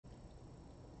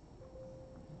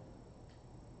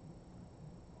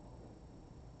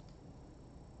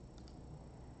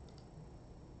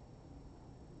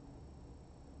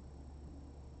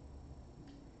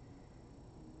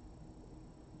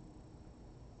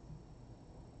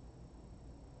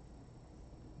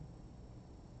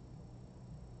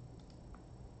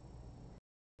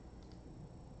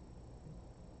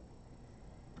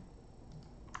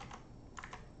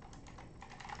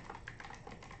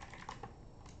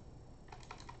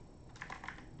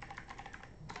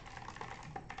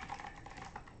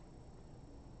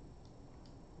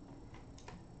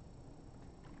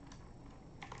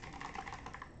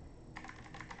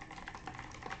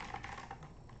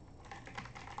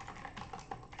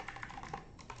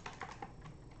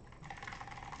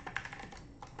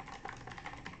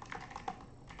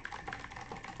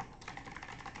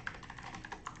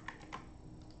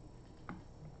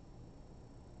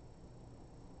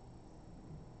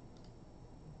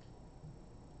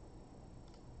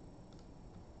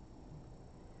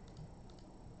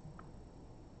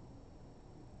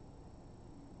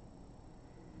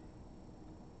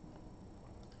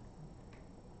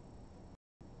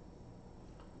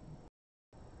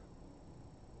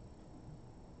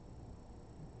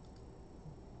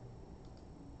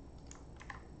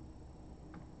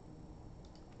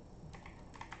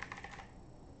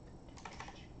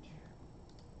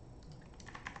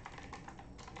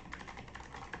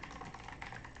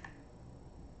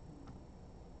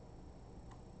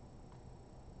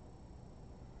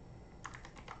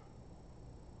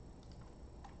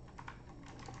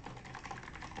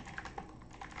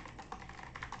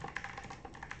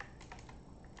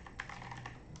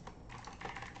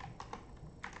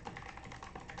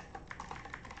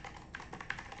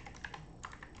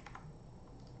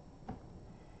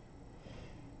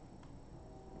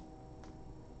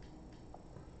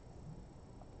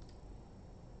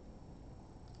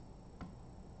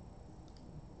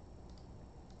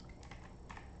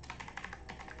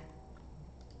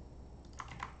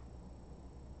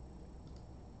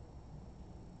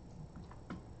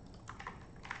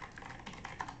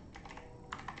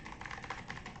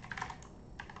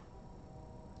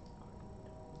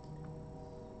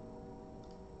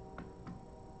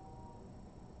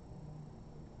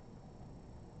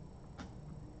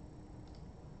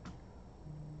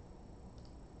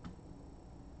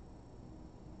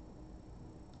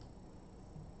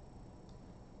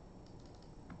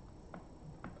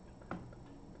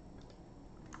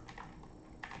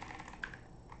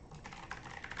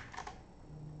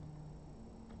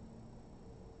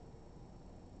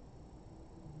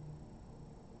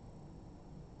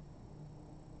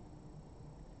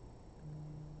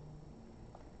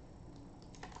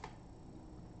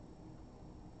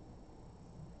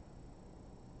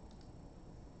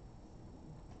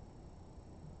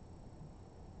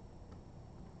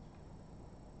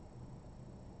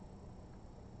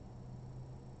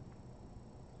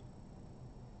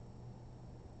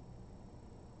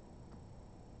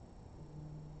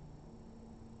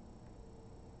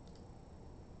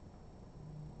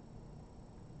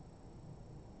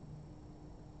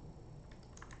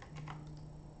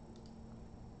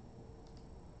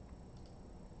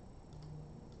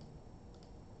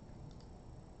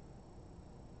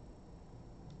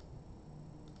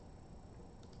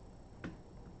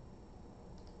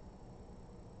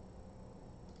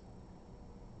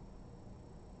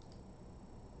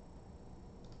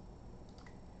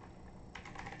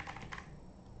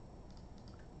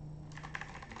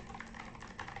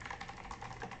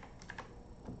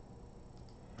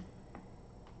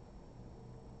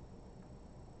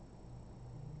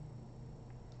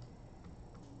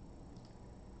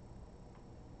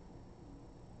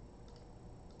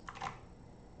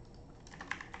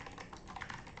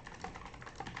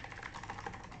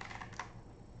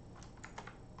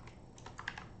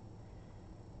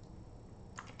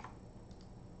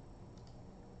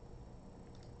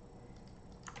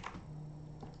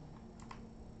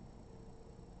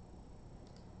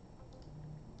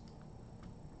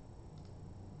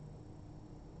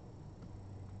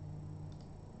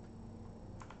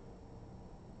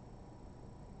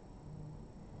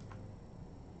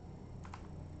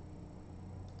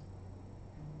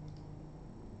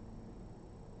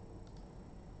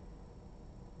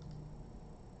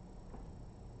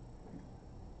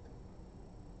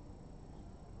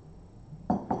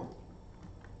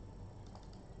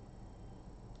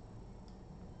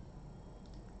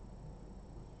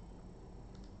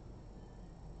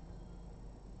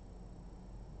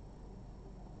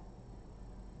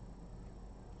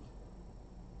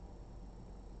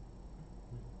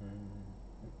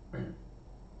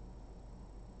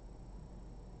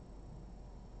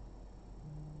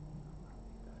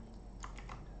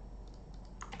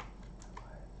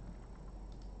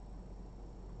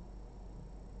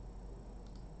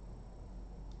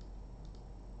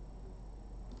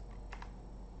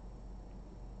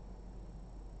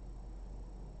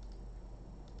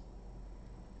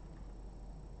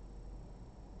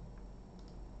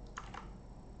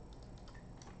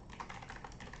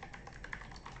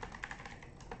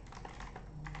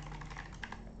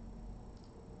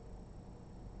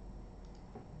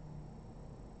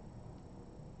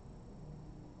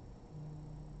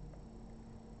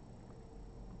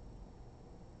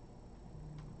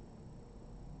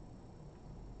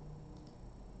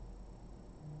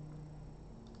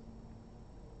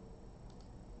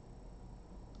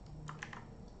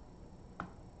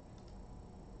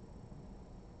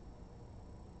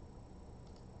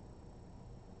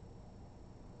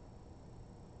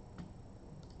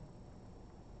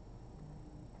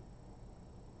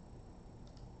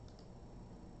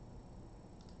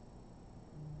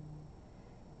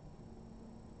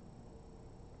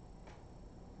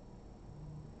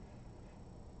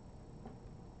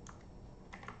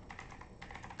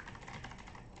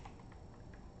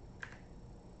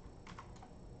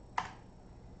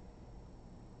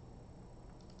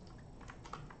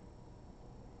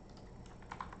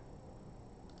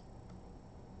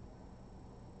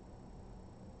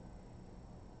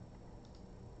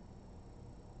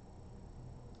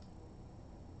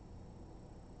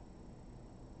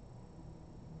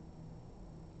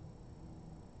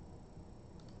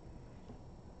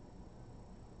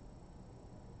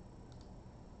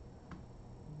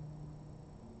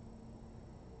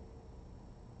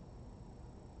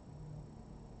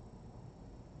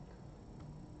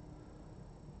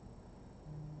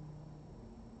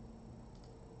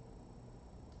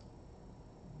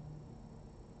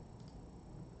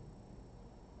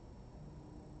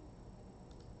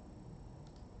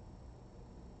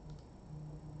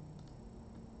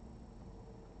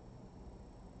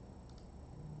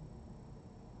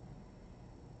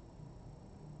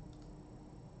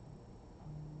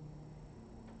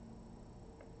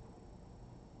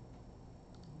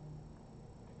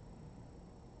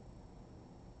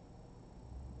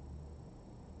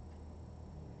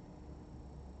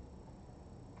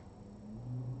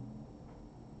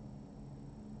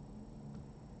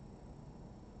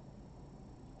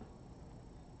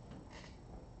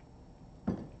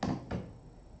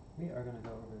are going to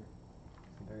go over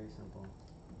some very simple.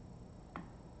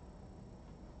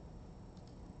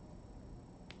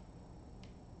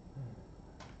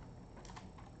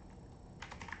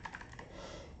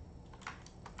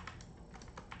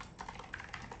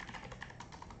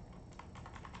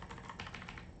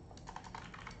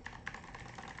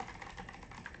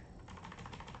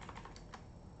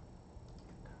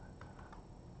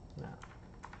 Now,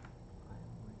 I am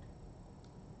going to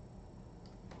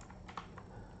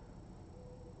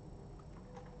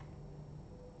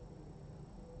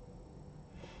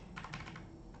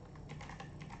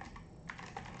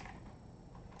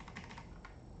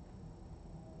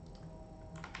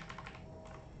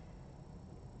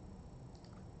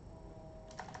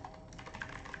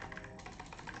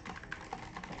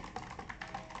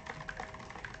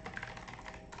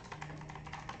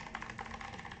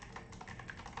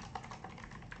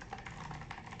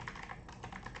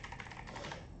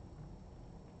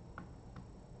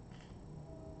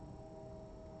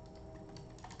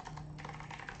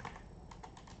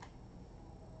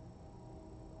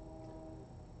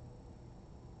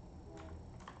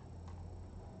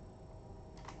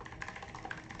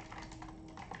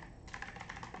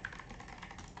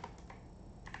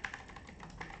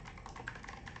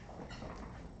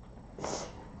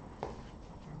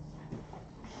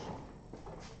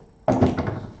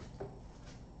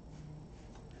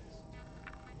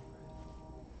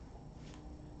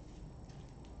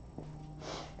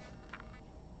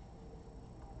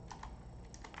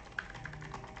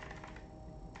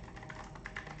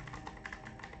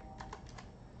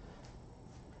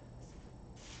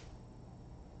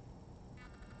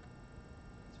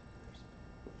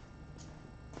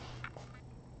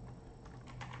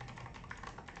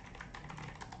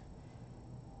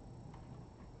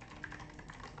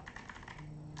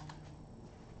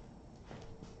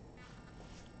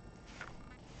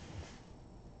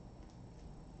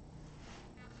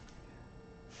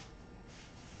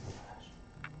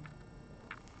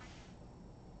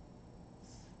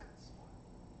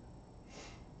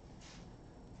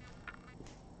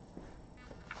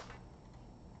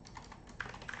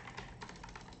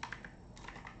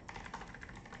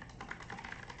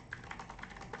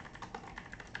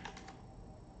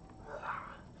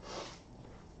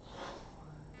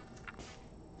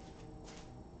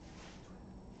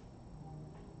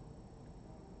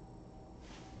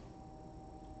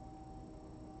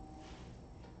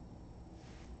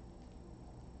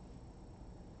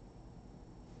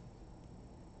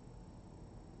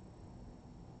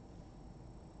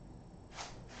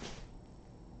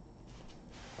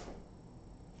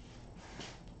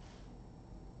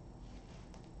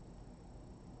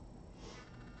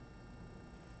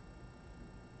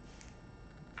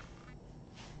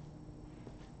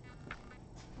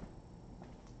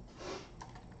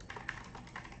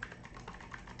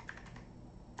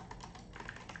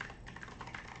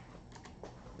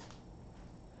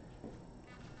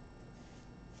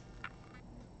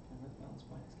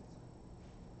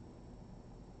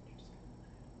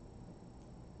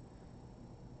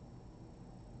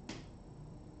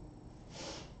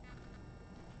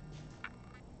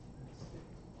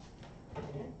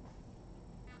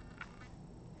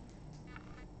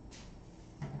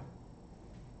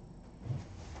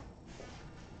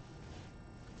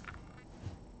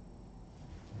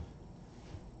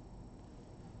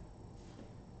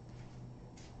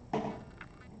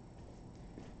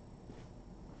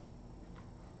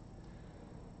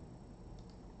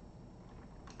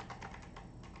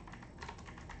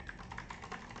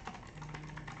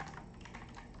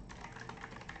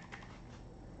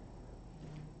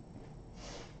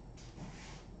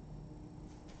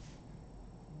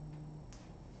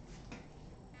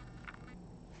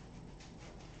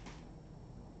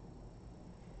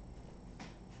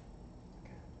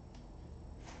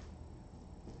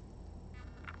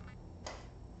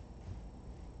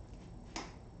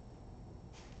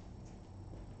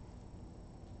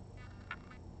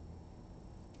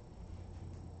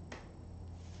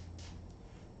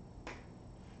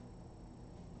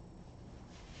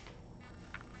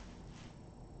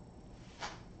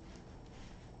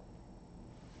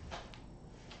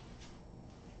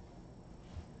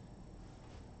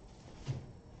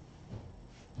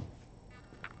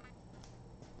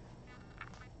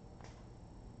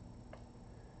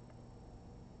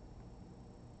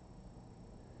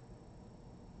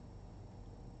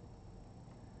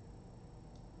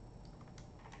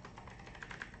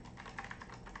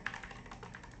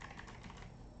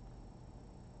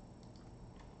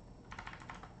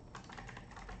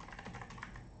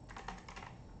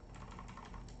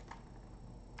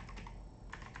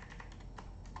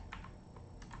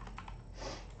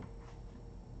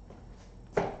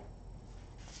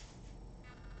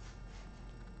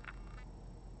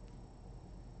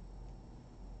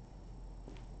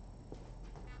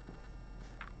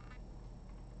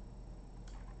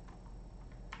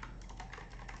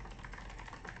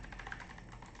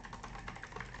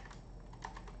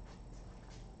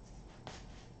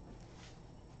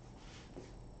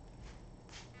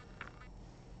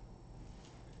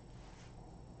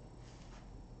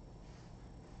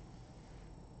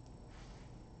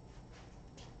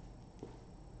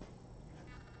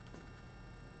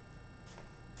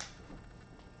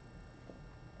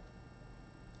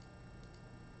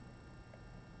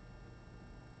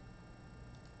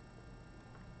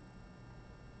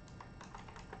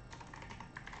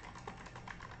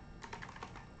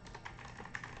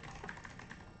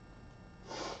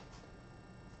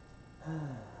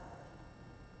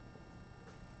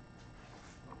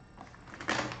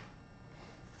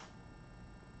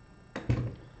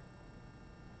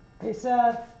Hey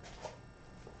Seth.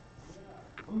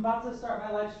 I'm about to start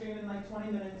my live stream in like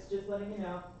 20 minutes, just letting you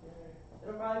know.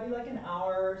 It'll probably be like an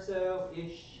hour or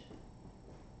so-ish.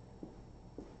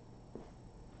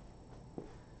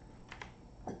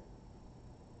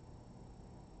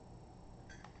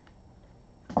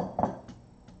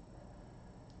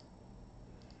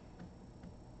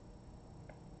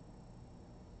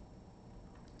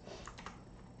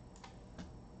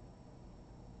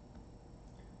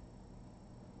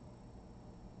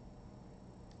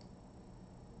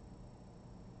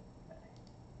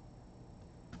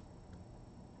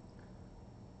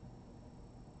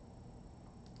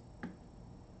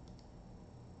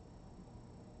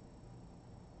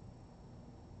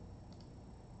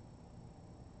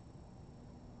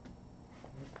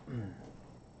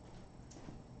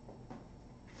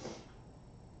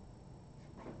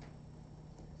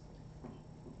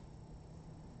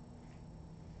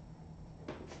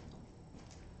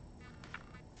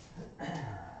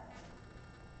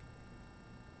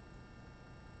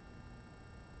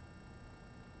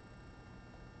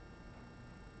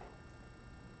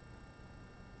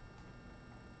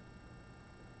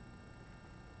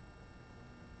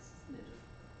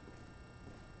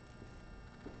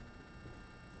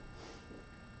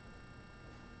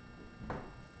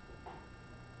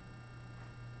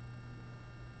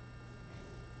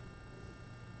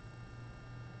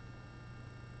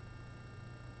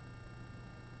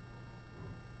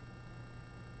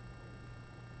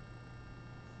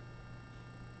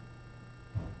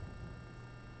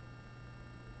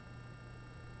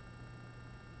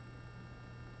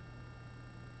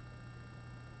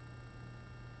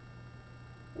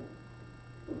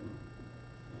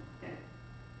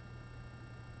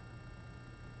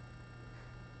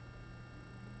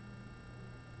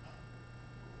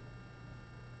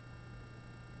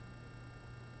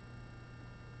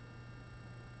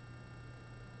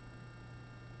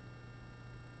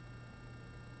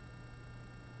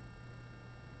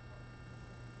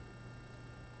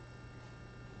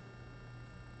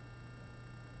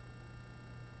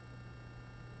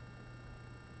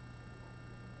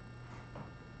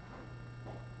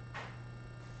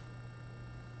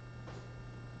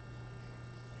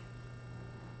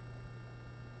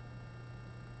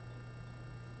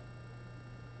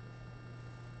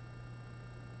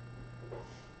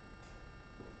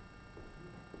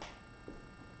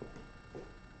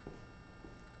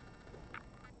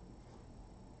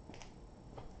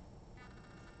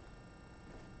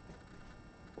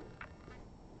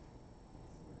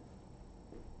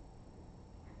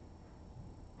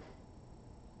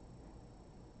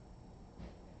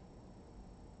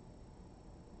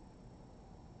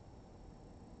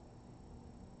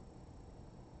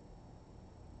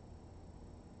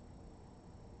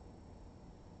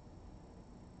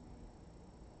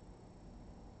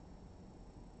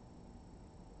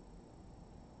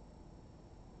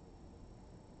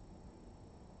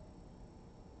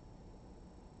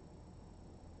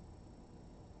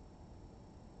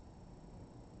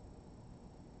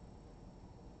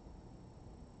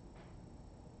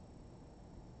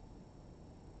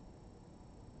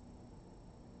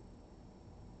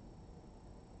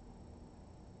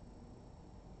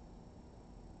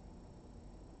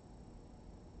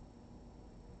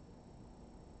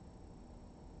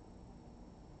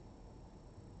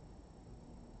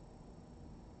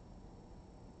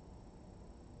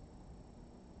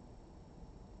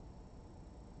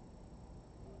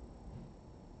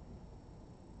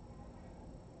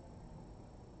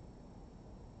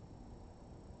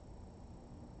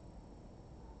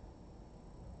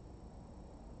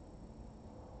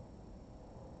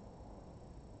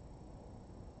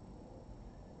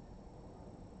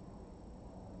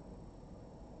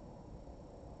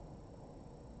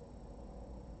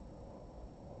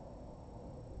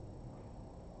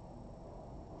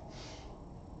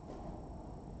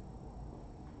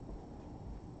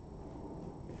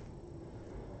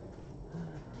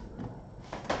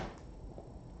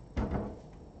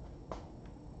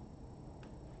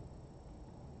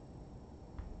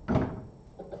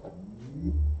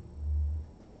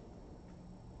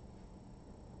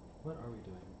 What are we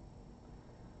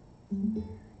doing?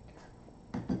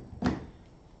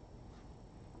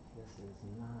 This is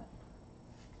not.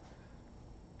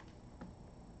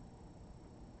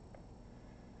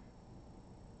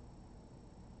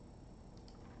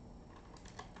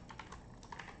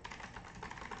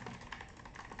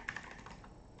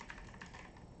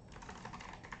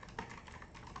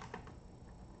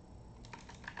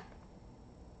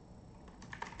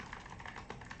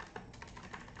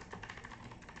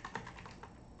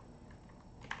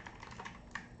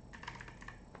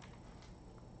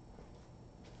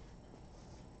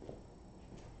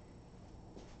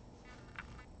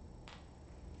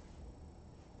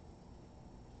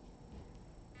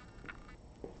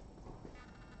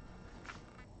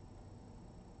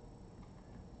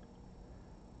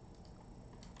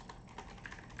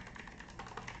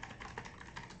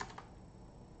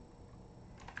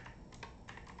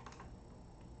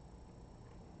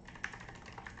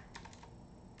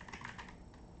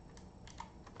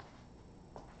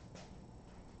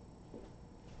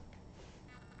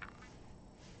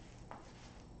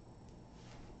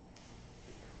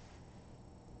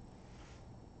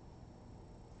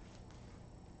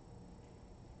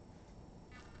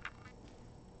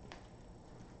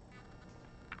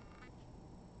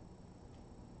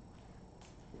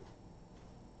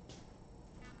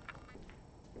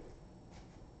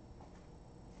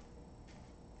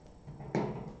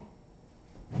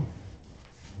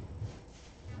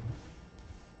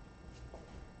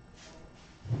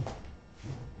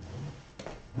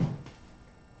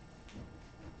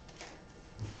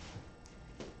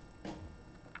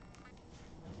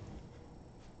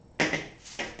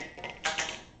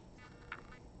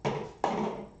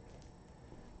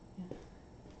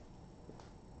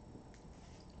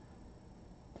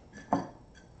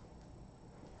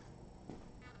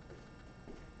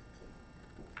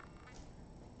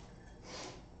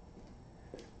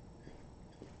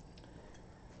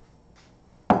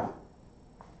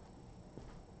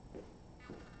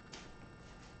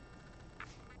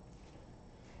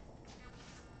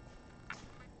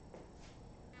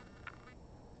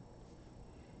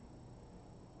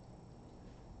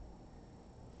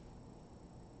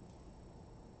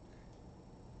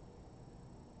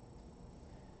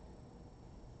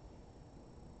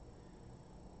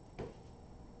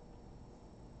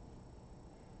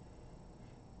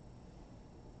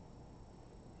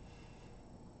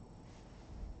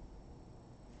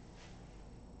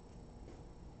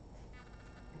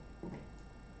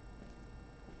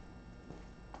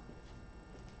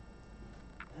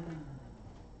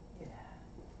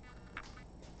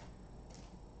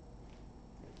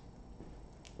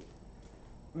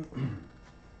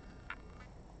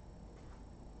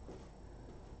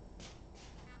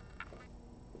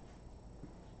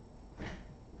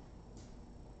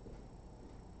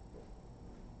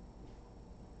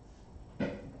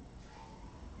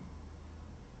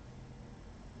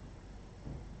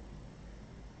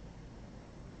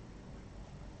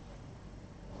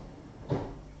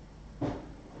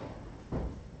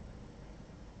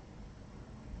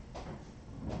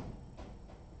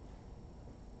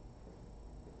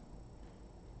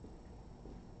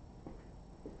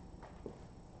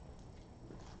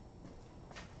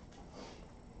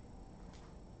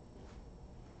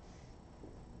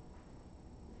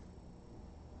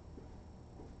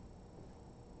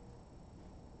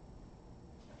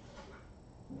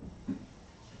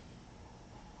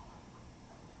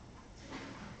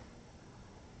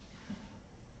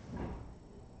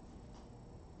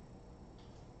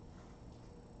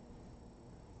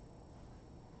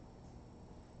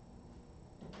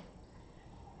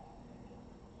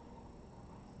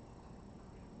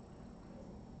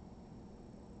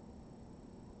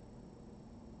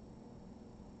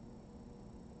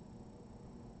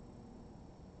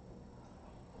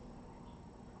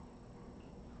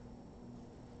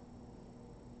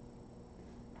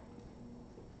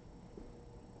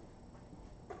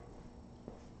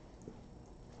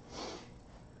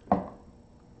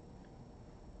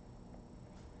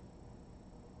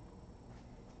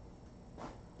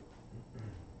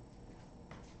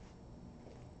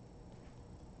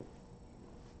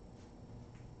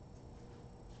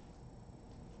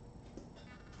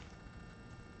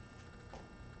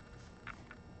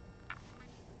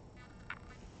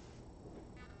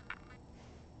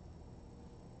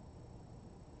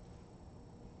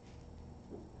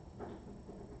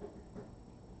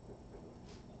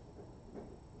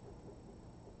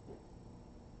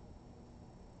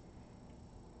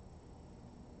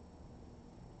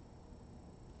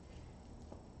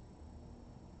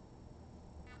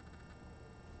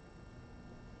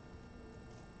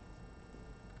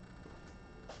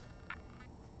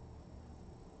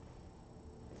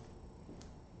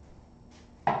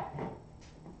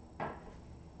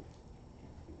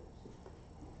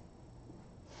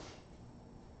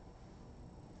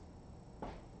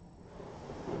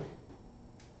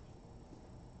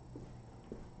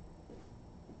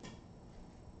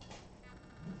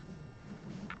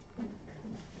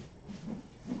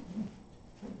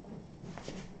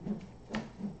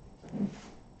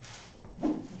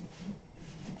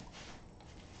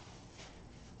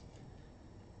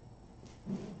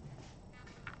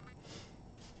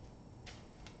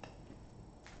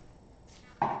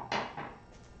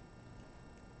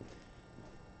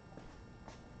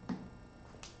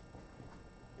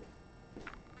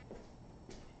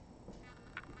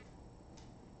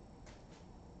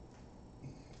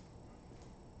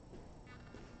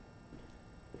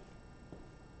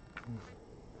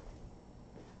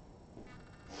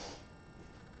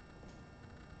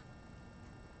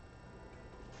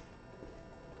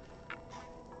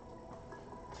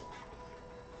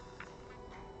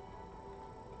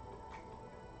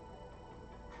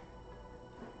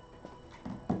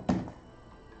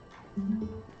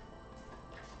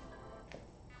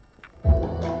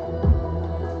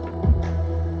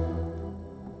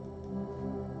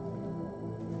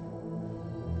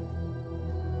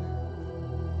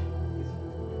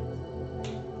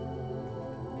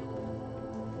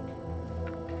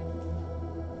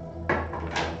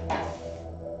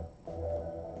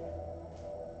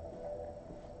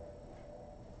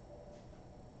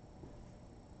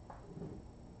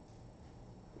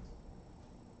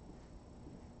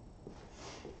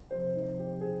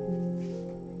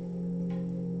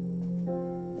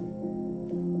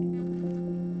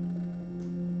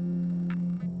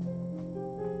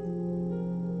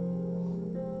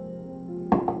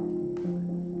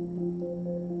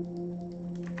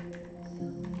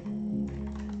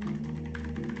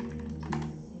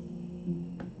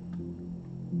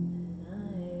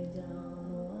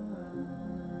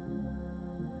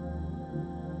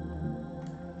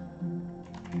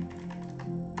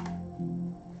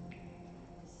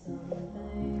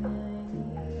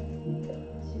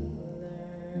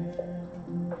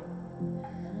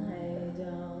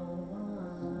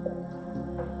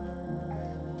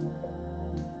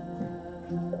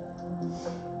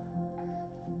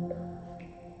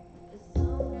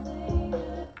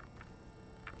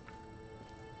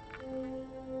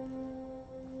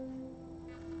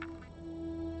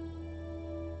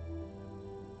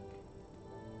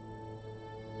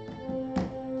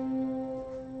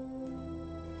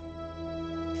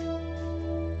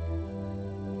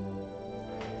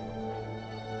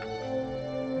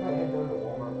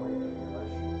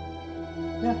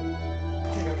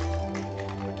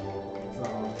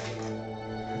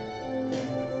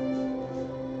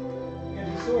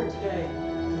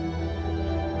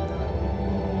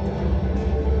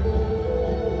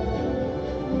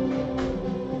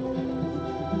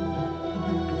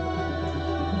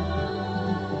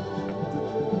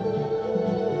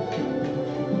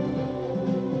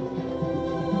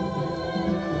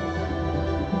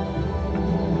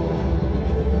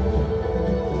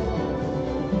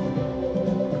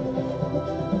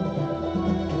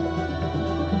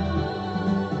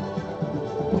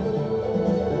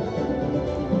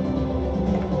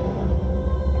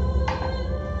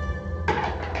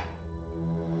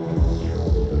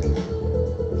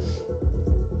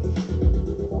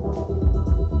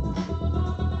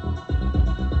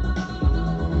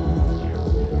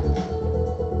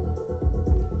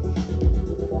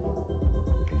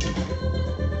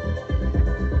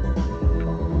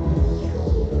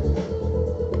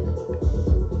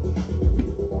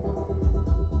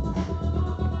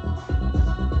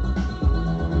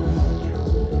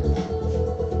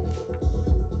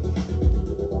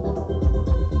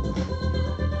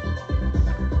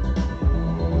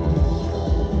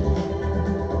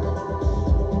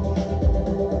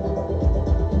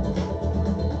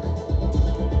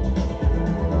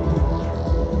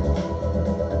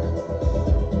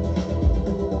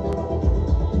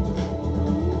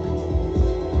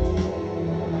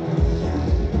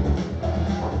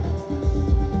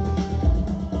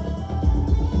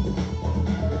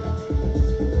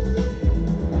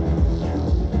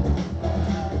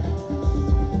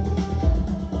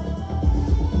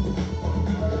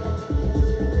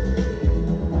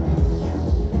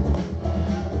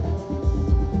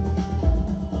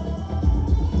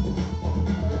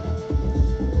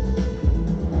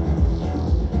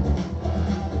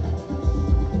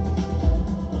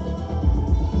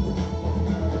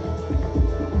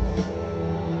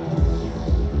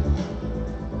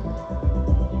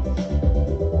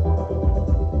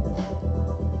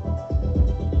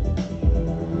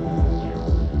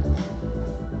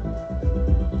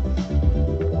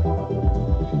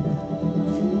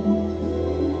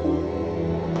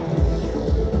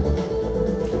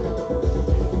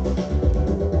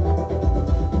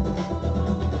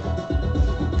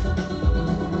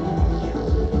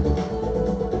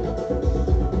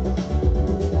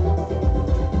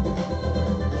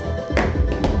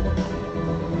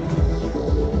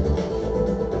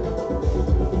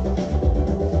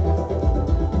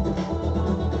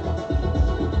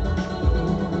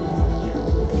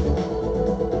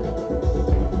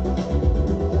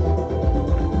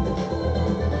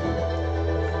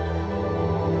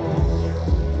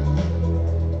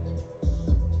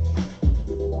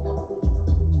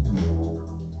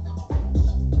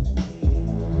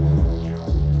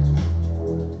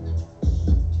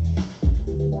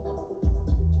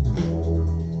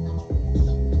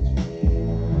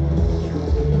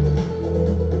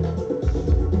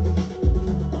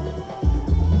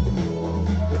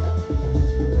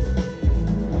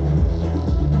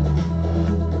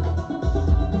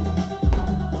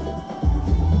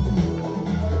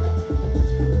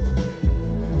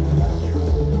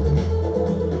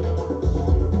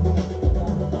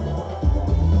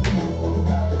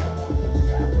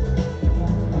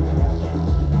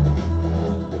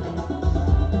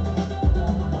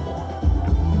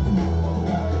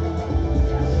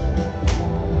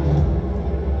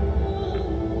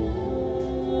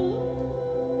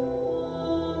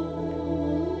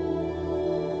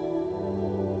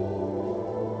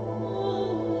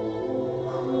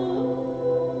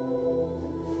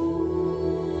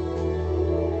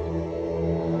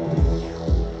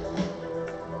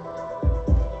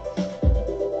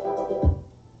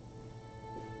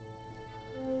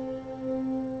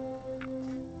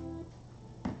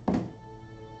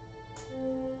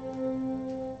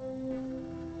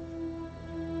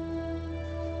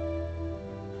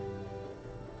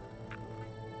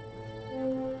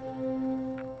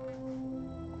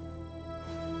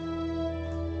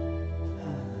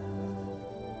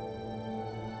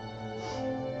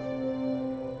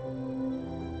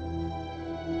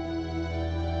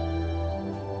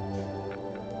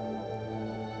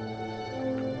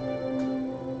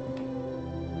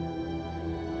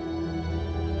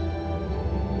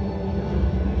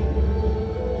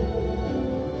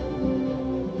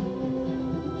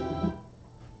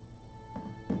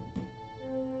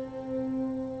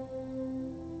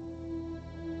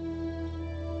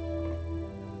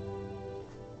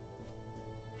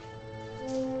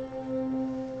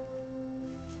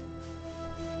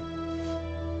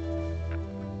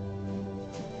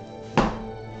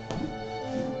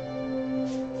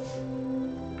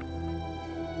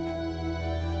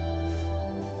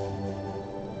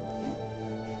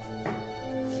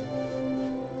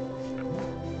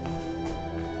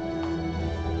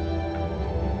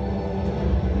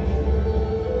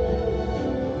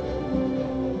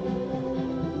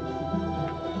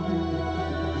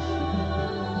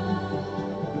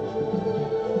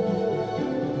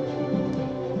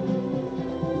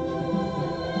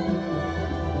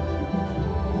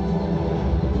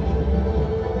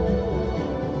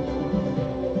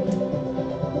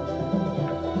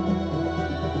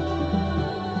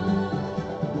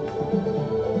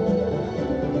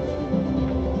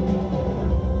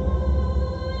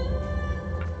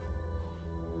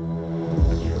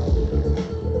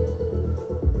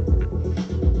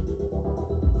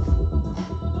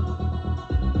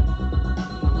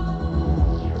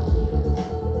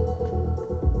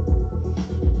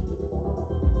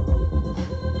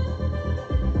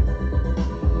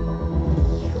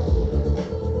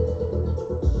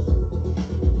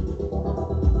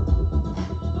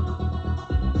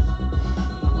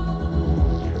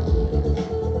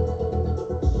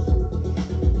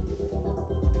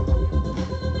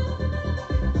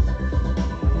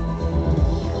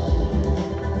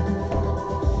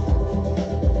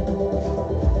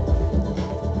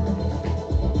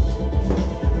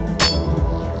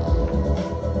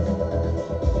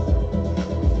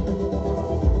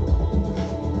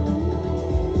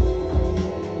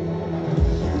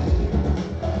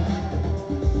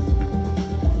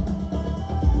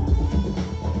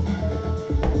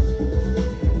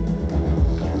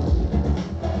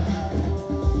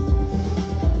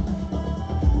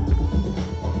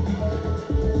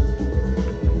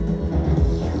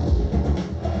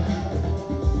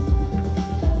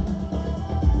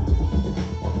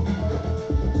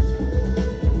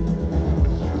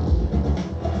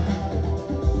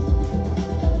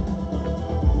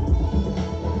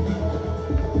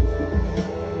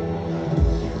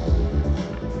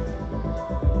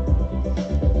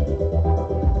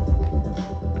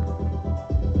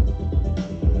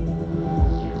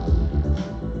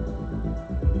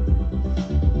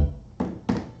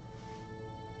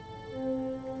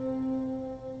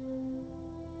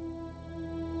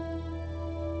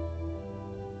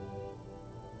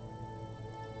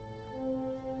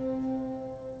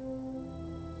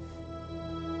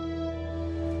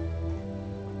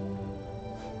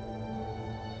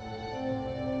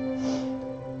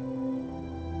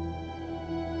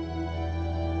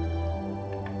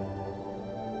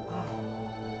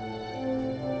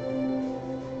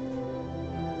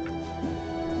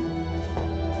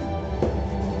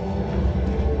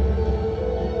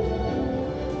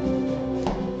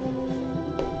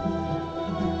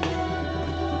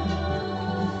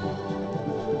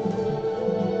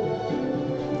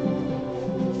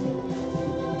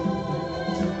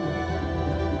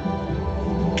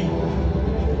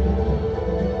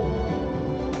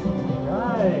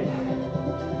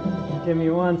 Give me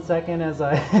 1 second as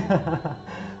I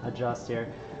adjust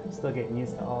here. I'm still getting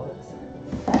used to all this.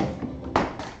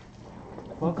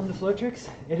 Welcome to Flotrix.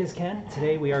 It is Ken.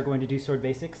 Today we are going to do sword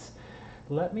basics.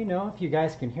 Let me know if you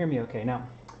guys can hear me okay. Now,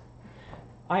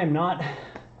 I am not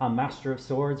a master of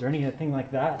swords or anything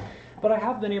like that, but I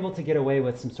have been able to get away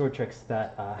with some sword tricks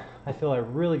that I feel are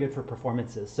really good for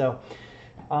performances. So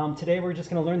today we're just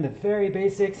going to learn the very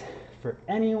basics for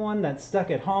anyone that's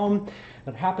stuck at home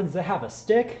that happens to have a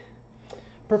stick,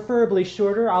 preferably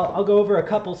shorter. I'll go over a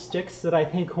couple sticks that I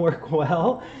think work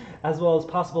well, as well as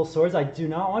possible swords. I do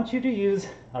not want you to use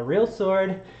a real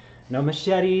sword, no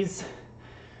machetes,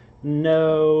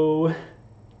 no,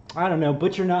 I don't know,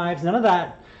 butcher knives, none of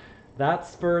that.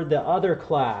 That's for the other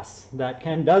class that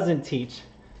Ken doesn't teach,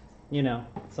 you know,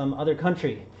 some other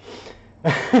country.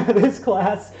 This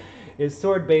class is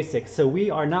sword basics, so we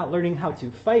are not learning how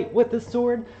to fight with the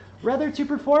sword, rather to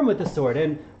perform with the sword.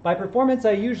 And by performance,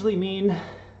 I usually mean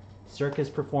circus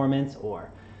performance or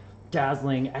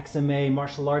dazzling XMA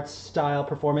martial arts style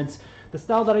performance. The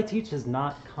style that I teach is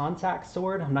not contact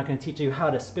sword. I'm not going to teach you how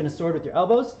to spin a sword with your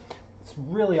elbows. It's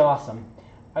really awesome.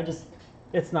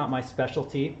 It's not my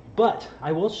specialty, but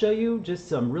I will show you just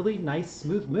some really nice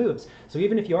smooth moves. So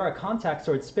even if you are a contact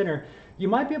sword spinner, you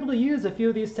might be able to use a few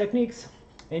of these techniques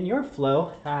in your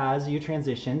flow as you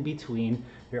transition between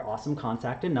your awesome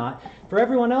contact and not. For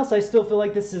everyone else, I still feel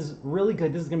like this is really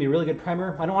good. This is gonna be a really good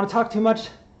primer. I don't want to talk too much.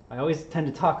 I always tend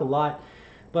to talk a lot,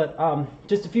 but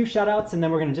just a few shout outs and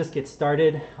then we're gonna just get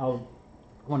started. I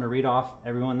want to read off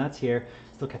everyone that's here.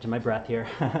 Still catching my breath here.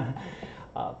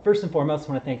 First and foremost,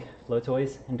 I want to thank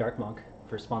FloToys and Dark Monk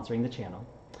for sponsoring the channel.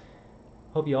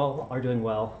 Hope you all are doing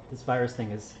well. This virus thing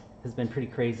has been pretty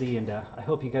crazy, and I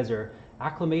hope you guys are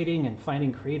acclimating and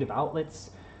finding creative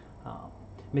outlets.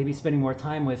 Maybe spending more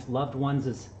time with loved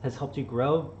ones has helped you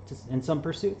grow in some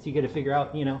pursuits. You get to figure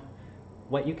out, you know,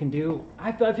 what you can do.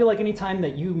 I feel like anytime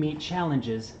that you meet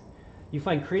challenges, you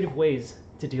find creative ways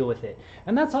to deal with it.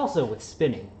 And that's also with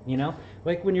spinning, you know?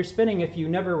 Like when you're spinning, if you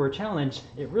never were challenged,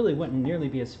 it really wouldn't nearly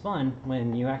be as fun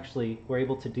when you actually were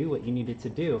able to do what you needed to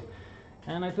do.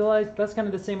 And I feel like that's kind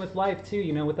of the same with life too,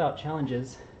 you know, without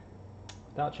challenges,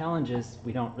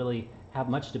 we don't really have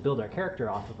much to build our character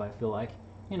off of. I feel like,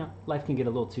 you know, life can get a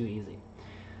little too easy.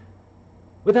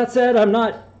 With that said, I'm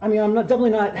definitely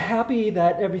not happy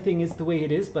that everything is the way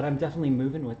it is, but I'm definitely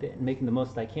moving with it and making the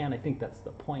most I can. I think that's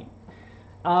the point.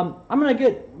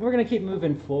 We're gonna keep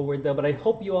moving forward though, but I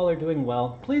hope you all are doing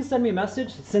well. Please send me a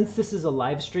message. Since this is a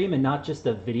live stream and not just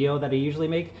a video that I usually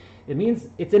make, it means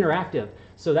it's interactive.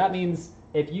 So that means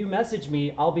if you message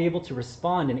me, I'll be able to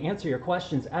respond and answer your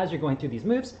questions as you're going through these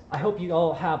moves. I hope you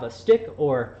all have a stick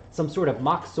or some sort of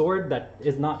mock sword that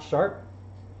is not sharp.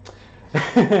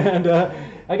 And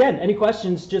again, any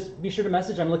questions, just be sure to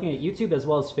message. I'm looking at YouTube as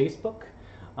well as Facebook.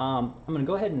 I'm gonna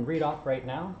go ahead and read off right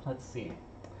now. Let's see.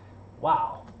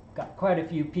 Wow, got quite a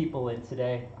few people in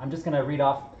today. I'm just gonna read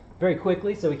off very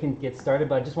quickly so we can get started,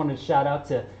 but I just wanted to shout out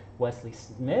to Wesley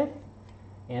Smith,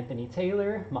 Anthony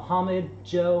Taylor, Muhammad,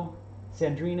 Joe,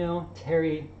 Sandrino,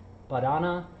 Terry,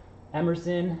 Badana,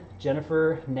 Emerson,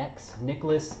 Jennifer, Nex,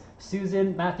 Nicholas,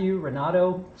 Susan, Matthew,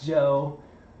 Renato, Joe,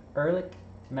 Ehrlich,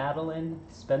 Madeline,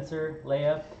 Spencer,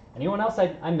 Leah. Anyone else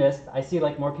I missed? I see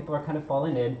like more people are kind of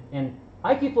falling in. And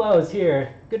Ike Flo is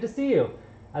here. Good to see you.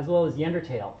 As well as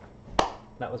Yandertail.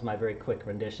 That was my very quick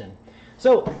rendition.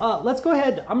 So let's go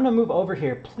ahead. I'm going to move over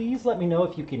here. Please let me know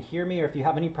if you can hear me or if you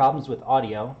have any problems with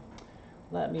audio.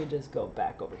 Let me just go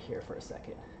back over here for a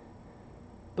second.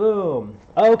 Boom.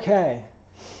 Okay.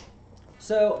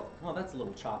 So, well, that's a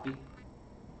little choppy.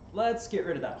 Let's get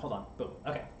rid of that. Hold on. Boom.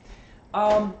 Okay.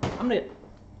 I'm going to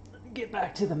get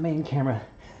back to the main camera.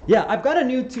 Yeah, I've got a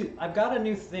new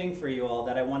thing for you all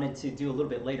that I wanted to do a little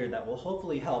bit later that will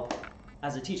hopefully help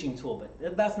as a teaching tool,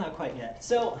 but that's not quite yet.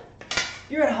 So, if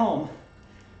you're at home,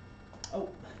 oh,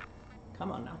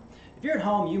 come on now. If you're at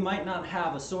home, you might not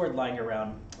have a sword lying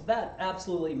around. That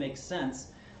absolutely makes sense.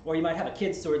 Or you might have a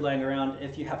kid's sword lying around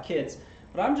if you have kids.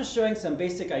 But I'm just showing some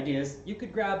basic ideas. You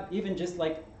could grab even just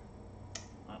like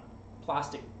a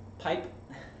plastic pipe,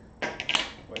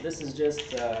 or this is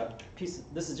just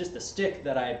a stick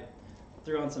that I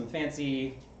threw on some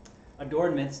fancy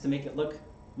adornments to make it look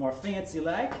more fancy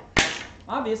like.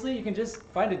 Obviously, you can just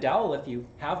find a dowel if you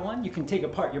have one. You can take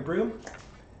apart your broom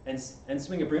and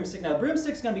swing a broomstick. Now, the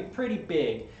broomstick's going to be pretty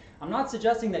big. I'm not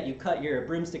suggesting that you cut your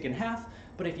broomstick in half,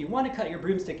 but if you want to cut your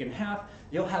broomstick in half,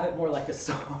 you'll have it more like a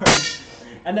sword.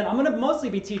 And then I'm going to mostly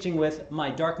be teaching with my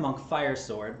Dark Monk Fire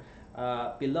Sword.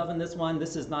 Be loving this one.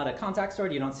 This is not a contact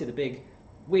sword. You don't see the big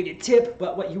weighted tip,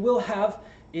 but what you will have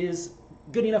is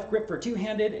good enough grip for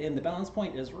two-handed, and the balance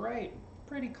point is right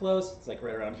pretty close. It's like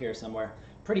right around here somewhere,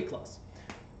 pretty close.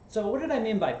 So what did I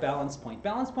mean by balance point?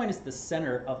 Balance point is the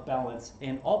center of balance,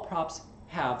 and all props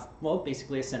have, well,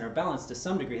 basically a center of balance to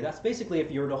some degree. That's basically if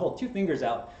you were to hold two fingers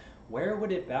out, where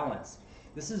would it balance?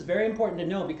 This is very important to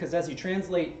know because as you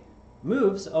translate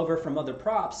moves over from other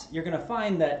props, you're going to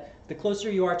find that the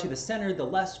closer you are to the center, the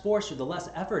less force or the less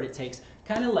effort it takes,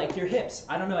 kind of like your hips.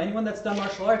 I don't know, anyone that's done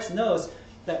martial arts knows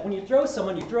that when you throw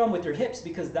someone, you throw them with your hips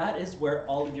because that is where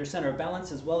all of your center of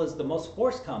balance as well as the most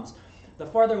force comes. The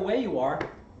farther away you are,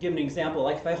 give an example,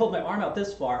 like if I hold my arm out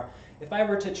this far, if I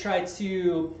were to try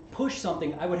to push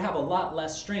something, I would have a lot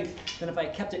less strength than if I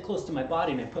kept it close to my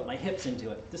body and I put my hips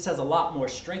into it. This has a lot more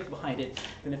strength behind it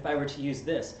than if I were to use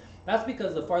this. That's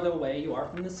because the farther away you are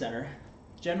from the center,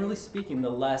 generally speaking, the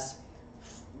less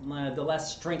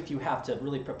strength you have to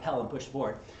really propel and push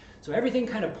forward. So everything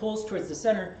kind of pulls towards the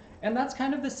center, and that's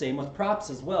kind of the same with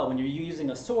props as well. When you're using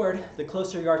a sword, the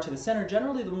closer you are to the center,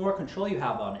 generally the more control you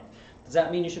have on it. Does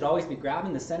that mean you should always be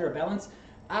grabbing the center of balance?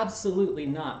 Absolutely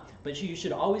not. But you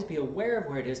should always be aware of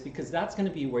where it is because that's going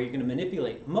to be where you're going to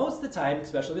manipulate. Most of the time,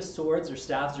 especially with swords or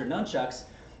staves or nunchucks,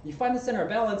 you find the center of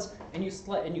balance and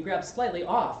you grab slightly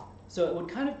off. So it would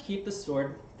kind of keep the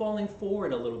sword falling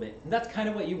forward a little bit. And that's kind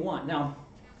of what you want. Now,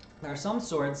 there are some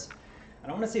swords, I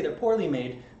don't want to say they're poorly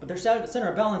made, but their center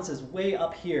of balance is way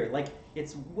up here. Like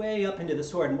it's way up into the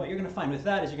sword. And what you're going to find with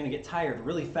that is you're going to get tired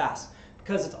really fast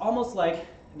because it's almost like,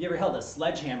 have you ever held a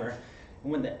sledgehammer?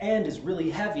 And when the end is really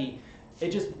heavy,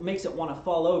 it just makes it want to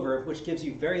fall over, which gives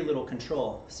you very little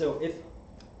control. So if,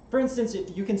 for instance,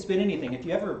 if you can spin anything, if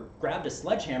you ever grabbed a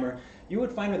sledgehammer, you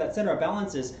would find where that center of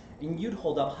balance is, and you'd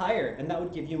hold up higher, and that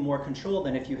would give you more control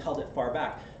than if you held it far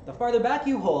back. The farther back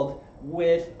you hold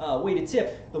with weighted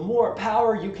tip, the more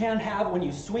power you can have when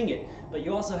you swing it, but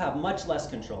you also have much less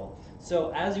control.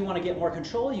 So as you want to get more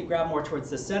control, you grab more towards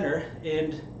the center,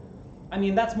 and I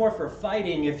mean, that's more for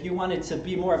fighting. If you wanted to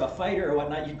be more of a fighter or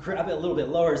whatnot, you'd grab it a little bit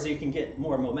lower so you can get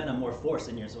more momentum, more force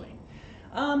in your swing.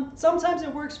 Sometimes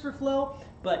it works for flow,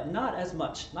 but not as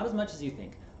much as you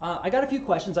think. I got a few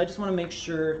questions. I just want to make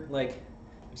sure, I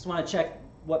just want to check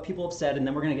what people have said, and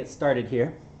then we're going to get started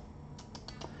here.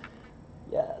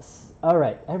 Yes. All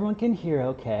right. Everyone can hear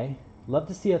okay. Love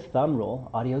to see a thumb roll.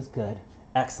 Audio's good.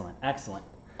 Excellent. Excellent.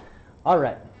 All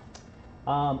right.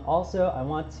 Also, I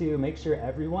want to make sure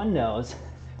everyone knows,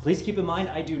 please keep in mind,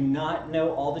 I do not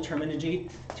know all the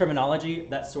terminology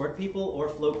that sword people or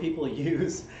flow people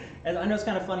use. And I know it's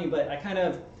kind of funny, but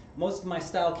most of my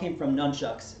style came from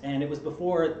nunchucks, and it was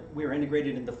before we were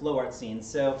integrated into the flow art scene.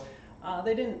 So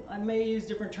I may use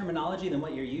different terminology than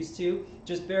what you're used to.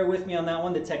 Just bear with me on that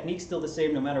one. The technique's still the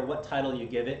same no matter what title you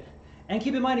give it. And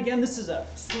keep in mind, again, this is a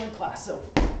sword class, so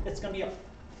it's going to be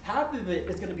half of it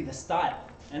is going to be the style.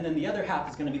 And then the other half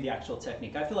is going to be the actual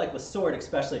technique. I feel like with sword,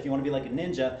 especially if you want to be like a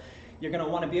ninja, you're going to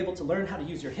want to be able to learn how to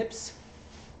use your hips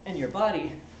and your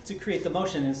body to create the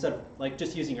motion instead of like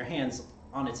just using your hands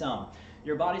on its own.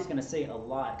 Your body's going to say a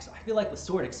lot. I feel like with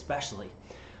sword especially.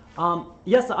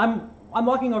 Yes, I'm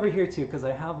walking over here too because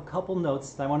I have a couple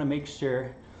notes that I want to make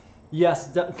sure. Yes,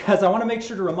 because I want to make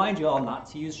sure to remind you all not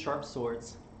to use sharp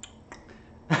swords.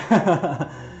 All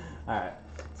right.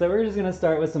 So we're just going to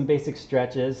start with some basic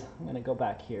stretches. I'm going to go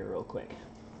back here real quick.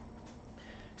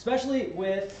 Especially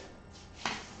with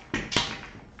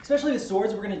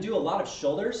swords, we're going to do a lot of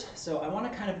shoulders. So I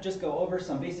want to kind of just go over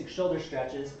some basic shoulder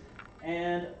stretches.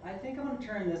 And I think I'm going to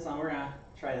turn this on. We're going to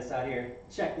try this out here.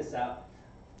 Check this out.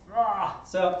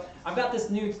 So I've got this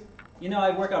new,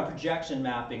 I work on projection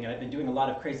mapping, and I've been doing a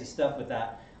lot of crazy stuff with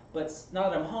that. But now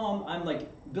that I'm home, I'm like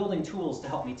building tools to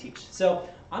help me teach. So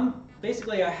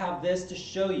I have this to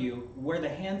show you where the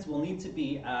hands will need to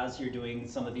be as you're doing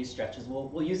some of these stretches.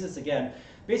 We'll use this again.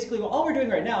 Basically, all we're doing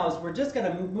right now is we're just going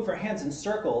to move our hands in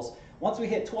circles. Once we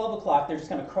hit 12 o'clock, they're just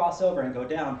going to cross over and go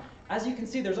down. As you can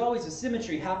see, there's always a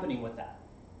symmetry happening with that.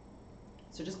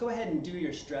 So just go ahead and do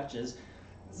your stretches.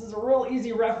 This is a real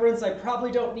easy reference. I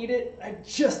probably don't need it. I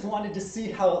just wanted to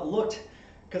see how it looked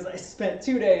because I spent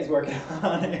 2 days working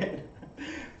on it.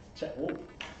 Check.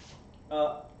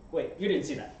 Wait, you didn't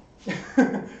see that.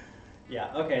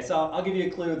 Yeah, okay, so I'll give you a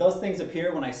clue. Those things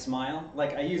appear when I smile.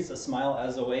 Like, I use a smile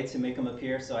as a way to make them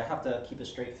appear, so I have to keep a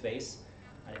straight face.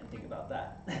 I didn't think about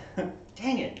that.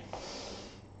 Dang it.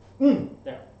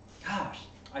 There. Gosh,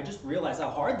 I just realized how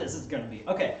hard this is going to be.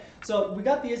 Okay, so we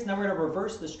got these. Now we're going to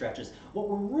reverse the stretches. What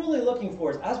we're really looking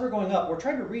for is, as we're going up, we're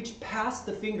trying to reach past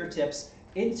the fingertips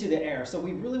into the air. So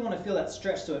we really want to feel that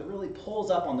stretch so it really pulls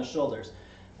up on the shoulders.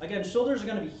 Again, shoulders are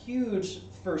going to be huge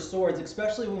for swords,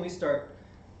 especially when we start.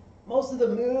 Most of the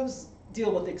moves,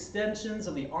 deal with extensions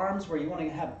of the arms where you want to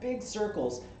have big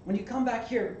circles. When you come back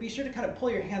here, be sure to kind of pull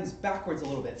your hands backwards a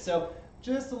little bit. So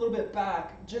just a little bit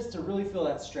back, just to really feel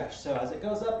that stretch. So as it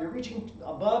goes up, you're reaching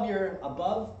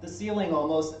above the ceiling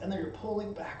almost, and then you're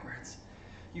pulling backwards.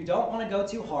 You don't want to go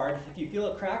too hard. If you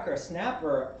feel a crack or a snap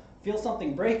or feel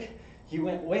something break, you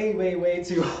went way, way, way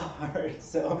too hard.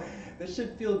 So this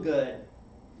should feel good.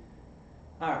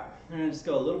 All right, we're gonna just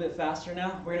go a little bit faster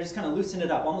now. We're gonna just kind of loosen it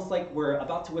up, almost like we're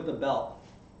about to whip a belt.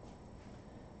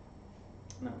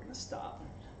 And then we're gonna stop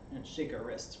and shake our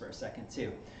wrists for a second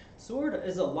too. Sword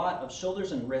is a lot of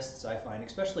shoulders and wrists, I find,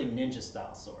 especially ninja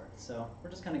style sword. So we're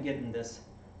just kind of getting this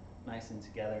nice and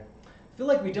together. I feel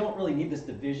like we don't really need this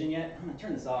division yet. I'm gonna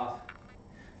turn this off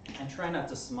and try not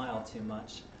to smile too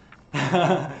much.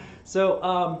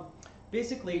 So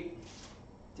basically,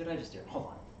 did I just do it? Hold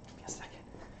on, give me a second.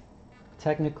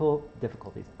 Technical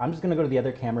difficulties. I'm just gonna go to the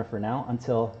other camera for now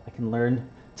until I can learn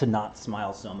to not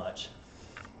smile so much.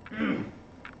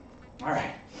 All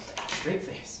right, straight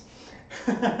face.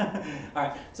 All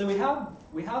right, so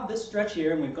we have this stretch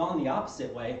here, and we've gone the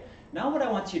opposite way. Now what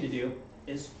I want you to do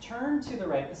is turn to the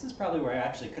right. This is probably where I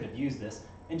actually could have used this,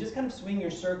 and just kind of swing your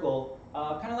circle,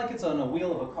 kind of like it's on a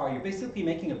wheel of a car. You're basically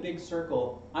making a big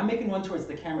circle. I'm making one towards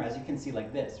the camera, as you can see,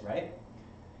 like this, right?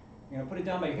 You're gonna put it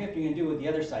down by your hip. You're gonna do it with the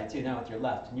other side too, now with your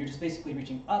left, and you're just basically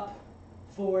reaching up,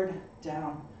 forward,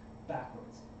 down,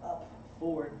 backwards, up,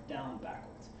 forward, down,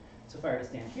 backwards. So if I were to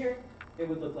stand here, it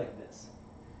would look like this.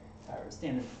 If I were to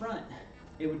stand in front,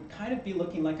 it would kind of be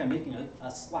looking like I'm making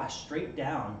a slash straight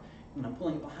down, and I'm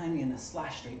pulling it behind me and a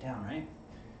slash straight down, right?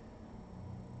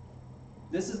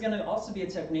 This is going to also be a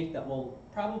technique that we'll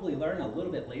probably learn a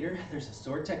little bit later. There's a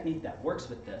sword technique that works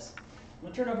with this. I'm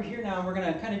going to turn over here now, and we're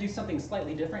going to kind of do something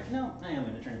slightly different. No, I am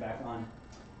going to turn it back on.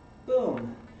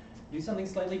 Boom. Do something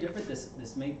slightly different.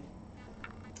 This may...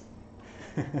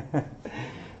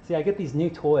 See, I get these new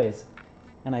toys,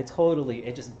 and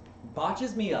it just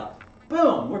botches me up.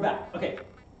 Boom, we're back. Okay,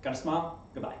 got a smile?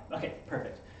 Goodbye. Okay,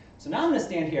 perfect. So now I'm going to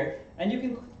stand here, and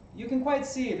you can quite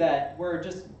see that we're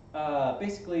just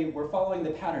basically we're following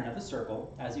the pattern of the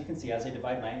circle, as you can see as I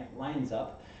divide my lines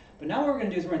up. But now what we're going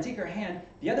to do is we're going to take our hand.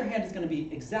 The other hand is going to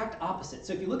be exact opposite.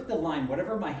 So if you look at the line,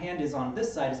 whatever my hand is on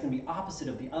this side is going to be opposite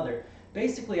of the other.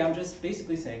 Basically, I'm just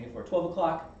saying if we're 12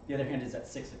 o'clock, the other hand is at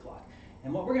 6 o'clock.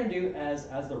 And what we're going to do as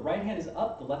the right hand is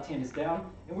up, the left hand is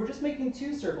down, and we're just making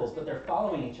two circles, but they're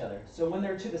following each other. So when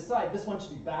they're to the side, this one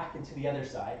should be back and to the other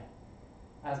side.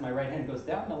 As my right hand goes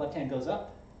down, my left hand goes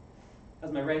up.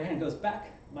 As my right hand goes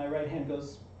back, my right hand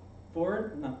goes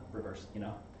forward, not reverse, you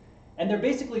know. And they're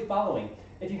basically following.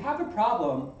 If you have a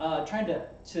problem trying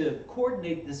to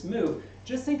coordinate this move,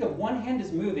 just think of one hand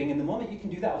is moving, and the moment you can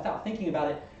do that without thinking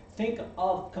about it, think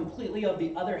of completely of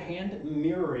the other hand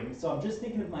mirroring. So I'm just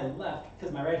thinking of my left,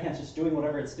 because my right hand's just doing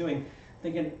whatever it's doing,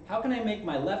 thinking, how can I make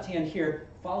my left hand here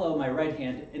follow my right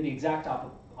hand in the exact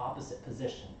opposite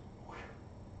position?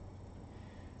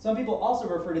 Some people also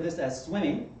refer to this as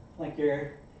swimming, like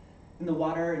you're in the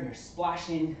water and you're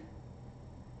splashing.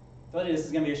 I told you this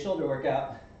is going to be a shoulder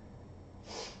workout.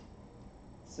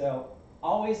 So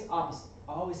always opposite,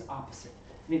 always opposite.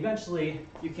 And eventually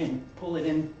you can pull it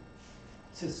in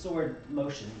to sword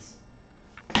motions.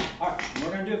 All right,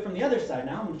 we're going to do it from the other side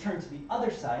now. I'm going to turn to the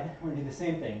other side. We're going to do the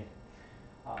same thing.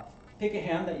 Pick a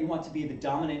hand that you want to be the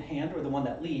dominant hand or the one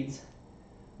that leads.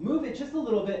 Move it just a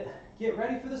little bit. Get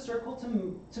ready for the circle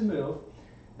to move.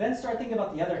 Then start thinking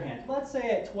about the other hand. Let's say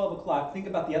at 12 o'clock, think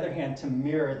about the other hand to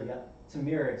mirror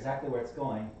exactly where it's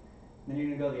going. Then you're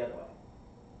going to go the other way.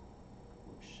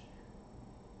 Whoosh.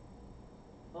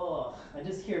 Oh, I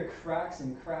just hear cracks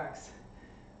and cracks.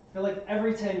 I feel like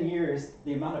every 10 years,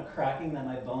 the amount of cracking that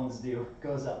my bones do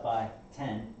goes up by 10.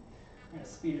 I'm going to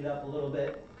speed it up a little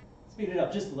bit. Speed it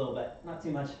up just a little bit, not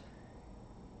too much.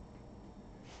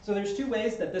 So there's two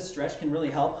ways that this stretch can really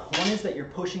help. One is that you're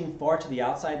pushing far to the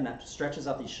outside and that stretches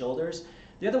out these shoulders.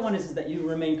 The other one is that you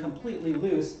remain completely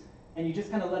loose and you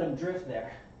just kind of let them drift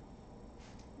there.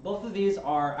 Both of these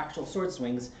are actual sword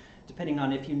swings, depending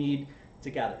on if you need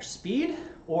to gather speed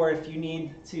or if you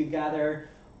need to gather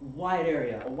a wide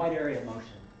area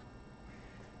motion.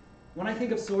 When I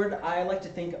think of sword, I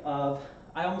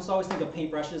almost always think of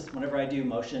paintbrushes whenever I do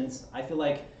motions. I feel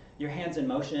like your hands in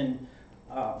motion,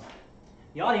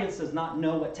 the audience does not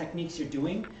know what techniques you're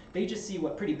doing. They just see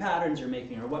what pretty patterns you're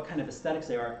making or what kind of aesthetics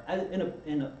they are,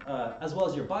 as well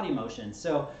as your body motion.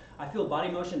 So I feel body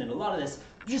motion and a lot of this,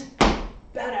 just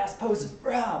badass poses,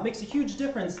 makes a huge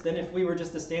difference than if we were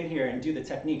just to stand here and do the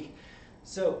technique.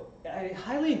 So I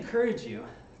highly encourage you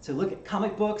to look at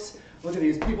comic books, look at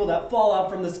these people that fall out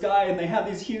from the sky and they have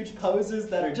these huge poses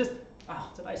that are just, Oh,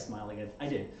 did I smile again? I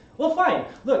did. Well, fine.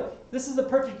 Look, this is a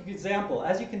perfect example.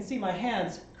 As you can see, my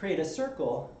hands create a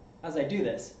circle as I do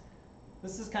this.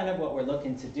 This is kind of what we're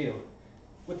looking to do.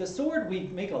 With the sword, we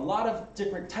make a lot of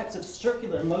different types of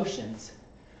circular motions.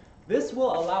 This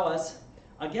will allow us,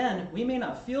 again, we may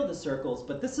not feel the circles,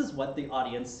 but this is what the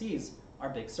audience sees, are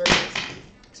big circles,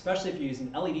 especially if you're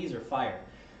using LEDs or fire.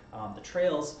 The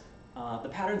trails, the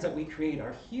patterns that we create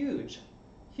are huge,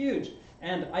 huge.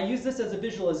 And I use this as a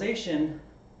visualization.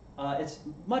 It's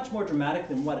much more dramatic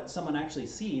than what someone actually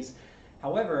sees.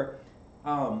 However,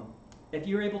 if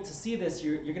you're able to see this,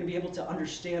 you're going to be able to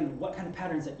understand what kind of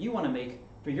patterns that you want to make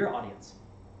for your audience.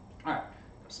 All right,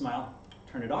 smile,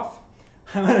 turn it off.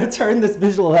 I'm going to turn this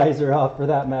visualizer off for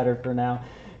that matter for now.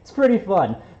 It's pretty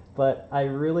fun, but I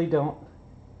just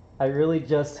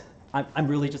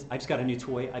got a new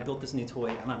toy. I built this new toy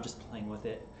and I'm just playing with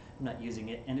it. I'm not using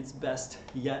it in its best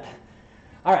yet.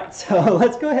 All right, so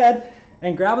let's go ahead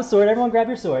and grab a sword. Everyone grab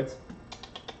your swords.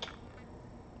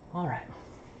 All right.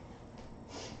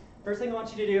 First thing I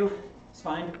want you to do is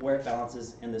find where it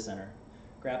balances in the center.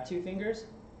 Grab two fingers,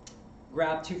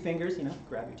 grab your 2 fingers.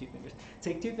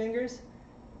 Take 2 fingers,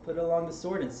 put it along the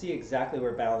sword and see exactly where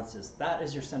it balances. That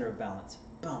is your center of balance.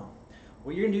 Boom.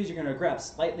 What you're gonna do is you're gonna grab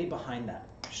slightly behind that.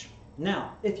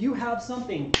 Now, if you have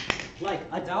something like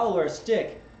a dowel or a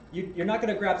stick, you're not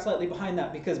gonna grab slightly behind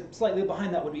that because slightly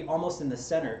behind that would be almost in the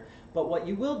center. But what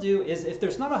you will do is if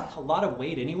there's not a lot of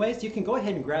weight anyways, you can go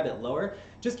ahead and grab it lower.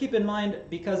 Just keep in mind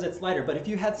because it's lighter, but if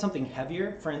you had something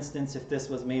heavier, for instance, if this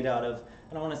was made out of,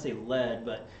 I don't want to say lead,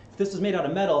 but if this was made out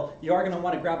of metal, you are going to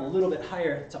want to grab a little bit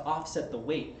higher to offset the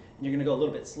weight, and you're going to go a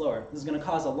little bit slower. This is going to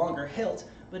cause a longer hilt,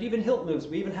 but even hilt moves,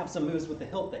 we even have some moves with the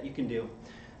hilt that you can do.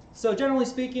 So generally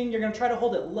speaking, you're going to try to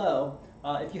hold it low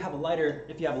if you have a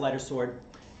lighter sword.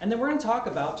 And then we're going to talk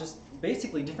about just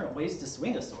basically different ways to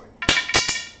swing a sword.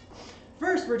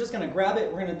 First, we're just going to grab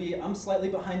it. I'm slightly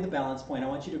behind the balance point. I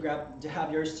want you to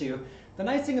have yours too. The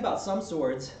nice thing about some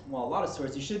swords, well, a lot of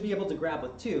swords, you should be able to grab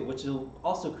with 2, which will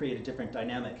also create a different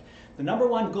dynamic. The number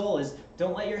one goal is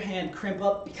don't let your hand crimp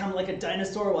up, become like a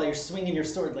dinosaur while you're swinging your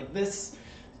sword like this,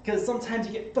 because sometimes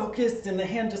you get focused and the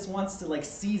hand just wants to like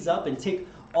seize up and take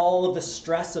all of the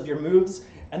stress of your moves.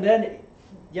 And then,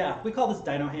 yeah, we call this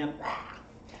dino hand.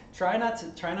 Try not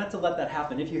to let that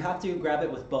happen. If you have to, grab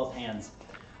it with both hands.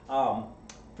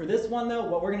 For this one though,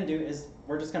 what we're going to do is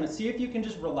we're just going to see if you can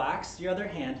just relax your other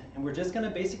hand, and we're just going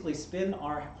to basically spin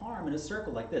our arm in a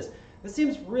circle like this. This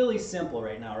seems really simple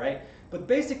right now, right? But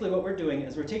basically what we're doing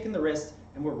is we're taking the wrist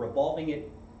and we're revolving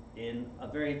it in a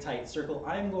very tight circle.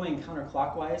 I'm going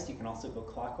counterclockwise. You can also go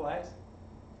clockwise.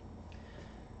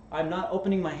 I'm not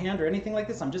opening my hand or anything like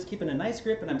this. I'm just keeping a nice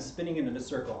grip and I'm spinning it in a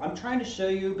circle. I'm trying to show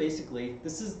you basically,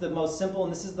 this is the most simple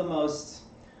and this is the most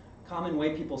common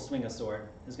way people swing a sword,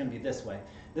 is going to be this way.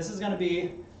 This is going to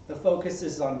be, the focus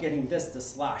is on getting this to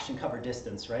slash and cover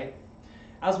distance, right?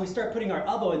 As we start putting our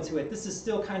elbow into it, this is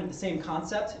still kind of the same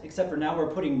concept, except for now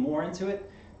we're putting more into it.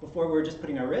 Before we were just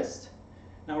putting our wrist.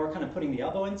 Now we're kind of putting the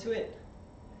elbow into it.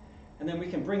 And then we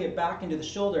can bring it back into the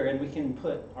shoulder and we can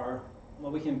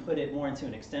put it more into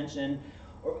an extension,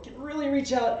 or we can really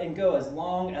reach out and go as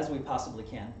long as we possibly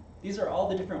can. These are all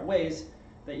the different ways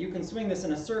that you can swing this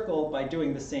in a circle by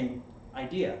doing the same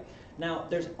idea. Now,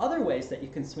 there's other ways that you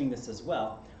can swing this as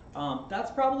well. That's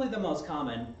probably the most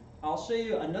common. I'll show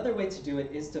you another way to do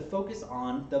it is to focus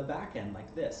on the back end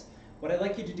like this. What I'd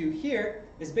like you to do here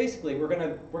is basically we're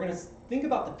gonna think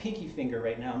about the pinky finger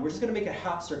right now, and we're just gonna make a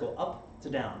half circle up to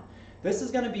down. This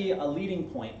is gonna be a leading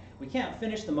point. We can't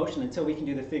finish the motion until we can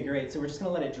do the figure 8, so we're just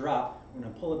gonna let it drop. We're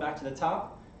gonna pull it back to the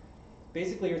top.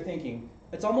 Basically, you're thinking,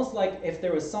 it's almost like if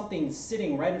there was something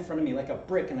sitting right in front of me, like a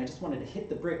brick, and I just wanted to hit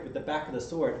the brick with the back of the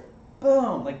sword.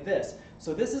 Boom, like this.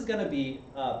 So this is gonna be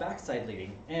backside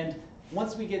leading. And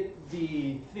once we get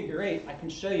the figure 8, I can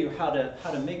show you how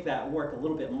to make that work a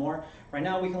little bit more. Right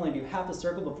now we can only do half a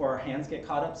circle before our hands get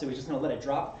caught up, so we're just gonna let it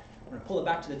drop. We're gonna pull it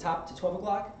back to the top to 12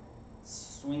 o'clock,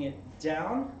 swing it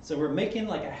down. So we're making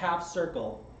like a half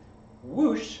circle,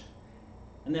 whoosh,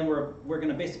 and then we're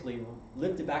gonna basically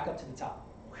lift it back up to the top.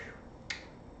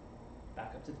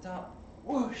 Back up to the top,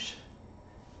 whoosh,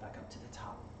 back up to the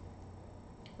top.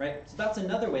 Right? So that's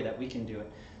another way that we can do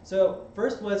it. So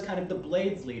first was kind of the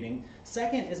blades leading.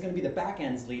 Second is going to be the back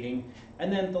ends leading.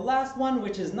 And then the last one,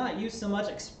 which is not used so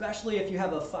much, especially if you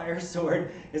have a fire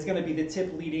sword, is going to be the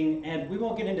tip leading. And we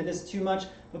won't get into this too much,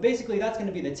 but basically that's going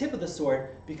to be the tip of the sword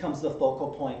becomes the focal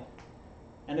point.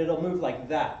 And it'll move like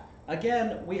that.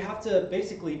 Again, we have to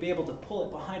basically be able to pull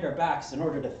it behind our backs in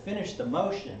order to finish the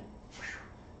motion.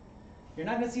 You're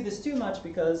not going to see this too much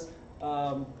because,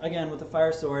 again, with the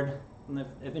fire sword, And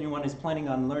if anyone is planning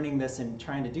on learning this and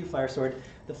trying to do fire sword,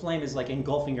 the flame is like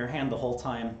engulfing your hand the whole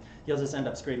time. You'll just end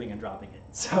up screaming and dropping it.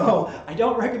 So I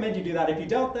don't recommend you do that. If you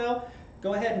don't though,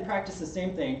 go ahead and practice the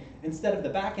same thing. Instead of the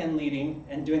back end leading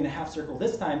and doing the half circle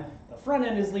this time, the front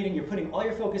end is leading. You're putting all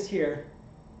your focus here,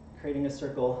 creating a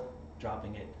circle,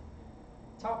 dropping it.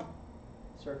 Top,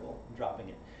 circle, dropping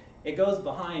it. It goes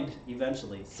behind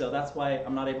eventually. So that's why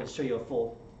I'm not able to show you a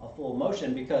full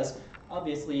motion, because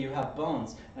obviously you have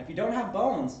bones. And if you don't have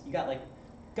bones, you got like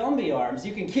Gumby arms.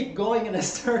 You can keep going in a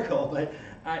circle, but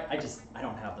I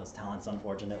don't have those talents,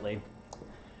 unfortunately.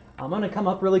 I'm going to come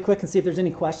up really quick and see if there's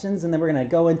any questions, and then we're going to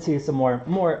go into some a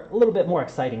little bit more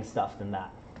exciting stuff than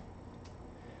that.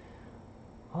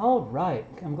 All right,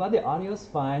 I'm glad the audio's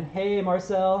fine. Hey,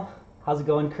 Marcel, how's it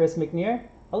going? Chris McNear,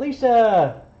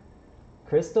 Alicia,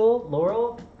 Crystal,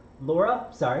 Laura,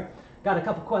 sorry. Got a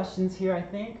couple questions here, I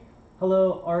think.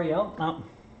 Hello, Ariel.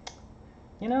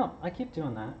 You know, I keep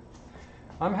doing that.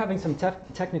 I'm having some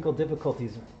technical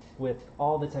difficulties with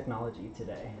all the technology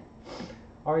today.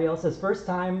 Ariel says, first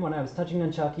time when I was touching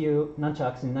nunchucks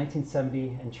in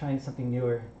 1970 and trying something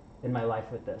newer in my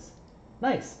life with this.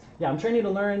 Nice. Yeah, I'm training to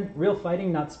learn real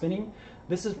fighting, not spinning.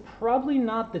 This is probably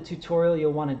not the tutorial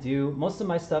you'll want to do. Most of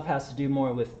my stuff has to do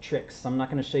more with tricks. I'm not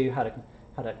going to show you how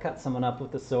to cut someone up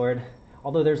with the sword.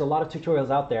 Although there's a lot of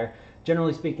tutorials out there.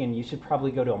 Generally speaking, you should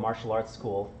probably go to a martial arts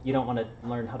school. You don't want to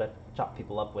learn how to chop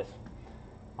people up with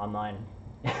online.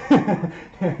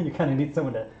 You kind of need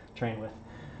someone to train with.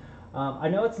 I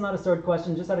know it's not a sword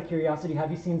question, just out of curiosity,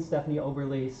 have you seen Stephanie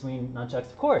Oberly swing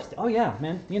nunchucks? Of course. Oh yeah,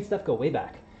 man, me and Steph go way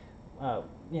back.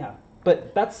 Yeah,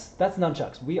 but that's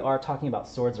nunchucks. We are talking about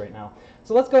swords right now.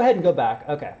 So let's go ahead and go back.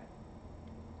 Okay.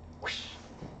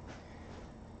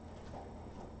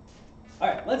 All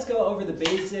right, let's go over the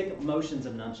basic motions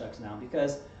of nunchucks now,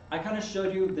 because I kind of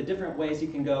showed you the different ways you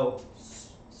can go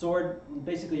sword.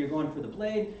 Basically, you're going for the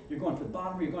blade, you're going for the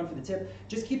bottom, or you're going for the tip.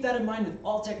 Just keep that in mind with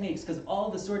all techniques, because all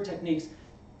the sword techniques,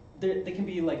 they can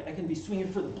be like, I can be swinging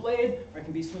for the blade, or I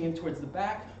can be swinging towards the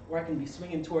back, or I can be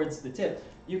swinging towards the tip.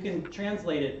 You can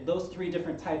translate it, those three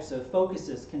different types of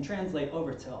focuses can translate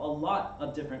over to a lot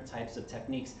of different types of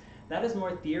techniques. That is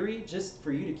more theory, just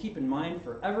for you to keep in mind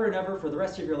forever and ever for the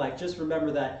rest of your life. Just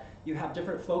remember that you have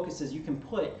different focuses you can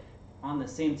put on the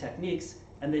same techniques,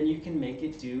 and then you can make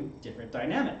it do different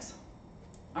dynamics.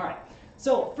 All right,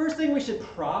 so first thing we should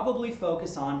probably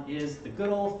focus on is the good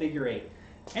old figure eight.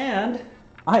 And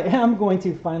I am going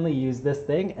to finally use this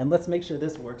thing, and let's make sure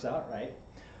this works out right.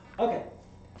 Okay,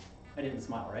 I didn't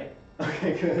smile, right?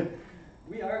 Okay, good.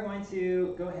 We are going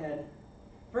to go ahead.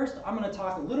 First, I'm going to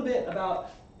talk a little bit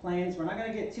about planes. We're not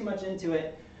going to get too much into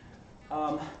it.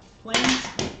 Planes,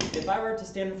 if I were to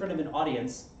stand in front of an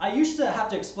audience, I used to have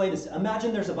to explain this.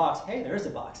 Imagine there's a box. Hey, there's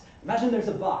a box. Imagine there's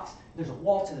a box. There's a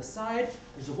wall to the side.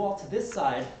 There's a wall to this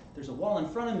side. There's a wall in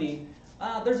front of me.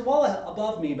 There's a wall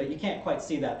above me, but you can't quite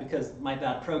see that because my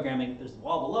bad programming. There's a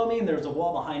wall below me, and there's a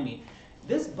wall behind me.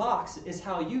 This box is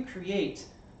how you create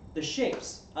the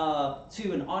shapes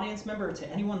to an audience member, to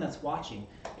anyone that's watching.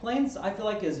 Planes, I feel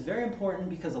like, is very important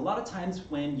because a lot of times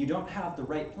when you don't have the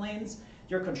right planes,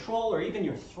 your control or even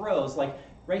your throws, like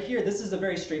right here, this is a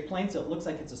very straight plane, so it looks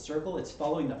like it's a circle. It's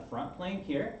following the front plane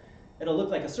here. It'll look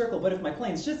like a circle, but if my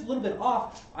plane's just a little bit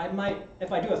off, I might,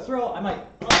 if I do a throw, I might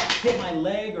hit my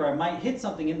leg, or I might hit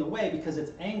something in the way because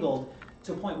it's angled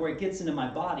to a point where it gets into my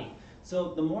body.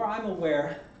 So the more I'm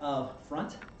aware of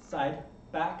front, side,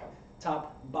 back,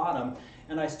 top, bottom,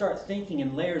 and I start thinking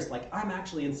in layers like I'm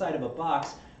actually inside of a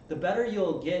box, the better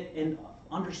you'll get in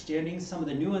understanding some of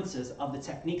the nuances of the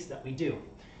techniques that we do.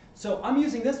 So I'm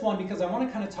using this one because I want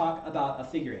to kind of talk about a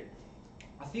figure eight.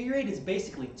 A figure eight is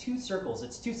basically two circles,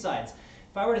 it's two sides.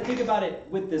 If I were to think about it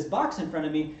with this box in front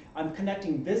of me, I'm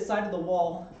connecting this side of the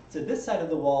wall to this side of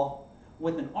the wall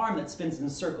with an arm that spins in a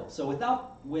circle. So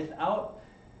without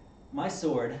my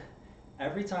sword,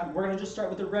 every time, we're going to just start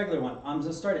with the regular one. I'm going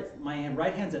to start at, my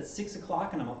right hand's at 6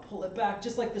 o'clock, and I'm going to pull it back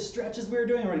just like the stretches we were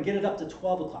doing. We're going to get it up to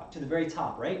 12 o'clock, to the very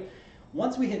top, right?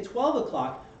 Once we hit 12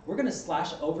 o'clock, we're going to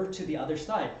slash over to the other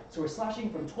side. So we're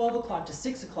slashing from 12 o'clock to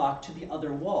 6 o'clock to the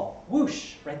other wall.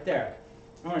 Whoosh, right there.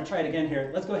 I want to try it again here.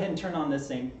 Let's go ahead and turn on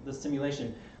this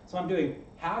simulation. So I'm doing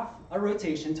half a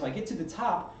rotation till I get to the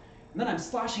top, and then I'm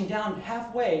slashing down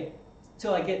halfway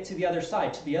till I get to the other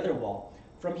side, to the other wall.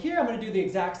 From here, I'm going to do the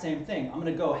exact same thing. I'm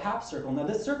going to go half circle. Now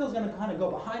this circle is going to kind of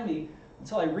go behind me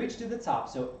until I reach to the top.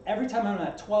 So every time I'm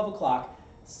at 12 o'clock,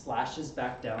 slashes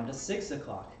back down to 6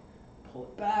 o'clock. Pull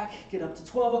it back, get up to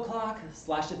 12 o'clock,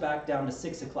 slash it back down to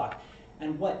 6 o'clock.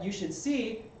 And what you should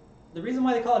see, the reason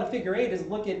why they call it a figure eight is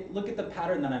look at the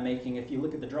pattern that I'm making. If you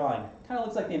look at the drawing, it kind of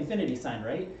looks like the infinity sign,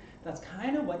 right? That's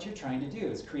kind of what you're trying to do,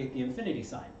 is create the infinity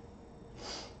sign.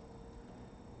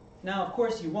 Now, of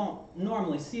course, you won't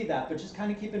normally see that, but just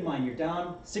kind of keep in mind, you're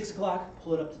down 6 o'clock,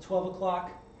 pull it up to 12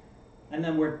 o'clock, and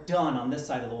then we're done on this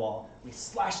side of the wall. We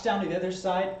slash down to the other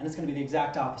side, and it's going to be the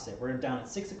exact opposite. We're down at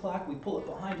 6 o'clock, we pull it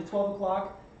behind to 12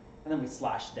 o'clock, and then we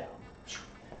slash down.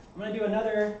 I'm going to do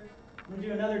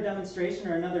another demonstration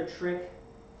or another trick,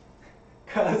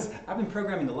 because I've been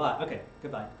programming a lot. Okay,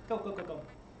 goodbye. Go, go, go, go.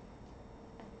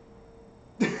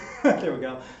 There we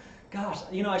go. Gosh,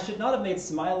 you know, I should not have made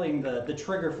smiling the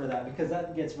trigger for that, because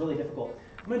that gets really difficult.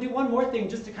 I'm going to do one more thing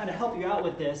just to kind of help you out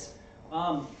with this.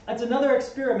 It's another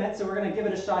experiment, so we're going to give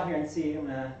it a shot here and see.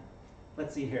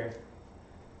 Let's see here.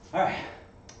 All right,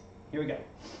 here we go.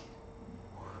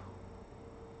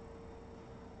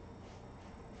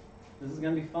 This is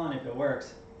going to be fun if it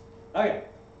works. Okay,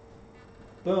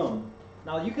 boom.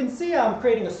 Now you can see I'm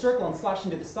creating a circle and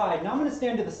slashing to the side. Now I'm going to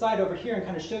stand to the side over here and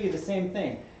kind of show you the same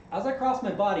thing. As I cross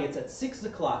my body, it's at 6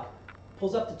 o'clock,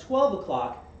 pulls up to 12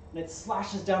 o'clock, and it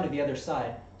slashes down to the other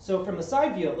side. So from the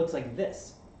side view, it looks like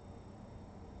this.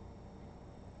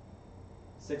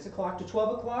 6 o'clock to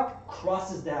 12 o'clock,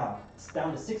 crosses down. It's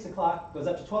down to 6 o'clock, goes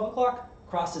up to 12 o'clock,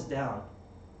 crosses down.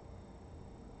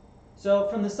 So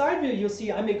from the side view, you'll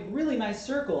see I make really nice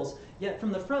circles, yet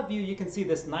from the front view, you can see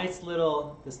this nice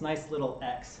little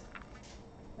X.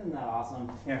 Isn't that awesome?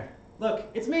 Here, look,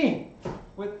 it's me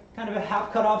with kind of a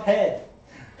half cut off head.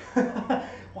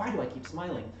 Why do I keep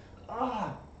smiling?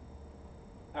 Ah.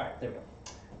 All right, there we go.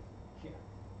 Here.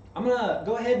 I'm gonna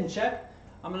go ahead and check.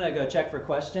 I'm gonna go check for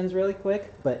questions really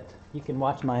quick, but you can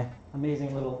watch my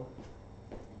amazing little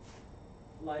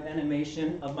live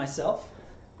animation of myself.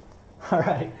 All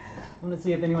right, I'm gonna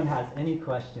see if anyone has any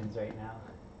questions right now.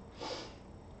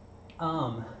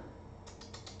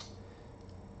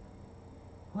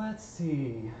 Let's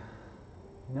see.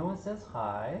 Noah says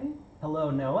hi. Hello,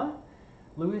 Noah.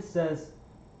 Louis says,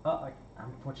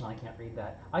 unfortunately, I can't read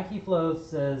that. Ikeflow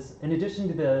says, in addition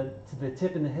to the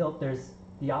tip and the hilt, there's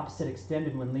the opposite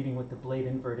extended when leading with the blade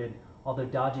inverted, although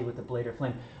dodgy with the blade or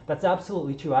flame. That's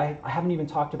absolutely true. I haven't even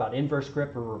talked about inverse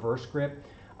grip or reverse grip.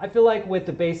 I feel like with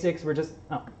the basics, we're just,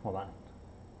 oh, hold on.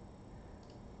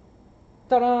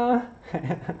 Ta-da!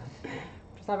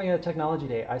 Just having a technology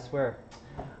day, I swear.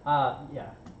 Yeah.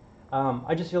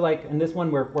 I just feel like in this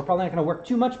one, we're probably not going to work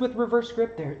too much with reverse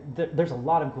grip. There's a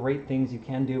lot of great things you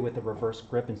can do with the reverse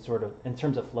grip in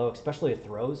terms of flow, especially at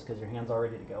throws, because your hand's all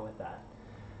ready to go with that.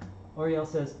 Oriel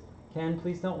says, Ken,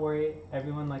 please don't worry.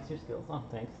 Everyone likes your skills. Oh,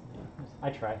 thanks. I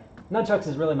try. Nunchucks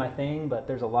is really my thing, but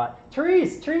there's a lot.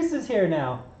 Therese is here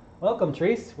now. Welcome,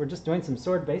 Therese. We're just doing some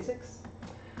sword basics.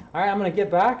 All right, I'm going to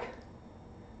get back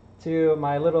to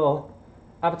my little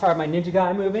avatar of my ninja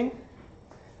guy moving.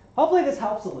 Hopefully this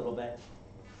helps a little bit.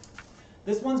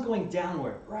 This one's going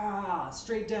downward,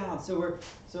 straight down. So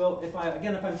if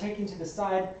I'm taking to the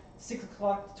side, 6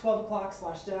 o'clock to 12 o'clock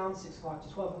slash down, 6 o'clock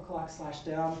to 12 o'clock slash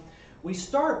down. We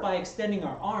start by extending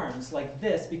our arms like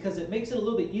this because it makes it a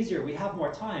little bit easier. We have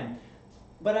more time.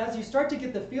 But as you start to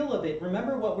get the feel of it,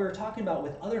 remember what we were talking about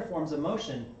with other forms of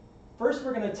motion. First,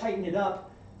 we're going to tighten it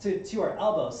up to our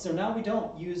elbows. So now we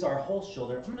don't use our whole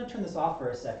shoulder. I'm going to turn this off for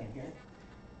a second here.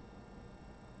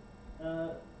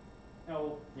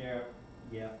 Oh, there,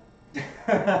 yeah.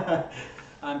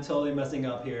 I'm totally messing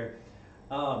up here.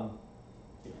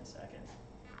 Give me a second.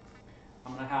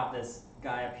 I'm going to have this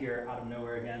guy up here out of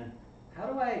nowhere again. How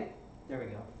do I, there we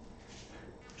go.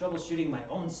 Troubleshooting my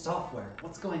own software.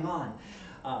 What's going on?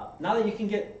 Now that you can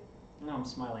get, no, I'm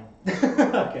smiling.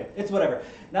 Okay, it's whatever.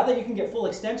 Now that you can get full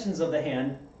extensions of the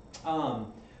hand,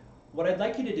 what I'd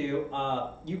like you to do,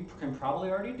 you can probably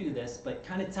already do this, but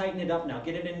kind of tighten it up now.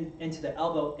 Get it into the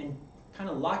elbow and kind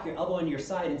of lock your elbow into your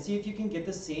side and see if you can get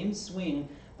the same swing,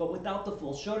 but without the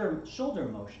full shoulder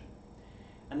motion.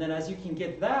 And then as you can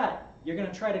get that, you're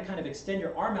going to try to kind of extend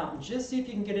your arm out and just see if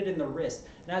you can get it in the wrist.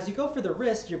 Now as you go for the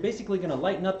wrist, you're basically going to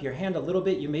lighten up your hand a little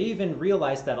bit. You may even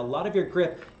realize that a lot of your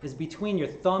grip is between your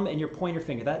thumb and your pointer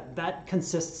finger. That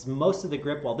consists most of the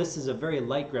grip, while this is a very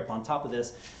light grip on top of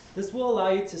this. This will allow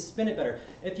you to spin it better.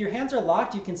 If your hands are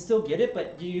locked, you can still get it,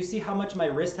 but do you see how much my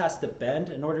wrist has to bend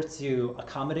in order to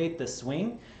accommodate the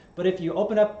swing? But if you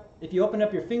open up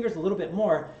your fingers a little bit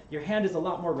more, your hand is a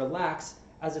lot more relaxed,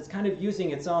 as it's kind of using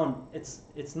its own,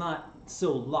 it's not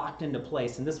so locked into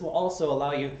place. And this will also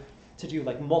allow you to do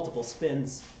like multiple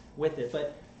spins with it.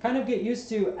 But kind of get used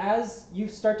to, as you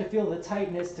start to feel the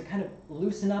tightness, to kind of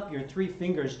loosen up your three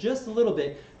fingers just a little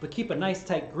bit, but keep a nice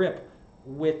tight grip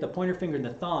with the pointer finger and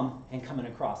the thumb and coming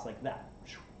across like that.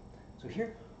 So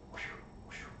here,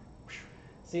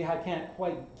 see how I can't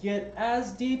quite get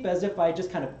as deep as if I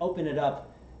just kind of open it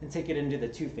up and take it into the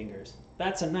 2 fingers.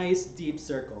 That's a nice deep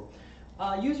circle.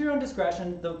 Use your own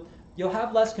discretion. You'll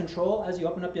have less control as you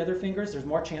open up the other fingers. There's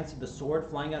more chance of the sword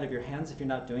flying out of your hands if you're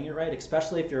not doing it right,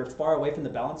 especially if you're far away from the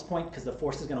balance point, because the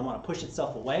force is going to want to push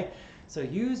itself away. So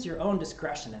use your own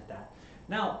discretion at that.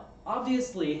 Now,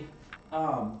 obviously,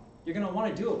 you're going to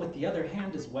want to do it with the other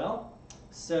hand as well.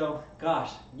 So,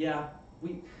 gosh, yeah,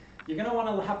 you're going to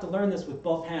want to have to learn this with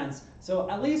both hands. So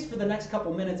at least for the next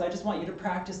couple minutes, I just want you to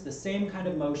practice the same kind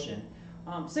of motion.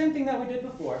 Same thing that we did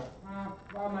before.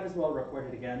 I might as well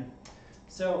record it again.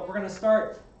 So we're going to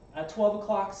start at 12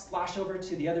 o'clock, slash over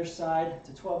to the other side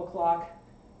to 12 o'clock,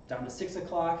 down to 6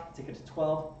 o'clock, take it to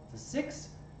 12 to 6.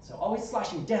 So always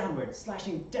slashing downward,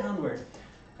 slashing downward.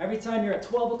 Every time you're at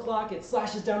 12 o'clock, it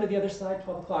slashes down to the other side.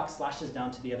 12 o'clock slashes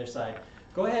down to the other side.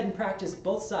 Go ahead and practice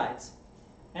both sides.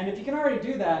 And if you can already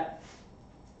do that,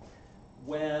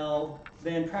 well,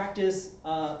 then practice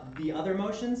the other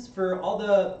motions. For all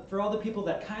the people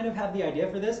that kind of have the idea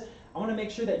for this, I want to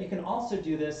make sure that you can also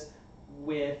do this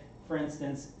with, for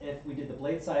instance, if we did the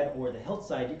blade side or the hilt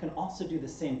side, you can also do the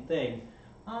same thing.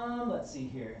 Let's see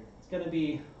here. It's going to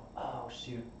be, oh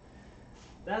shoot.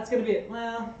 That's going to be,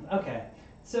 well, okay.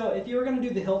 So if you were going to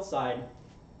do the hilt side,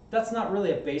 that's not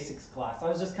really a basics class. I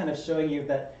was just kind of showing you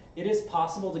that it is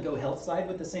possible to go hilt side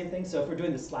with the same thing. So if we're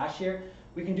doing the slash here,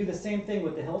 we can do the same thing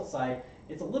with the hilt side.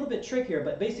 It's a little bit trickier,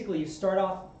 but basically you start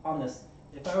off on this.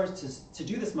 If I was to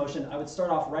do this motion, I would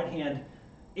start off right hand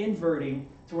inverting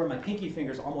to where my pinky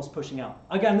finger is almost pushing out.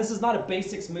 Again, this is not a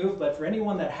basics move, but for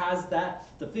anyone that has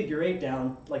the figure 8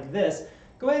 down like this,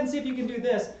 go ahead and see if you can do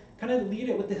this. Kind of lead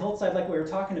it with the hilt side like we were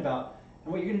talking about.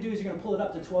 And what you're going to do is you're going to pull it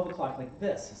up to 12 o'clock like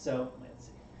this. So let's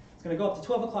see. It's going to go up to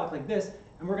 12 o'clock like this,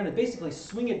 and we're going to basically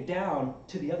swing it down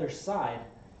to the other side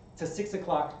to 6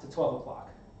 o'clock to 12 o'clock.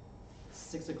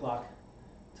 6 o'clock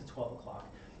to 12 o'clock.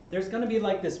 There's going to be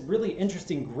like this really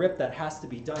interesting grip that has to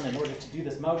be done in order to do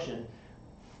this motion.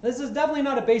 This is definitely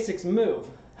not a basics move.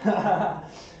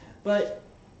 But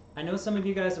I know some of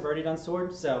you guys have already done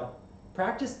sword, so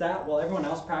practice that while everyone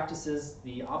else practices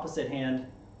the opposite hand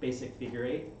basic figure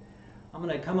 8. I'm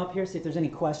going to come up here, see if there's any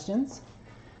questions.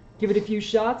 Give it a few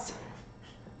shots.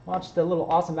 Watch the little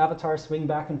awesome avatar swing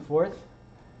back and forth.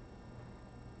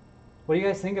 What do you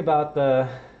guys think about the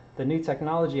new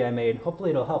technology I made?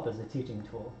 Hopefully it'll help as a teaching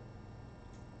tool.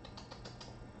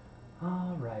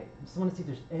 All right, I just want to see if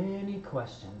there's any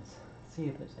questions. See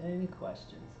if there's any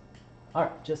questions. All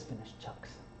right, just finished chucks.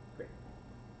 Great.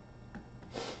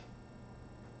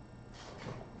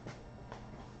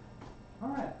 All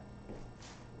right,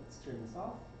 let's turn this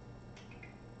off.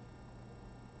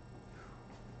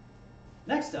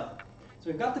 Next up, so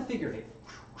we've got the figure 8,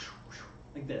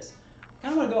 like this. I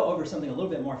kind of want to go over something a little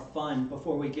bit more fun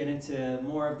before we get into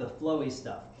more of the flowy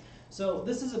stuff. So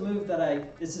this is a move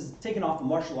that this is taken off of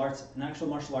martial arts, an actual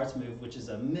martial arts move, which is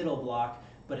a middle block,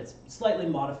 but it's slightly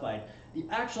modified. The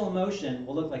actual motion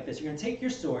will look like this. You're going to take your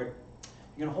sword,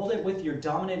 you're going to hold it with your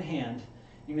dominant hand,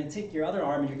 you're going to take your other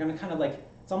arm, and you're going to kind of like,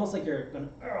 it's almost like you're going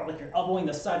to, like you're elbowing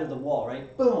the side of the wall,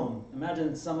 right? Boom!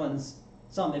 Imagine some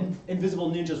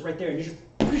invisible ninjas right there, and you just,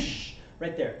 whoosh,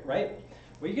 right there, right?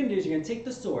 What you're going to do is you're going to take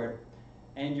the sword,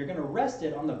 and you're going to rest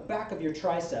it on the back of your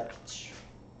tricep,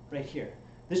 right here.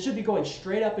 This should be going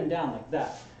straight up and down like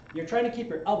that. You're trying to keep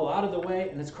your elbow out of the way,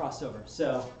 and it's crossed over.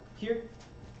 So here,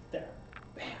 there,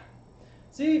 bam.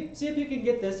 See if you can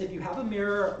get this. If you have a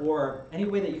mirror or any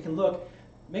way that you can look,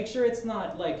 make sure it's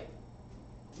not like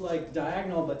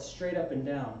diagonal, but straight up and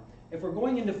down. If we're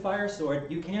going into fire sword,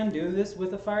 you can do this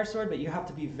with a fire sword, but you have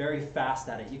to be very fast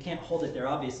at it. You can't hold it there,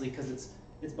 obviously, because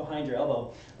it's behind your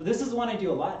elbow. But this is the one I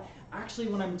do a lot. Actually,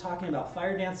 when I'm talking about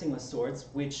fire dancing with swords,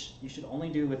 which you should only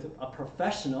do with a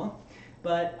professional,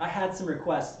 but I had some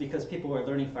requests because people were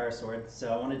learning fire sword,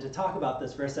 so I wanted to talk about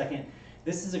this for a second.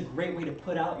 This is a great way to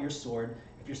put out your sword.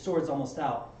 If your sword's almost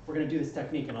out, we're going to do this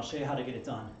technique, and I'll show you how to get it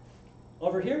done.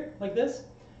 Over here, like this,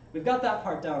 we've got that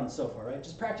part down so far, right?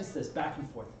 Just practice this back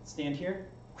and forth. Stand here.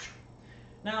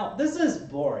 Now, this is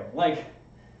boring. Like,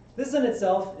 this in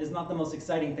itself is not the most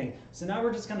exciting thing. So now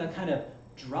we're just going to kind of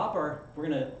drop we're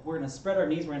gonna spread our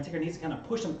knees, we're gonna take our knees and kind of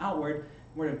push them outward,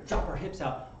 we're gonna drop our hips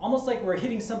out, almost like we're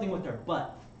hitting something with our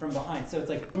butt from behind, so it's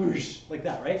like boosh, like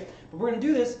that, right? But we're gonna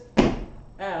do this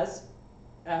as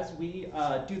we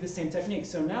do the same technique.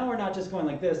 So now we're not just going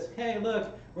like this, hey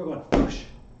look, we're going boosh,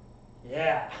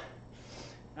 yeah.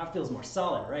 That feels more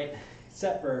solid, right?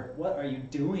 Except for, what are you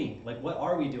doing? Like, what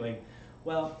are we doing?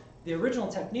 Well, the original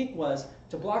technique was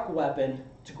to block a weapon,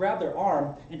 to grab their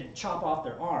arm, and to chop off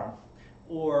their arm,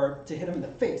 or to hit them in the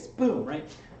face, boom, right?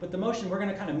 But the motion, we're going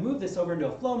to kind of move this over into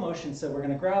a flow motion, so we're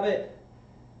going to grab it,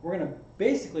 we're going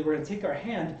to take our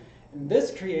hand, And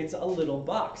this creates a little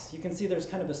box. You can see there's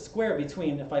kind of a square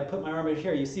between, if I put my arm right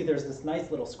here, you see there's this nice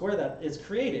little square that is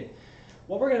created.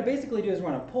 What we're going to basically do is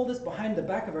we're going to pull this behind the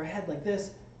back of our head like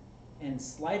this and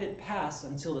slide it past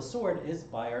until the sword is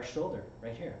by our shoulder,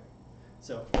 right here.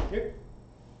 So here,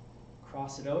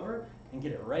 cross it over and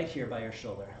get it right here by your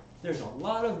shoulder. There's a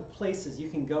lot of places you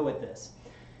can go with this.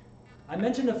 I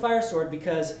mentioned a fire sword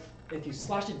because if you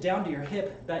slash it down to your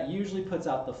hip, that usually puts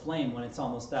out the flame when it's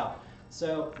almost out.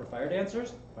 So for fire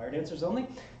dancers only,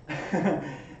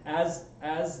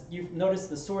 as you've noticed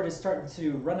the sword is starting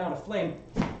to run out of flame,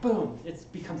 boom, it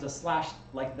becomes a slash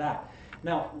like that.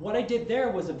 Now, what I did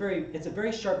there was it's a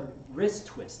very sharp wrist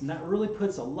twist, and that really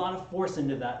puts a lot of force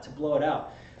into that to blow it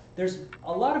out. There's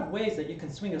a lot of ways that you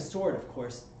can swing a sword, of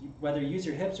course, whether you use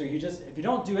your hips or if you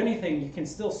don't do anything, you can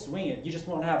still swing it. You just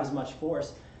won't have as much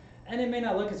force, and it may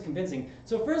not look as convincing.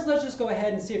 So first, let's just go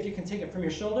ahead and see if you can take it from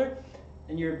your shoulder,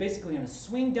 and you're basically going to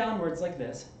swing downwards like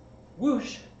this,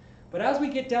 whoosh. But as we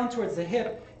get down towards the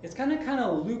hip, it's going to kind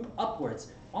of loop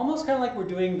upwards, almost kind of like we're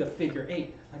doing the figure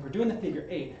eight,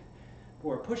 but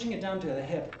we're pushing it down to the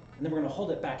hip, and then we're going to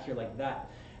hold it back here like that.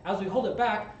 As we hold it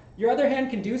back, your other hand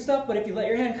can do stuff, but if you let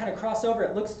your hand kind of cross over,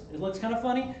 it looks kind of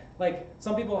funny. Like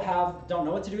some people don't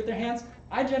know what to do with their hands.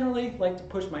 I generally like to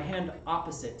push my hand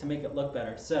opposite to make it look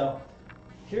better. So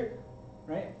here,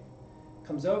 right,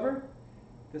 comes over,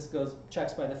 this goes,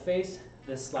 checks by the face,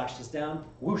 this slashes down,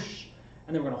 whoosh,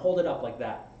 and then we're going to hold it up like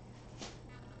that.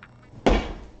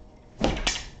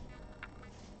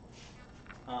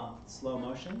 Slow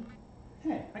motion.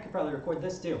 Hey, I could probably record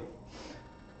this too.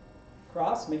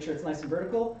 Cross, make sure it's nice and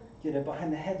vertical, get it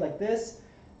behind the head like this.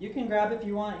 You can grab if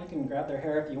you want, you can grab their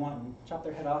hair if you want and chop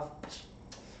their head off,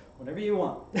 whatever you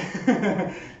want.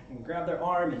 And grab their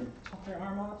arm and chop their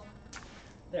arm off.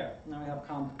 There, now we have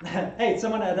combat. Hey,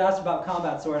 someone had asked about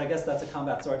combat sword, I guess that's a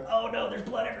combat sword. Oh no, there's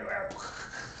blood everywhere.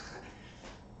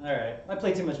 Alright, I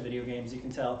play too much video games, you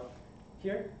can tell.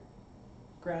 Here,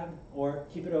 grab or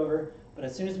keep it over, but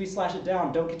as soon as we slash it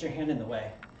down, don't get your hand in the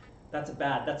way. That's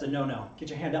a no-no. Get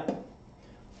your hand up.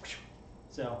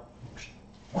 So,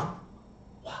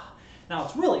 now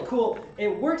it's really cool. It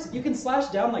works, you can slash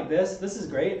down like this is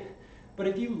great, but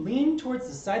if you lean towards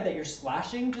the side that you're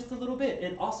slashing just a little bit,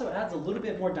 it also adds a little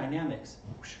bit more dynamics.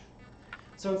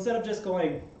 So instead of just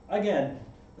going, again,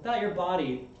 without your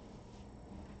body,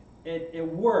 it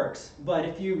works, but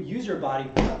if you use your body,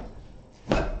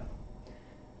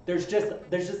 there's just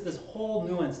this whole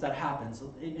nuance that happens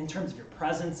in terms of your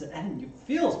presence, and it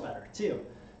feels better too.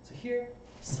 So here,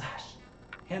 slash,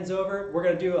 hands over. We're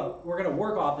gonna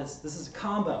work off this. This is a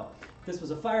combo. If this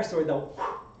was a fire sword though,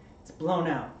 it's blown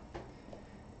out.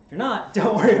 If you're not,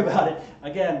 don't worry about it.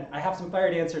 Again, I have some fire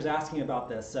dancers asking about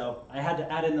this, so I had to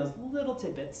add in those little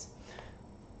tidbits.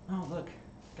 Oh look,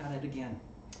 got it again.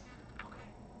 Okay,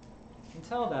 you can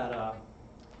tell that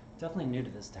definitely new to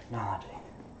this technology.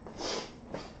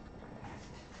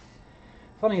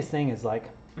 Funniest thing is like,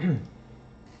 I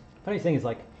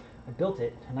built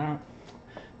it and I'm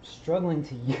struggling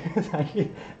to use. I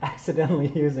keep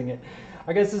accidentally using it.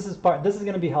 I guess this is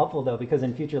going to be helpful though, because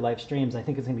in future live streams, I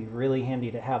think it's going to be really handy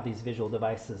to have these visual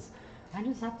devices. I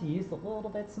just have to use it a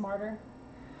little bit smarter.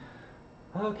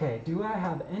 Okay, do I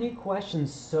have any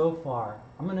questions so far?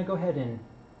 I'm going to go ahead and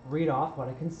read off what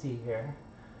I can see here.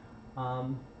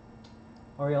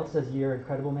 Ariel says, "You're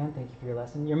incredible, man. Thank you for your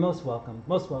lesson." You're most welcome.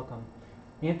 Most welcome.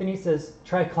 Anthony says,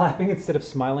 "Try clapping instead of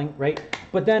smiling," right?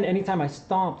 But then anytime I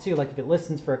stomp too, like if it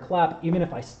listens for a clap, even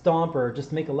if I stomp or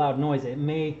just make a loud noise,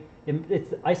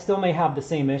 I still may have the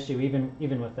same issue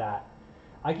even with that.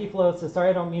 Ike Flow says, "Sorry,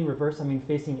 I don't mean reverse, I mean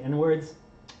facing inwards."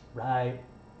 Right.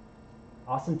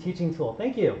 Awesome teaching tool.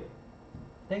 Thank you.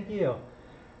 Thank you.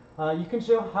 You can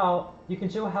show how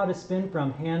to spin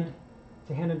from hand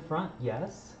to hand in front.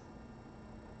 Yes.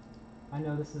 I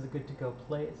know this is a good to go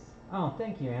place. Oh,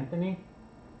 thank you, Anthony.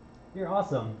 You're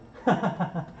awesome.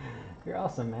 You're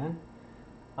awesome, man.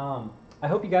 I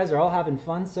hope you guys are all having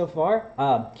fun so far.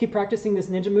 Keep practicing this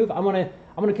ninja move. I'm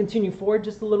gonna continue forward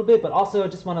just a little bit, but also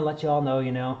just want to let you all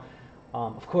know,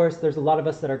 of course, there's a lot of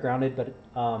us that are grounded, but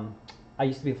I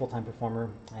used to be a full-time performer,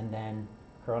 and then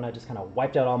Corona just kind of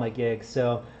wiped out all my gigs.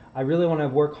 So I really want to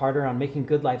work harder on making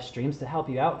good live streams to help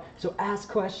you out. So ask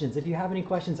questions. If you have any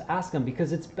questions, ask them,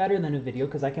 because it's better than a video,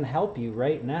 because I can help you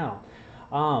right now.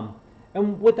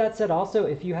 And with that said, also,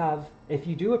 if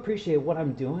you do appreciate what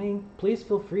I'm doing, please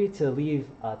feel free to leave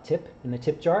a tip in the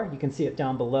tip jar. You can see it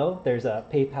down below. There's a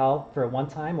PayPal for a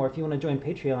one-time, or if you want to join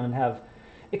Patreon and have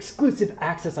exclusive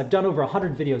access, I've done over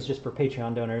 100 videos just for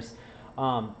Patreon donors.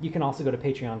 You can also go to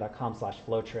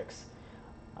patreon.com/flowtricks.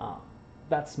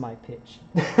 That's my pitch.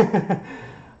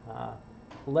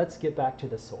 let's get back to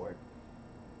the sword.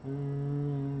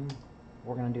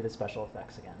 We're going to do the special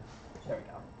effects again. There we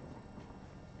go.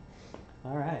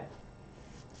 All right.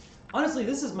 Honestly,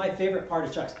 this is my favorite part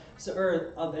of chucks, so,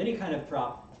 or of any kind of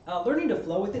prop. Learning to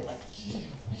flow with it,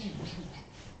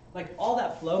 like all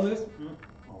that flow moves.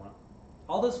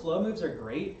 All those flow moves are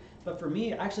great, but for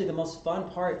me, actually, the most fun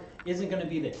part isn't going to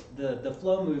be the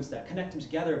flow moves that connect them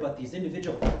together, but these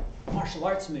individual martial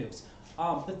arts moves.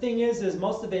 The thing is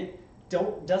most of it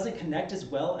doesn't connect as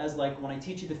well as like when I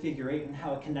teach you the figure eight and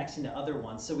how it connects into other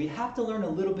ones. So we have to learn a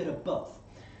little bit of both.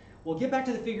 We'll get back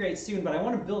to the figure eight soon, but I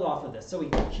want to build off of this. So we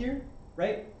here,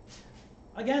 right?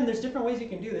 Again, there's different ways you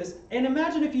can do this. And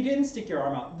imagine if you didn't stick your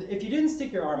arm out. If you didn't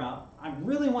stick your arm out, I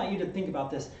really want you to think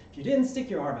about this. If you didn't stick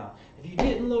your arm out, if you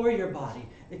didn't lower your body,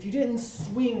 if you didn't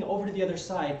swing over to the other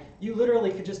side, you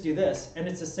literally could just do this, and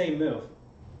it's the same move.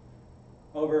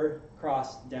 Over,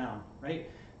 cross, down, right?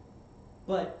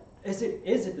 But is it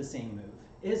the same move?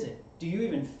 Is it? Do you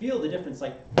even feel the difference?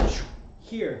 Like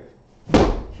here,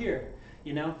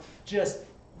 you know? Just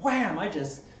wham, I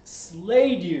just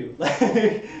slayed you.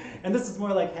 And this is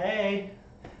more like, hey,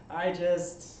 I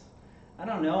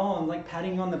don't know, I'm like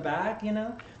patting you on the back, you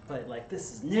know? But like,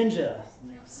 this is ninja,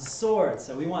 this is sword,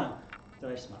 so we want,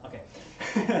 did I smile?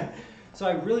 Okay. So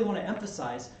I really want to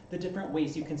emphasize the different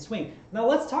ways you can swing. Now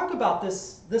let's talk about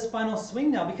this final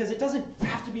swing now, because it doesn't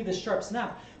have to be this sharp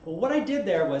snap. But what I did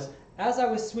there was, as I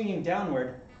was swinging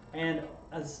downward, and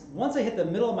once I hit the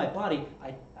middle of my body,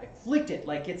 I flicked it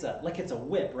like it's a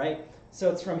whip, right?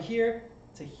 So it's from here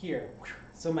to here.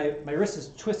 So my wrist is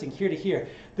twisting here to here.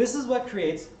 This is what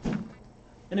creates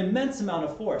an immense amount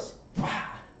of force,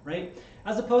 right?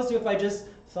 As opposed to if I just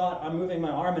thought I'm moving my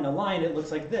arm in a line, it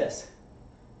looks like this.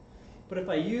 But if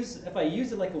I use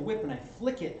it like a whip and I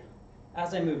flick it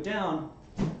as I move down,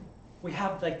 we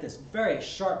have like this very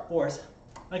sharp force.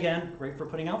 Again, great for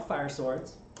putting out fire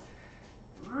swords.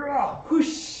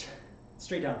 Whoosh,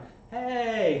 straight down.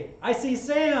 Hey, I see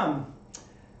Sam.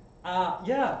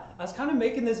 Yeah, I was kind of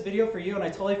making this video for you and I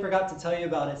totally forgot to tell you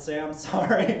about it, Sam,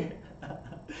 sorry.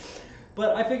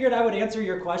 But I figured I would answer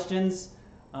your questions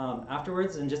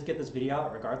afterwards and just get this video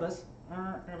out regardless.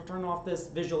 I'm gonna turn off this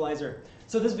visualizer.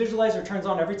 So this visualizer turns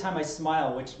on every time I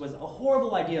smile, which was a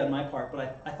horrible idea on my part,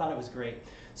 but I thought it was great.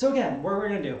 So again, what we're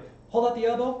gonna do, hold out the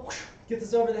elbow, get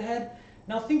this over the head.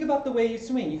 Now think about the way you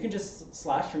swing. You can just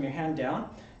slash from your hand down.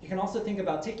 You can also think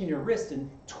about taking your wrist and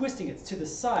twisting it to the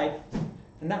side,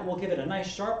 and that will give it a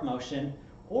nice sharp motion.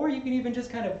 Or you can even just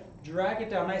kind of drag it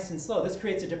down nice and slow. This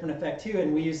creates a different effect too,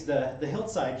 and we use the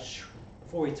hilt side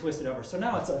before we twist it over. So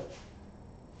now it's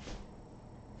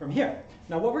from here.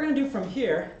 Now what we're going to do from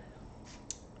here,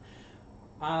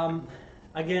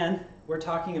 again, we're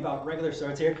talking about regular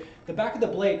swords here. The back of the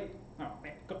blade, oh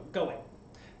man, go away.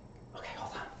 Okay,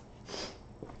 hold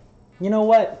on. You know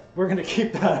what? We're going to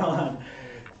keep that on.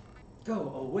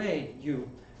 Go away, you.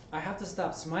 I have to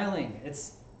stop smiling.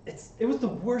 It was the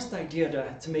worst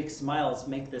idea to make smiles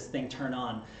make this thing turn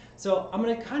on. So I'm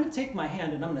going to kind of take my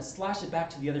hand and I'm going to slash it back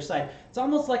to the other side. It's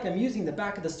almost like I'm using the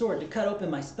back of the sword to cut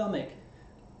open my stomach.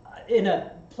 In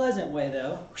a pleasant way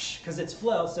though, because it's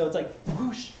flow, so it's like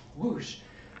whoosh, whoosh.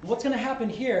 What's going to happen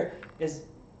here is,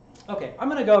 okay, I'm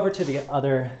going to go over to the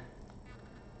other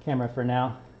camera for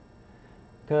now,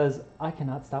 because I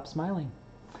cannot stop smiling.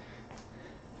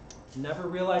 Never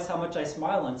realized how much I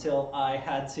smile until I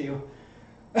had to,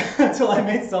 until I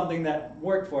made something that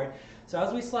worked for it. So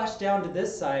as we slash down to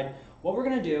this side, what we're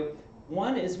going to do,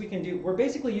 one is we're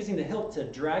basically using the hilt to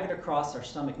drag it across our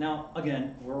stomach. Now,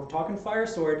 again, we're talking fire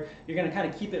sword, you're going to kind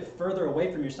of keep it further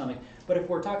away from your stomach. But if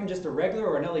we're talking just a regular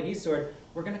or an LED sword,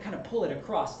 we're going to kind of pull it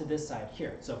across to this side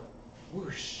here. So,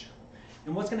 whoosh.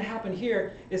 And what's going to happen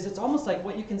here is it's almost like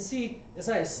what you can see is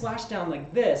I slash down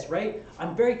like this, right?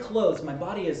 I'm very closed. My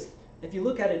body is, if you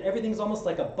look at it, everything's almost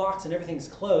like a box and everything's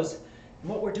closed. And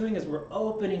what we're doing is we're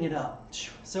opening it up.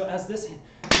 So as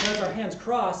our hands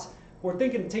cross, we're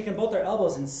taking both our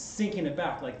elbows and sinking it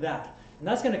back like that. And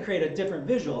that's going to create a different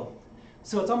visual.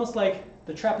 So it's almost like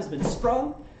the trap has been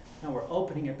sprung, now we're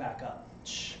opening it back up.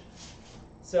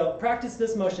 So practice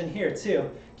this motion here too.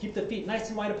 Keep the feet nice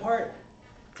and wide apart.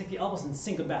 Take the elbows and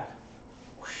sink them back.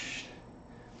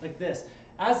 Like this.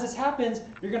 As this happens,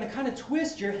 you're going to kind of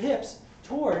twist your hips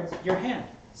towards your hand.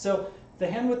 So the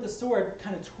hand with the sword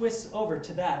kind of twists over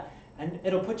to that, and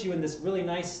it'll put you in this really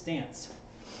nice stance.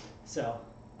 So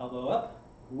elbow up,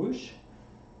 whoosh,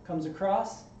 comes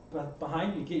across, but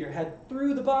behind you get your head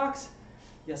through the box,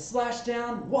 you slash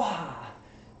down, wah!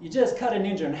 You just cut a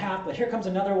ninja in half, but here comes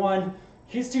another one.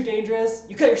 He's too dangerous,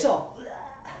 you cut yourself.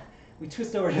 We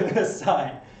twist over to this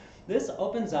side. This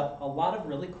opens up a lot of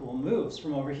really cool moves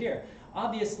from over here.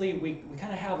 obviously we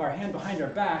kind of have our hand behind our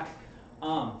back,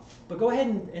 but go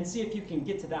ahead and see if you can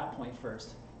get to that point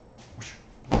first.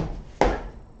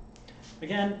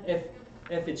 Again, if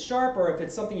it's sharp or if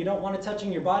it's something you don't want to touch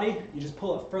in your body, you just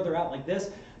pull it further out like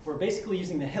this. We're basically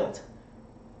using the hilt.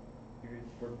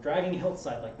 We're dragging hilt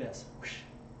side like this.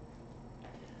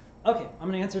 Okay, I'm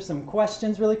going to answer some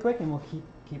questions really quick and we'll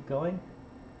keep going.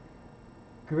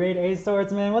 Grade A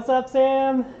swordsman. What's up,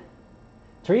 Sam?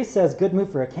 Therese says, good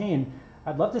move for a cane.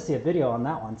 I'd love to see a video on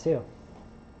that one, too.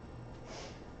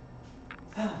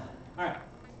 All right.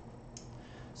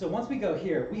 So once we go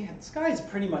here, the sky is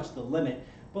pretty much the limit.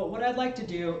 But what I'd like to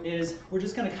do is we're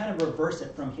just going to kind of reverse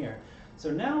it from here.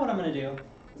 So now what I'm going to do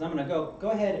is I'm going to go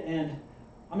ahead and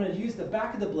I'm going to use the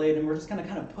back of the blade and we're just going to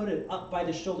kind of put it up by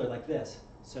the shoulder like this.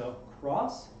 So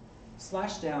cross,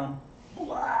 slash down,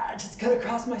 blah, just cut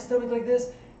across my stomach like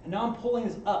this. And now I'm pulling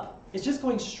this up. It's just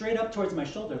going straight up towards my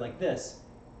shoulder like this.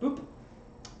 Boop.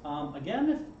 Again,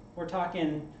 if we're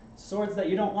talking swords that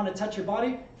you don't want to touch your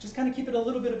body, just kind of keep it a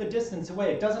little bit of a distance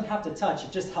away. It doesn't have to touch,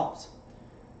 it just helps.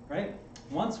 Right?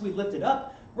 Once we lift it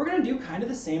up, we're going to do kind of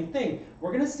the same thing.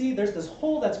 We're going to see there's this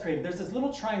hole that's created. There's this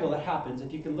little triangle that happens,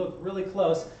 if you can look really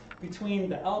close, between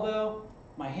the elbow,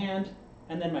 my hand,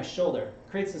 and then my shoulder.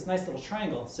 It creates this nice little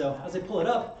triangle. So as I pull it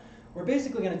up, we're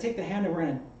basically going to take the hand and we're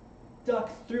going to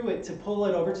duck through it to pull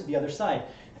it over to the other side.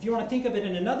 If you want to think of it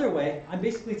in another way, I'm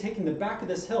basically taking the back of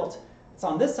this hilt, it's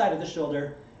on this side of the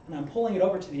shoulder, and I'm pulling it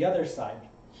over to the other side,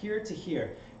 here to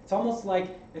here. It's almost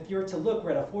like if you were to look,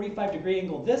 we're at a 45-degree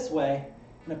angle this way,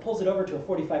 and it pulls it over to a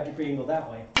 45-degree angle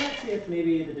that way. Let's see if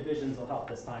maybe the divisions will help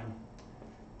this time.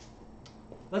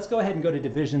 Let's go ahead and go to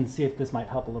divisions, see if this might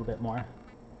help a little bit more.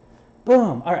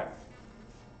 Boom, all right.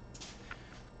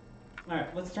 All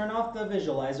right, let's turn off the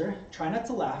visualizer. Try not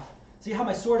to laugh. See how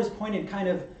my sword is pointed kind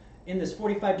of in this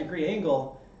 45-degree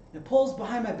angle? It pulls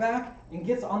behind my back and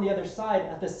gets on the other side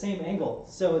at the same angle.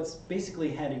 So it's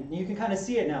basically heading. You can kind of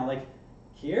see it now, like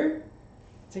here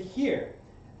to here.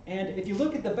 And if you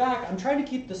look at the back, I'm trying to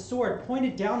keep the sword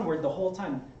pointed downward the whole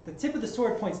time. The tip of the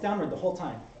sword points downward the whole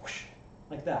time, whoosh,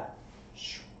 like that.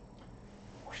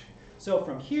 Whoosh. So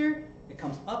from here, it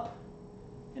comes up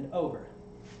and over.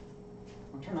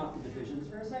 I'll turn off the divisions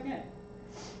for a second.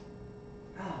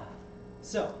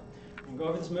 So, I'm going to go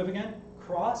over this move again.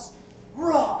 Cross,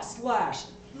 raw, slash,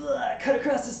 cut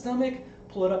across the stomach,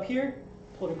 pull it up here,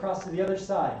 pull it across to the other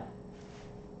side.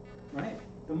 Right?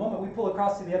 The moment we pull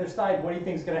across to the other side, what do you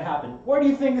think is going to happen? Where do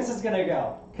you think this is going to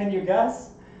go? Can you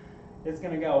guess? It's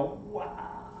going to go,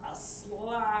 wow,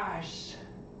 slash.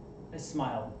 I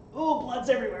smiled. Oh, blood's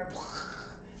everywhere.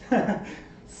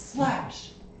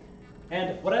 Slash.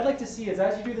 And what I'd like to see is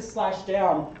as you do the slash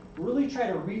down, really try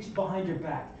to reach behind your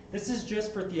back. This is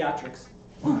just for theatrics.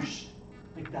 Whoosh,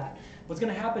 like that. What's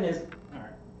going to happen is, all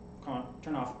right, come on,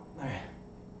 turn off. All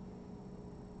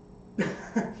right.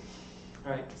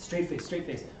 All right, straight face, straight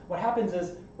face. What happens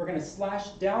is we're going to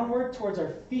slash downward towards our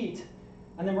feet,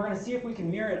 and then we're going to see if we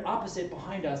can mirror it opposite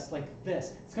behind us like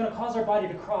this. It's going to cause our body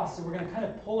to cross, so we're going to kind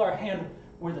of pull our hand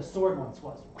where the sword once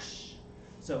was. Whoosh.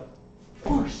 So,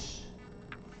 whoosh.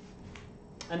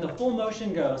 And the full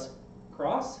motion goes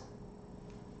cross,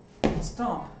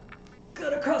 stomp,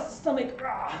 cut across the stomach,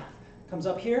 rah, comes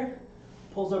up here,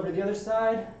 pulls over to the other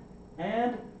side,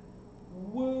 and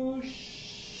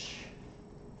whoosh.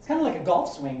 It's kind of like a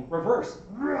golf swing, reverse.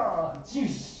 Rah,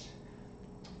 hit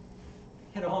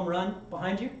a home run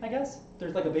behind you, I guess.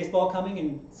 There's like a baseball coming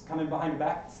and it's coming behind your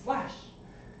back, slash,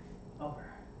 over,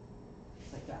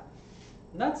 like that.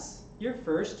 And that's your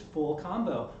first full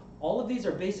combo. All of these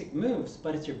are basic moves,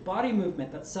 but it's your body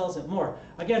movement that sells it more.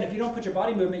 Again, if you don't put your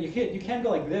body movement, you can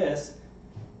go like this.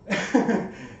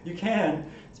 You can.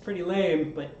 It's pretty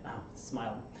lame, but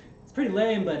smiling. It's pretty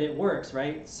lame, but it works,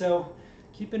 right? So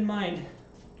keep in mind,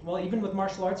 well, even with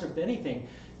martial arts or with anything,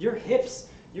 your hips,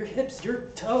 your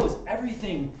toes,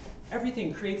 everything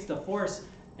creates the force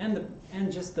and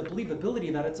just the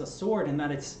believability that it's a sword and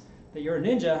that you're a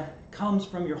ninja comes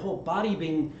from your whole body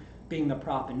being the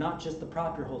prop and not just the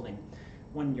prop you're holding.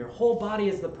 When your whole body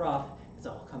is the prop, it's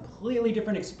a completely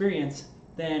different experience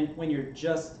than when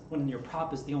your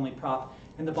prop is the only prop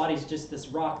and the body's just this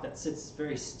rock that sits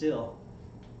very still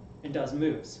and does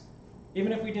moves.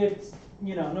 Even if we did,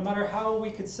 no matter how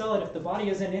we could sell it, if the body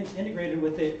isn't integrated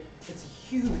with it, it's a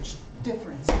huge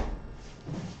difference.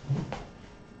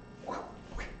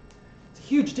 It's a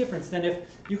huge difference than if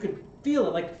you could feel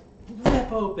it like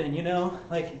rip open,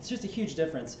 like it's just a huge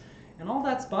difference. And all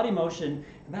that's body motion,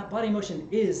 and that body motion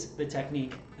is the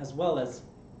technique as well as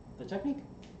the technique.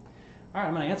 All right,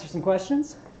 I'm going to answer some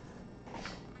questions.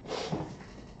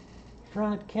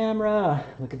 Front camera.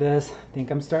 Look at this. I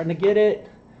think I'm starting to get it.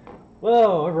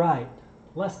 Whoa, all right.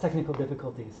 Less technical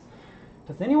difficulties.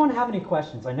 Does anyone have any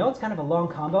questions? I know it's kind of a long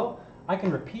combo. I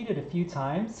can repeat it a few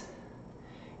times.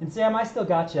 And Sam, I still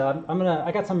got you.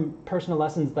 I got some personal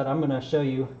lessons that I'm gonna show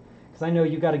you because I know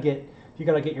you gotta get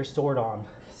your sword on.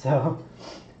 So,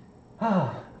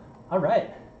 all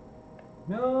right.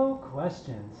 No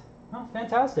questions. Oh,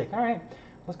 fantastic. All right.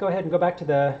 Let's go ahead and go back to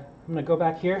I'm gonna go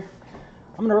back here.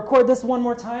 I'm gonna record this one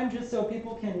more time just so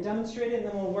people can demonstrate it, and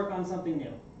then we'll work on something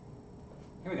new.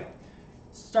 Here we go.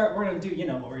 We're gonna do, you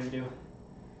know what we're gonna do.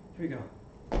 Here we go.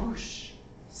 Whoosh,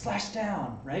 slash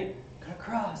down, right? Cut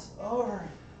across, over,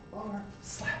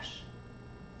 slash.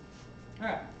 All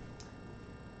right.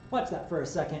 Watch that for a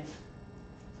second.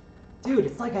 Dude,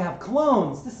 it's like I have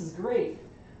clones. This is great.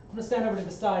 I'm gonna stand over to the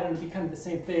side and it'll be kind of the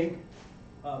same thing.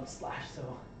 Slash,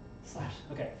 so, slash,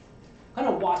 okay. Kind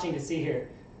of watching to see here.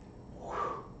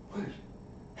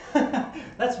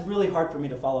 That's really hard for me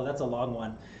to follow. That's a long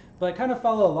one. But kind of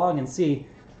follow along and see.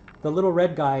 The little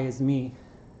red guy is me.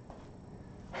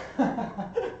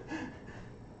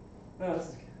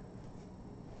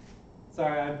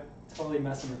 Sorry, I'm totally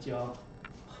messing with y'all.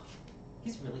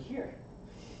 He's really here.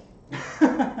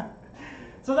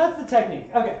 So that's the technique.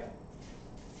 Okay.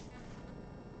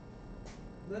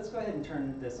 Let's go ahead and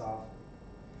turn this off.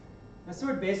 My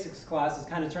Sword Basics class is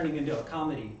kind of turning into a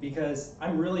comedy because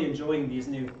I'm really enjoying these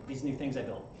new things I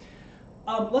built.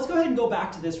 Let's go ahead and go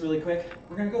back to this really quick.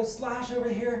 We're going to go slash over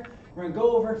here. We're going to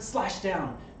go over, slash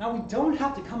down. Now we don't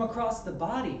have to come across the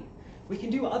body. We can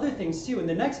do other things too. And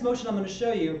the next motion I'm going to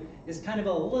show you is kind of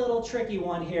a little tricky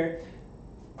one here.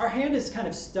 Our hand is kind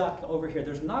of stuck over here.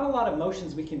 There's not a lot of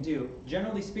motions we can do.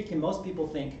 Generally speaking, most people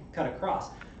think cut across.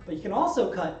 But you can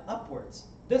also cut upwards,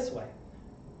 this way.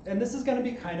 And this is going to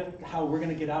be kind of how we're going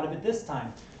to get out of it this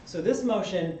time. So this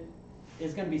motion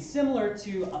is going to be similar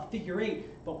to a figure eight,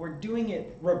 but we're doing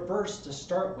it reverse to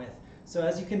start with. So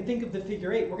as you can think of the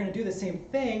figure eight, we're going to do the same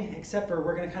thing, except for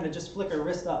we're going to kind of just flick our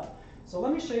wrist up. So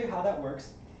let me show you how that works.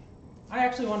 I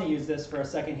actually want to use this for a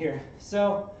second here.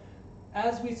 So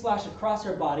as we slash across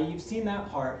our body, you've seen that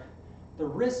part. The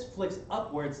wrist flicks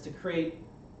upwards to create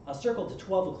a circle to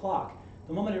 12 o'clock.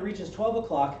 The moment it reaches 12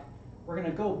 o'clock, we're going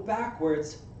to go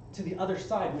backwards to the other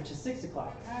side, which is 6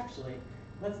 o'clock. Actually,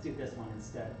 let's do this one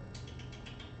instead.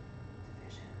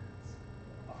 Divisions,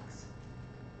 box.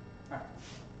 All right.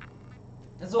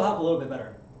 This will help a little bit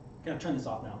better. I'm going to turn this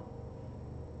off now.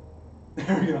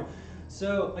 There we go.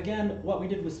 So again, what we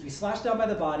did was we slashed down by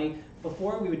the body.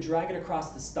 Before, we would drag it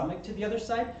across the stomach to the other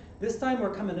side. This time,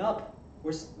 we're coming up.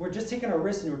 We're just taking our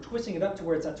wrist and we're twisting it up to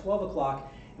where it's at 12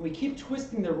 o'clock. And we keep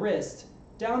twisting the wrist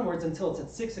downwards until it's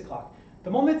at 6 o'clock. The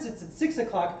moment it's at 6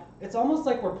 o'clock, it's almost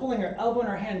like we're pulling our elbow and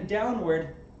our hand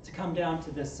downward to come down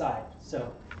to this side.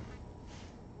 So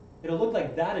it'll look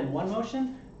like that in one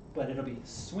motion, but it'll be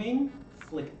swing,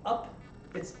 flick up.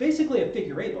 It's basically a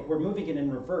figure eight, but we're moving it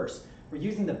in reverse. We're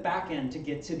using the back end to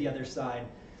get to the other side.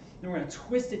 Then we're going to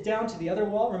twist it down to the other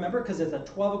wall, remember, because it's at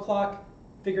 12 o'clock.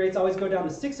 Figure eights always go down to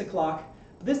 6 o'clock.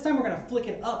 But this time we're going to flick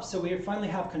it up so we finally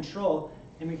have control,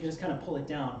 and we can just kind of pull it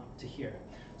down to here.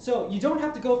 So you don't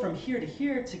have to go from here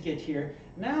to get here.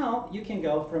 Now you can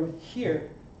go from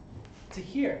here to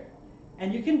here.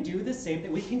 And you can do the same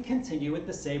thing. We can continue it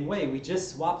the same way. We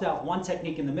just swapped out one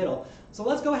technique in the middle. So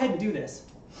let's go ahead and do this.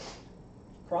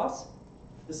 Cross.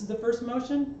 This is the first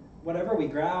motion. Whatever we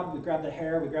grab the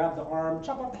hair, we grab the arm,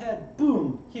 chop off the head,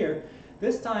 boom, here.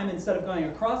 This time, instead of going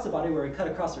across the body where we cut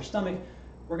across our stomach,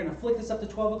 we're going to flick this up to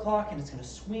 12 o'clock and it's going to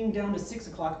swing down to 6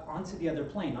 o'clock onto the other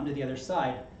plane, onto the other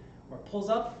side, where it pulls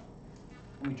up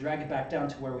and we drag it back down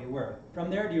to where we were. From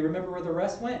there, do you remember where the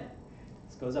rest went?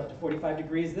 This goes up to 45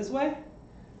 degrees this way.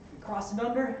 We cross it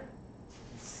under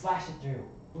and slash it through,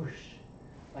 whoosh,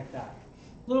 like that.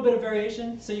 A little bit of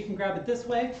variation, so you can grab it this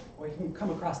way or you can come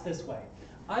across this way.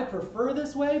 I prefer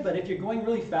this way, but if you're going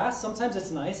really fast, sometimes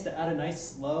it's nice to add a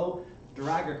nice slow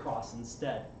drag across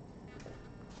instead.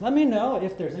 Let me know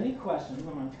if there's any questions.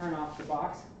 I'm going to turn off the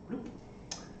box.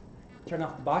 Turn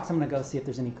off the box. I'm going to go see if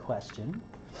there's any question.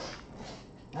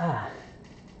 Thank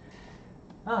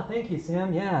you,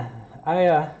 Sam. Yeah,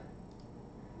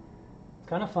 it's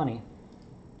kind of funny.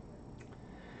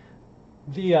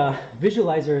 The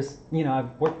visualizers, you know,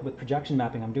 I've worked with projection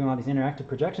mapping. I'm doing all these interactive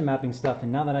projection mapping stuff,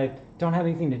 and now that I don't have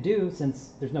anything to do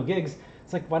since there's no gigs,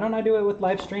 it's like, why don't I do it with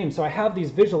live stream? So I have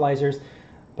these visualizers,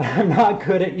 but I'm not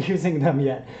good at using them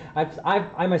yet.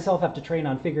 I myself have to train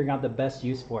on figuring out the best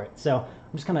use for it. So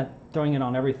I'm just kind of throwing it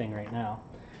on everything right now.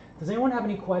 Does anyone have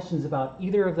any questions about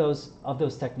either of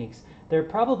those techniques? They're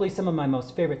probably some of my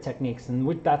most favorite techniques,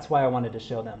 and that's why I wanted to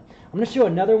show them. I'm going to show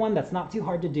another one that's not too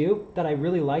hard to do that I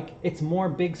really like. It's more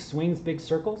big swings, big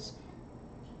circles.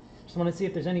 Just want to see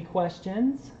if there's any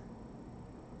questions.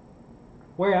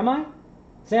 Where am I?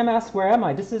 Sam asks, where am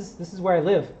I? This is where I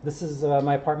live. This is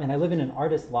my apartment. I live in an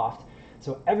artist loft.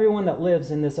 So everyone that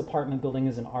lives in this apartment building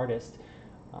is an artist.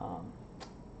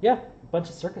 Yeah, a bunch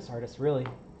of circus artists, really.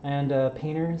 And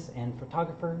painters and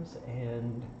photographers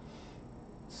and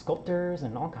sculptors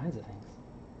and all kinds of things.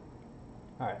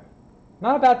 All right.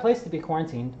 Not a bad place to be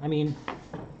quarantined. I mean,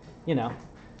 you know,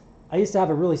 I used to have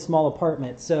a really small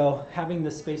apartment, so having the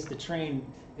space to train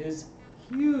is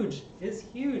huge. It's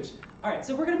huge. All right,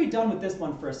 so we're going to be done with this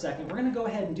one for a second. We're going to go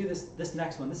ahead and do this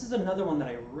next one. This is another one that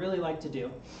I really like to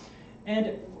do.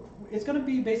 And it's going to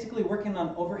be basically working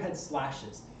on overhead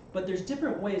slashes. But there's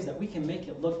different ways that we can make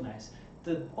it look nice.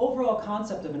 The overall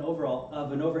concept of an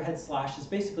overhead slash is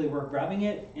basically we're grabbing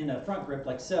it in a front grip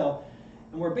like so,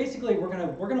 and we're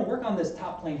gonna work on this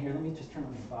top plane here. Let me just turn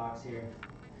on the box here.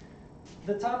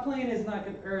 The top plane is not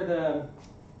good, or the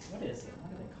what is it? What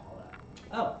do they call that?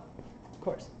 Oh, of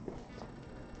course.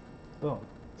 Boom.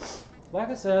 Like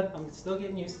I said, I'm still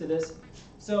getting used to this.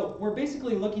 So we're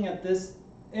basically looking at this.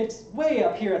 It's way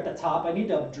up here at the top. I need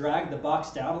to drag the box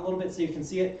down a little bit so you can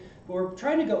see it. But we're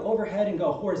trying to go overhead and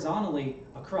go horizontally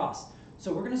across.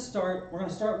 So we're going to start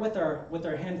with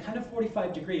our hand kind of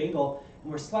 45-degree angle,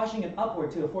 and we're slashing it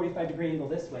upward to a 45-degree angle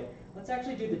this way. Let's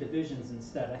actually do the divisions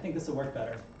instead. I think this will work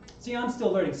better. See, I'm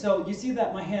still learning. So you see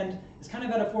that my hand is kind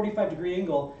of at a 45-degree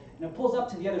angle, and it pulls up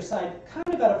to the other side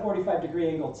kind of at a 45-degree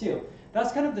angle too.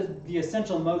 That's kind of the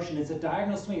essential motion. It's a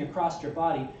diagonal swing across your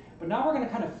body. But now we're going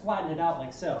to kind of flatten it out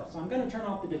like so. So I'm going to turn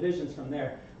off the divisions from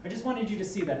there. I just wanted you to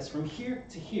see that it's from here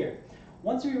to here.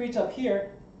 Once we reach up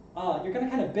here, you're going to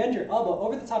kind of bend your elbow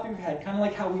over the top of your head, kind of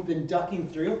like how we've been ducking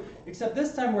through, except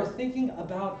this time we're thinking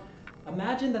about,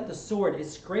 imagine that the sword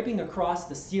is scraping across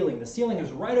the ceiling. The ceiling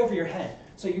is right over your head.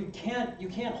 So you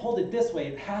can't hold it this way.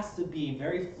 It has to be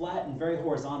very flat and very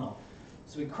horizontal.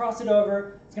 So we cross it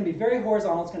over. It's going to be very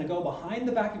horizontal. It's going to go behind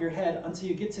the back of your head until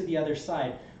you get to the other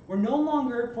side. We're no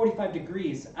longer 45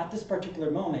 degrees at this particular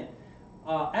moment.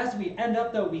 As we end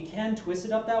up, though, we can twist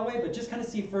it up that way, but just kind of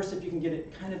see first if you can get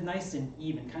it kind of nice and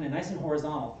even, kind of nice and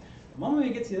horizontal. The moment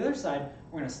we get to the other side,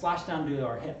 we're going to slash down to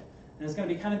our hip. And it's going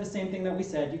to be kind of the same thing that we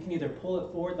said. You can either pull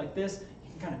it forward like this,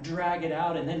 you can kind of drag it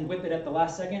out and then whip it at the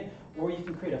last second, or you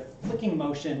can create a flicking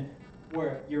motion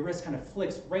where your wrist kind of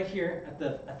flicks right here at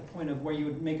the point of where you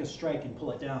would make a strike and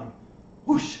pull it down.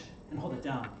 Whoosh! And hold it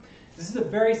down. This is a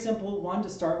very simple one to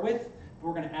start with, but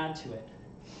we're going to add to it.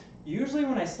 Usually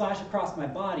when I slash across my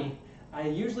body, I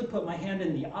usually put my hand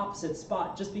in the opposite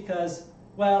spot just because,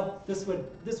 well, this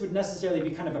would necessarily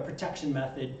be kind of a protection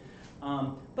method.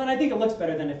 But I think it looks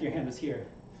better than if your hand was here.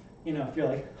 You know, if you're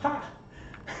like, ha!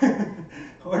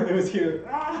 Or if it was here,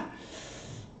 ah!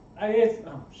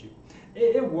 Oh, shoot.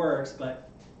 It works, but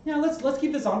yeah, let's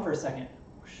keep this on for a second.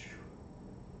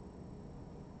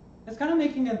 It's kind of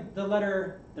making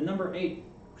the number 8.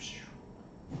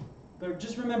 But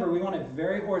just remember, we want it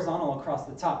very horizontal across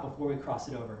the top before we cross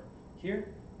it over. Here,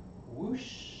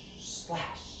 whoosh,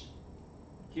 slash.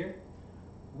 Here,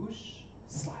 whoosh,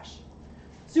 slash.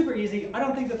 Super easy. I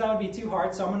don't think that would be too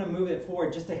hard, so I'm going to move it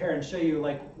forward just a hair and show you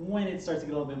like when it starts to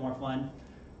get a little bit more fun.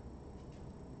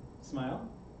 Smile.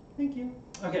 Thank you.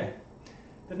 Okay.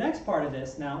 The next part of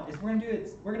this now is we're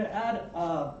going to add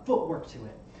footwork to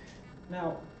it.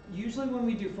 Now, usually when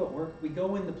we do footwork, we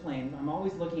go in the plane. I'm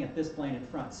always looking at this plane in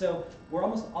front. So we're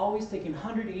almost always taking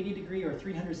 180 degree or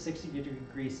 360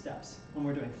 degree steps when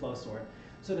we're doing flow sword.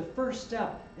 So the first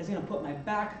step is going to put my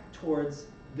back towards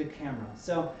the camera.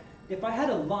 So if I had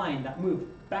a line that moved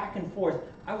back and forth,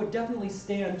 I would definitely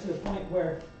stand to the point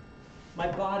where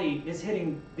my body is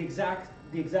hitting the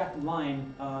exact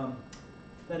line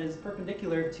that is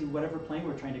perpendicular to whatever plane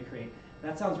we're trying to create.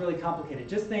 That sounds really complicated.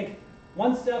 Just think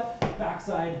one step back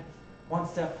side, one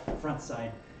step front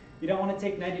side. You don't want to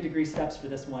take 90-degree steps for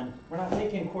this one. We're not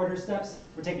taking quarter steps,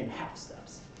 we're taking half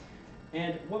steps.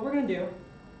 And what we're going to do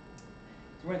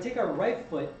is we're going to take our right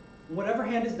foot, whatever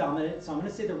hand is dominant, so I'm going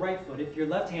to say the right foot. If you're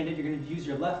left-handed, you're going to use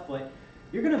your left foot.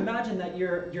 You're going to imagine that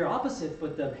your opposite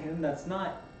foot, the hand that's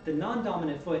not the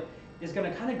non-dominant foot, is going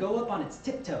to kind of go up on its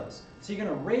tiptoes. So you're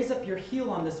going to raise up your heel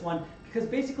on this one because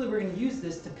basically we're going to use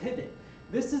this to pivot.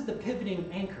 This is the pivoting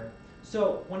anchor.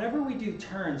 So whenever we do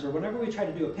turns or whenever we try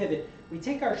to do a pivot, we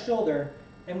take our shoulder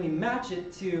and we match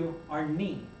it to our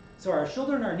knee. So our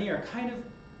shoulder and our knee are kind of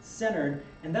centered,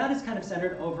 and that is kind of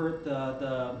centered over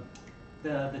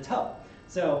the toe.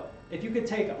 So if you could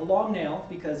take a long nail,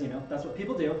 because you know that's what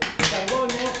people do. If I have a long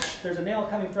nail, there's a nail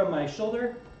coming from my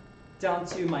shoulder down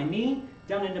to my knee,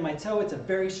 down into my toe. It's a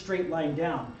very straight line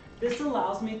down. This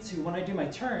allows me to, when I do my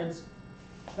turns,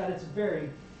 that it's very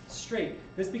straight.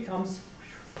 This becomes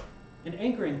an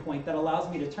anchoring point that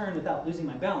allows me to turn without losing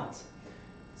my balance.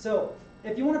 So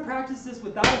if you want to practice this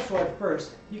without a sword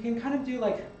first, you can kind of do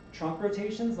like trunk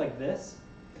rotations like this.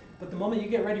 But the moment you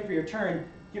get ready for your turn,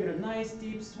 give it a nice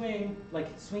deep swing, like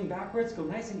swing backwards, go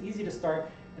nice and easy to start,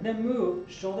 and then move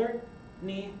shoulder,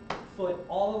 knee, foot,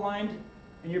 all aligned,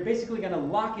 and you're basically going to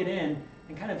lock it in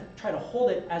and kind of try to hold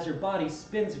it as your body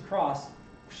spins across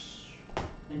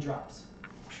and drops.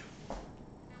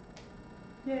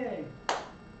 Yay!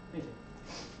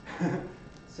 Amazing.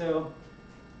 So,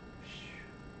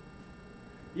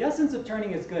 the essence of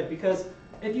turning is good because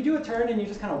if you do a turn and you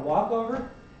just kind of walk over,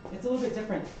 it's a little bit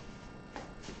different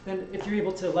than if you're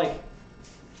able to like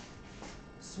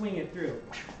swing it through.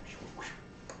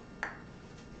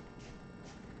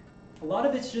 A lot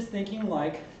of it's just thinking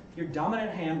like your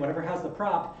dominant hand, whatever has the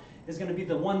prop, is going to be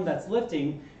the one that's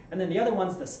lifting, and then the other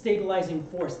one's the stabilizing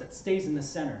force that stays in the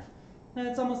center. And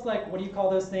it's almost like, what do you call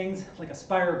those things? Like a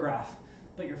spirograph.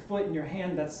 But your foot and your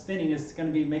hand that's spinning is going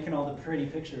to be making all the pretty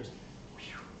pictures.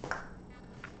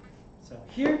 So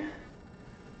here,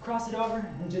 cross it over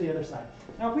and do the other side.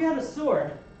 Now if we had a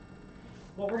sword,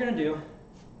 what we're going to do,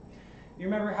 you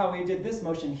remember how we did this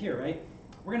motion here, right?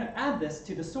 We're going to add this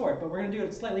to the sword, but we're going to do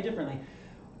it slightly differently.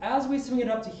 As we swing it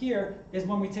up to here is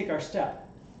when we take our step.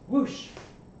 Whoosh,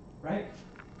 right?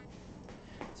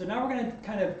 So now we're going to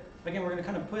kind of, again, we're going to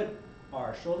kind of put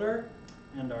our shoulder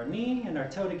and our knee and our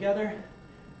toe together.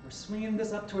 We're swinging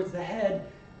this up towards the head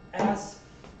as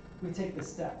we take the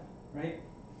step, right?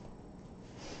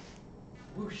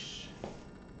 Whoosh.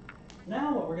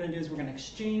 Now what we're going to do is we're going to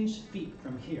exchange feet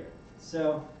from here.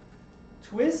 So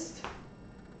twist.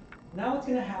 Now what's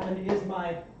going to happen is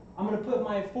I'm going to put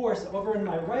my force over in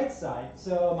my right side.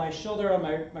 So my shoulder on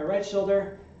my right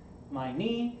shoulder, my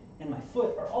knee, and my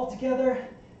foot are all together.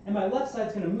 And my left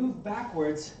side's going to move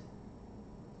backwards.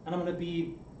 And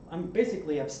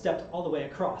I've stepped all the way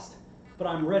across. But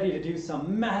I'm ready to do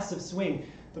some massive swing.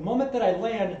 The moment that I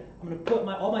land, I'm going to put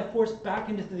all my force back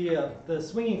into the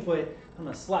swinging foot. I'm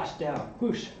going to slash down.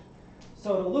 Whoosh.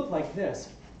 So it'll look like this.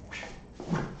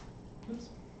 Oops.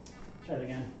 Try it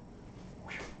again.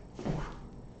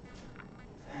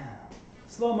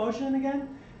 Slow motion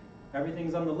again.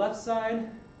 Everything's on the left side.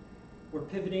 We're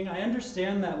pivoting. I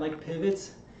understand that like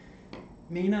pivots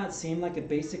may not seem like a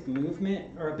basic movement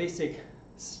or a basic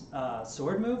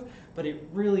sword move, but it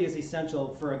really is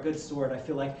essential for a good sword, I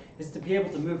feel like, is to be able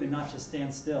to move and not just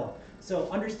stand still. So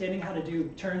understanding how to do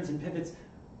turns and pivots,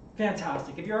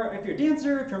 fantastic. If you're a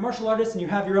dancer, if you're a martial artist and you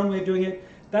have your own way of doing it,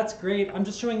 that's great. I'm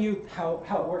just showing you how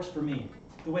it works for me,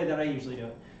 the way that I usually do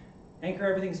it. Anchor,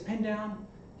 everything's pinned down.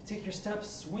 You take your steps,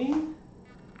 swing,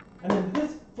 and then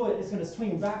this foot is going to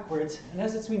swing backwards. And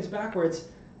as it swings backwards,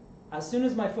 as soon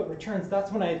as my foot returns,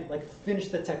 that's when I like finish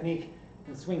the technique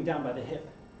and swing down by the hip.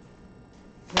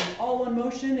 Then all one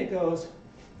motion, it goes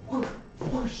whoosh,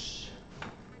 whoosh.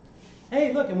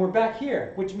 Hey, look, and we're back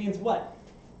here, which means what?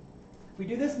 If we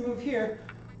do this move here,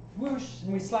 whoosh,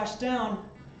 and we slash down,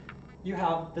 you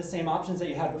have the same options that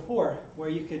you had before, where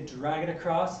you could drag it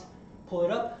across, pull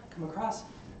it up, come across,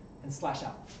 and slash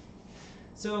out.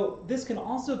 So this can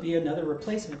also be another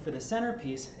replacement for the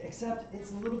centerpiece, except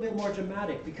it's a little bit more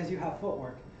dramatic because you have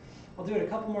footwork. I'll do it a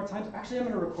couple more times. Actually, I'm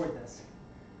going to record this.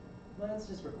 Let's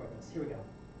just record this. Here we go.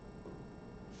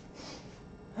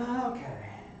 Okay.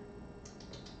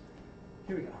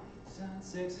 Here we go. 7,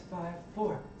 6, 5,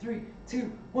 4, 3,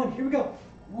 2, 1. Here we go.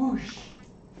 Whoosh,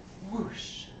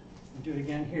 whoosh. Do it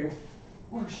again here.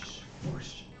 Whoosh,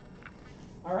 whoosh.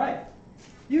 All right.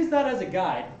 Use that as a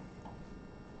guide.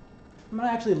 I'm going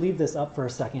to actually leave this up for a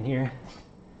second here.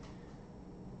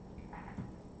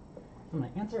 I'm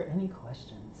going to answer any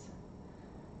questions.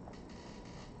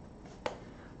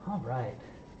 All right.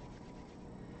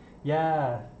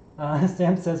 Yeah.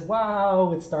 Sam says, wow,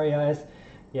 with starry eyes.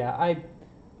 Yeah,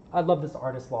 I love this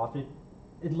artist loft.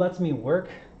 It lets me work.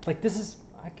 Like this is,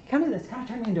 it's kind of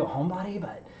turning me into a homebody,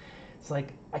 but it's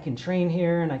like I can train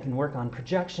here and I can work on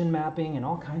projection mapping and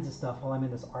all kinds of stuff while I'm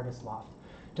in this artist loft.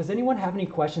 Does anyone have any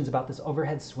questions about this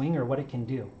overhead swing or what it can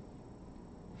do?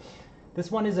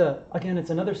 This one is again, it's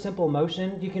another simple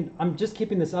motion. I'm just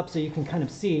keeping this up so you can kind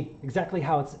of see exactly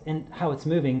how it's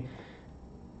moving.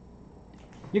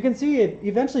 You can see it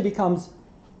eventually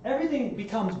everything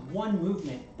becomes one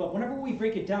movement, but whenever we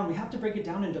break it down, we have to break it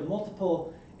down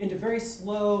into very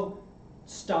slow,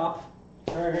 stop,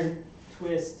 turn,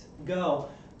 twist, go.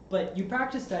 But you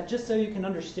practice that just so you can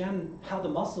understand how the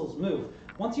muscles move.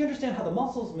 Once you understand how the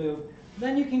muscles move,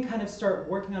 then you can kind of start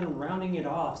working on rounding it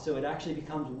off so it actually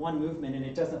becomes one movement and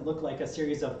it doesn't look like a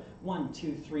series of 1,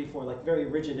 2, 3, 4, like very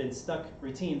rigid and stuck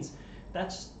routines.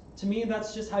 To me,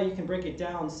 that's just how you can break it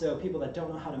down so people that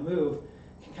don't know how to move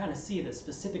can kind of see the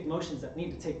specific motions that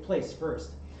need to take place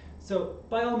first. So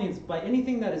by all means, by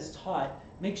anything that is taught,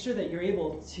 make sure that you're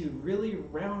able to really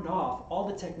round off all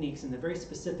the techniques and the very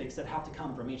specifics that have to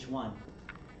come from each one.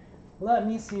 Let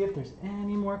me see if there's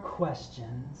any more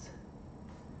questions.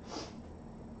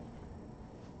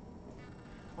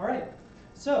 All right,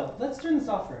 so let's turn this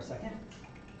off for a second.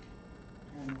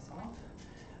 Turn this off.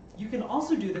 You can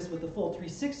also do this with the full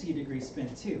 360-degree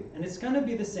spin too, and it's going to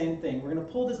be the same thing. We're going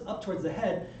to pull this up towards the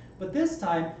head, but this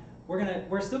time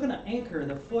we're still going to anchor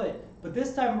the foot, but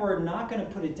this time we're not going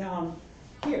to put it down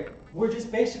here. We're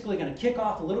just basically going to kick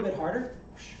off a little bit harder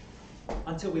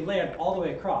until we land all the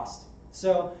way across.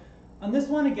 So on this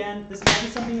one, again, this might be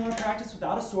something you want to practice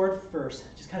without a sword first.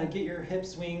 Just kind of get your hip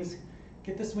swings,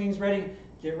 get the swings ready,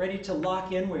 get ready to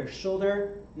lock in where your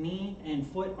shoulder, knee, and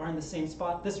foot are in the same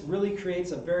spot. This really creates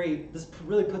this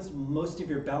really puts most of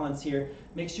your balance here.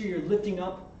 Make sure you're lifting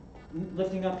up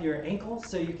your ankle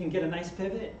so you can get a nice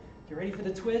pivot. Get ready for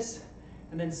the twist,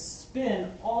 and then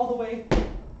spin all the way.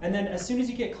 And then as soon as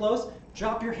you get close,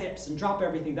 drop your hips and drop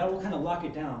everything. That will kind of lock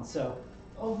it down. So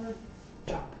over,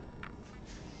 drop.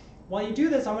 While you do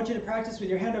this, I want you to practice with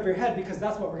your hand over your head because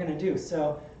that's what we're going to do.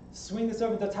 So swing this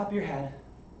over the top of your head.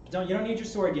 You don't need your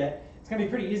sword yet. It's going to be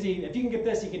pretty easy. If you can get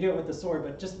this, you can do it with the sword,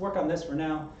 but just work on this for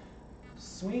now.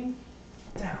 Swing,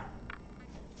 down.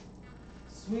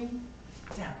 Swing,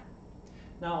 down.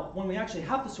 Now, when we actually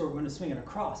have the sword, we're going to swing it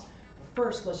across. But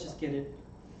first, let's just get it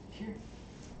here,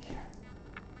 here.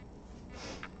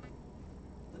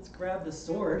 Let's grab the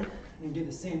sword and do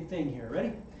the same thing here.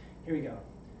 Ready? Here we go.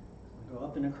 Go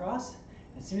up and across.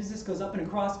 As soon as this goes up and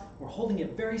across, we're holding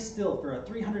it very still for a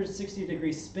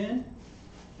 360-degree spin.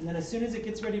 And then as soon as it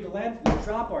gets ready to land, we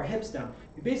drop our hips down.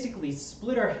 We basically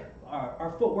split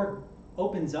our footwork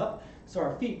opens up, so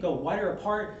our feet go wider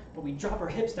apart, but we drop our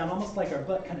hips down almost like our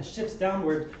butt kind of shifts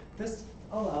downward. This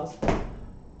allows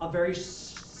a very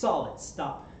solid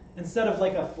stop instead of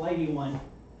like a flighty one.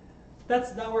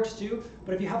 That works too,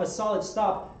 but if you have a solid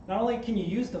stop, not only can you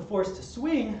use the force to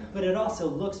swing, but it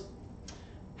also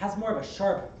has more of a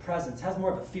sharp presence, has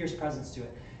more of a fierce presence to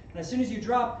it. And as soon as you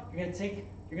drop, you're going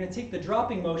to take the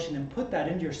dropping motion and put that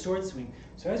into your sword swing.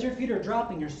 So as your feet are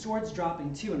dropping, your sword's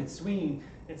dropping too, and it's swinging.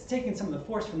 It's taking some of the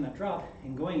force from that drop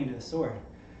and going into the sword.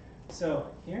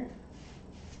 So here,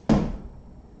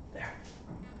 there.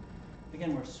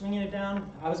 Again, we're swinging it down.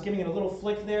 I was giving it a little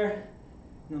flick there,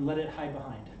 and then let it hide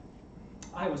behind.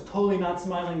 I was totally not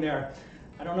smiling there.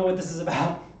 I don't know what this is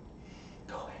about.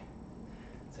 Go away.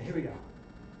 So here we go.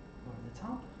 Over the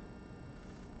top.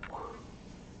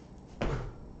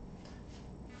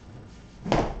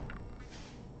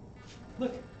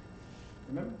 Look,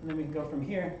 remember? And then we can go from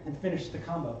here and finish the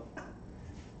combo.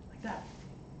 Like that.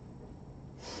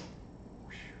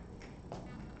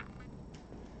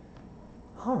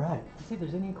 All right, let's see if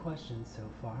there's any questions so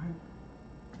far.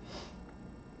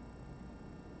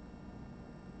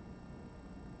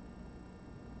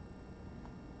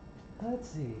 Let's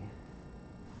see.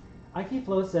 Ike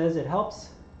Flow says it helps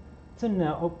to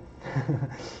know. Oh.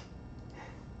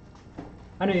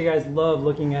 I know you guys love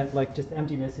looking at like just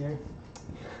emptiness here.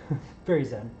 Very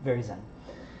zen, very zen.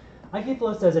 Ike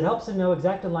Flow says it helps to know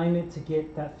exact alignment to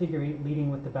get that figure eight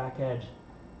leading with the back edge.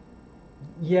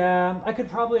 Yeah, I could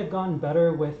probably have gotten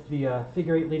better with the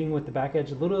figure eight leading with the back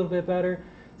edge a little bit better.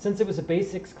 Since it was a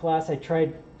basics class,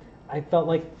 I felt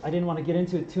like I didn't want to get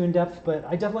into it too in depth, but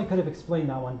I definitely could have explained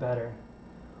that one better.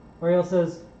 Oriel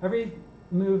says, every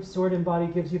move, sword and body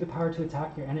gives you the power to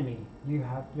attack your enemy.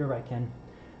 You're right, Ken.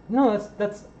 No,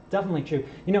 that's definitely true.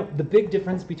 You know, the big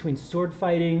difference between sword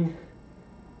fighting,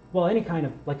 well, any kind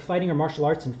of like fighting or martial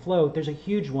arts and flow, there's a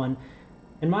huge one,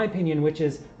 in my opinion, which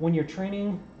is when you're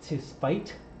training to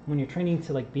fight, when you're training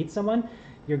to like beat someone,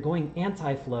 you're going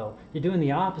anti-flow. You're doing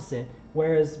the opposite.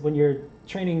 Whereas when you're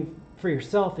training for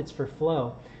yourself, it's for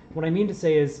flow. What I mean to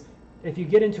say is, if you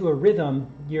get into a rhythm,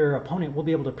 your opponent will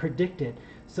be able to predict it.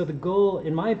 So the goal,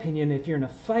 in my opinion, if you're in a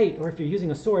fight or if you're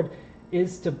using a sword,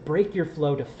 is to break your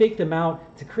flow, to fake them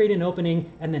out, to create an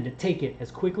opening, and then to take it as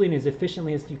quickly and as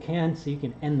efficiently as you can so you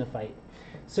can end the fight.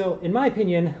 So in my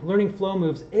opinion, learning flow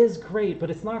moves is great, but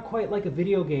it's not quite like a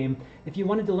video game. If you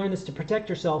wanted to learn this to protect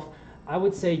yourself, I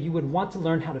would say you would want to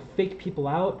learn how to fake people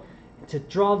out, to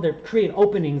create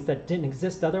openings that didn't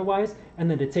exist otherwise, and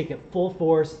then to take it full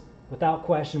force, without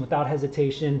question, without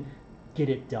hesitation, get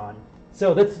it done.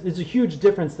 So there's a huge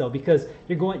difference though, because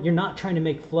you're not trying to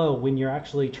make flow when you're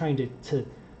actually trying to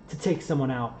take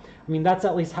someone out. I mean, that's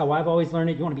at least how I've always learned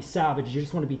it. You want to be savage. You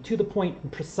just want to be to the point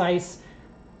and precise,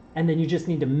 and then you just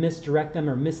need to misdirect them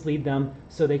or mislead them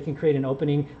so they can create an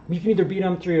opening. You can either beat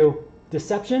them through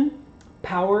deception,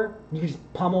 power, you can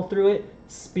just pummel through it,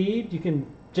 speed, you can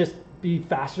just be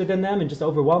faster than them and just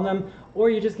overwhelm them, or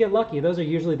you just get lucky. Those are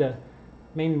usually the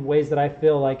main ways that I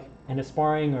feel like in a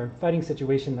sparring or fighting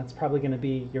situation, that's probably going to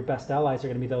be your best allies are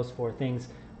going to be those four things.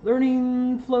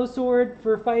 Learning flow sword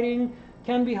for fighting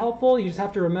can be helpful. You just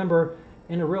have to remember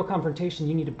in a real confrontation,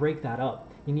 you need to break that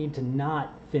up. You need to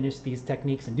not finish these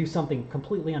techniques and do something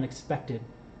completely unexpected,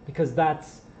 because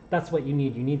that's what you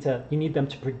need. You need them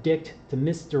to predict, to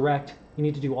misdirect. You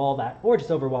need to do all that, or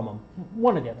just overwhelm them.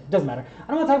 One or the other. It doesn't matter. I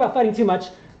don't want to talk about fighting too much,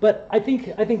 but I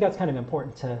think that's kind of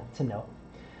important to note.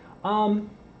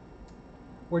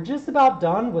 We're just about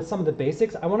done with some of the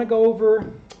basics. I want to go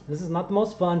over, this is not the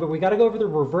most fun, but we got to go over the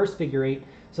reverse figure eight,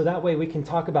 so that way we can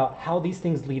talk about how these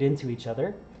things lead into each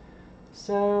other.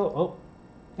 So, oh,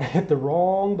 I hit the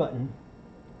wrong button.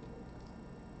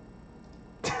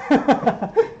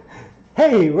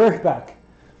 Hey, we're back.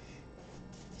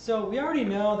 So we already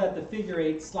know that the figure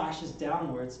eight slashes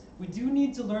downwards. We do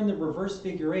need to learn the reverse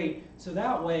figure eight, so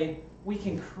that way we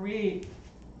can create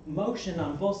motion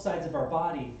on both sides of our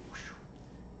body.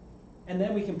 And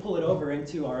then we can pull it over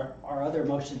into our other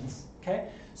motions, okay?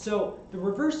 So the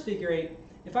reverse figure eight,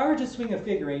 if I were to swing a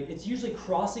figure eight, it's usually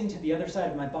crossing to the other side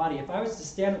of my body. If I was to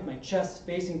stand with my chest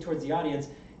facing towards the audience,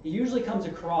 it usually comes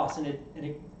across and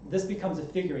this becomes a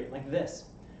figure eight like this,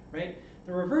 right?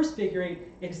 The reverse figure eight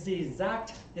is the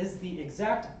exact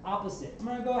opposite. I'm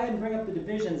gonna go ahead and bring up the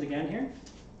divisions again here,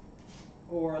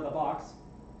 or the box.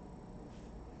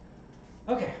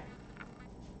 Okay.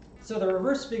 So the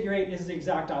reverse figure eight is the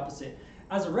exact opposite.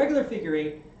 As a regular figure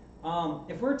eight,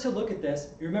 if we're to look at this,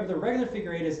 you remember the regular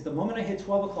figure eight is the moment I hit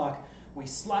 12 o'clock, we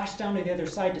slash down to the other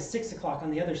side to 6 o'clock on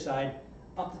the other side,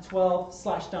 up to 12,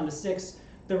 slash down to 6.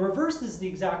 The reverse is the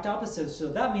exact opposite, so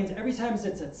that means every time it's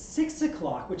at 6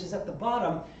 o'clock, which is at the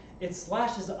bottom, it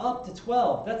slashes up to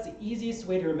 12. That's the easiest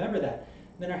way to remember that.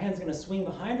 Then our hand's going to swing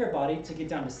behind our body to get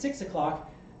down to 6 o'clock,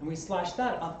 and we slash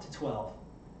that up to 12.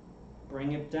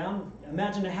 Bring it down.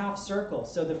 Imagine a half circle.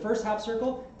 So the first half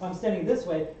circle, if I'm standing this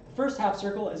way, the first half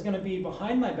circle is going to be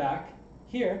behind my back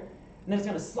here, and then it's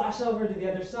going to slash over to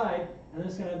the other side, and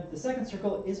then the second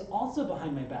circle is also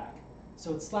behind my back.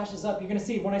 So it slashes up. You're going to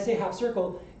see when I say half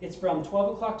circle, it's from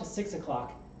 12 o'clock to 6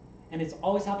 o'clock, and it's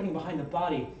always happening behind the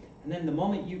body. And then the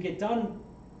moment you get done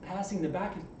passing the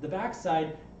back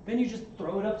side, then you just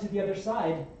throw it up to the other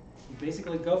side. You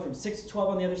basically go from 6 to 12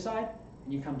 on the other side,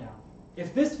 and you come down.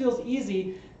 If this feels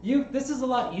easy, this is a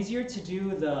lot easier to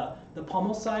do the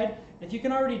pommel side. If you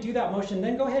can already do that motion,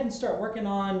 then go ahead and start working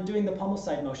on doing the pommel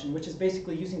side motion, which is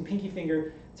basically using pinky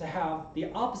finger to have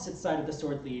the opposite side of the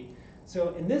sword lead.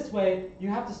 So in this way, you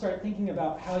have to start thinking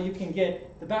about how you can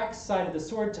get the back side of the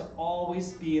sword to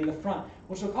always be in the front,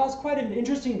 which will cause quite an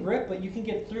interesting grip, but you can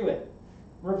get through it.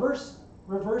 Reverse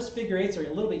figure eights are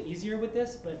a little bit easier with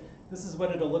this, but this is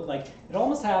what it'll look like. It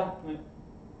almost have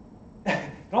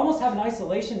an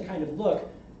isolation kind of look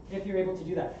if you're able to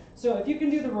do that. So if you can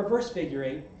do the reverse figure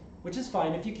eight, which is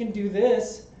fine, if you can do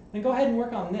this, then go ahead and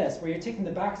work on this, where you're taking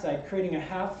the back side, creating a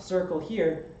half circle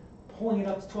here, pulling it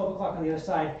up to 12 o'clock on the other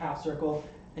side, half circle,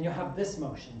 and you'll have this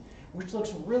motion, which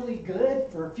looks really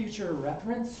good for future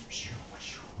reference.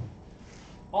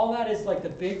 All that is like the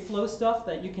big flow stuff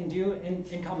that you can do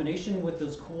in combination with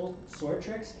those cool sword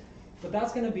tricks. But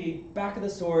that's going to be back of the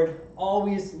sword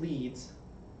always leads.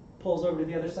 Pulls over to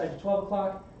the other side to 12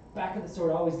 o'clock, back of the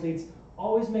sword always leads.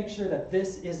 Always make sure that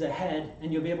this is ahead,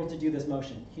 and you'll be able to do this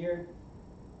motion here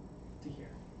to here.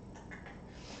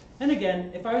 And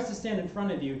again, if I was to stand in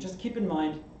front of you, just keep in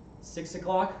mind 6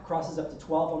 o'clock crosses up to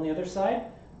 12 on the other side.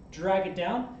 Drag it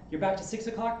down. You're back to 6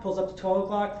 o'clock, pulls up to 12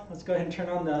 o'clock. Let's go ahead and turn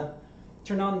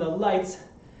on the lights.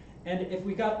 And if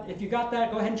you got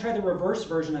that, go ahead and try the reverse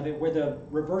version of it, where the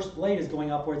reverse blade is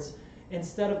going upwards.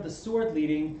 Instead of the sword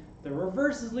leading, the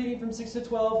reverse is leading from 6 to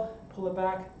 12. Pull it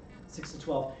back, 6 to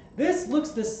 12. This looks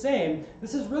the same.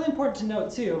 This is really important to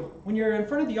note too. When you're in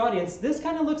front of the audience, this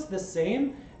kind of looks the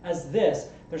same as this.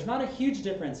 There's not a huge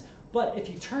difference. But if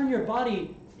you turn your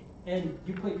body and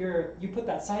you put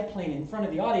that side plane in front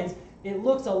of the audience, it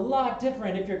looks a lot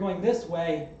different if you're going this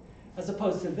way as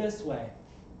opposed to this way.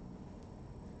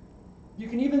 You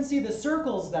can even see the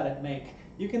circles that it makes.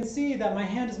 You can see that my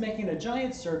hand is making a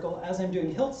giant circle as I'm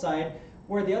doing hilt side,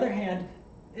 where the other hand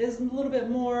is a little bit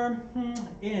more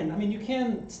in. I mean, you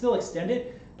can still extend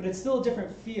it, but it's still a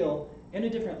different feel and a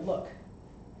different look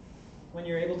when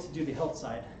you're able to do the hilt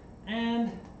side.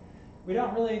 And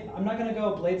I'm not going to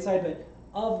go blade side, but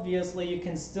Obviously, you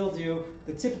can still do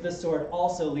the tip of the sword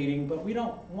also leading, but we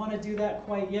don't want to do that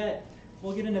quite yet.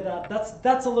 We'll get into that.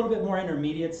 That's a little bit more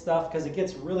intermediate stuff because it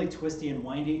gets really twisty and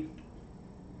windy.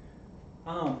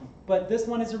 But this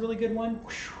one is a really good one.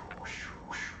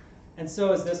 And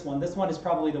so is this one. This one is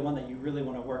probably the one that you really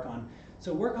want to work on.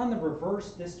 So work on the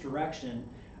reverse this direction.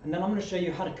 And then I'm going to show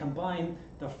you how to combine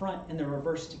the front and the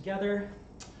reverse together.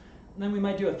 And then we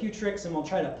might do a few tricks and we'll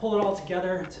try to pull it all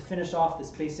together to finish off this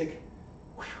basic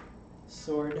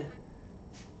sword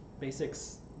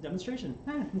basics demonstration.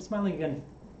 I'm smiling again.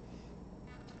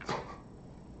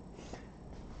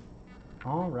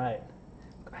 All right,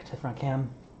 go back to the front cam.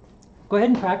 Go ahead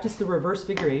and practice the reverse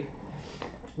figure 8.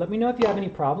 Let me know if you have any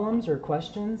problems or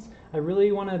questions. I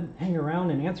really want to hang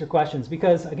around and answer questions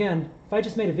because, again, if I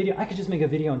just made a video, I could just make a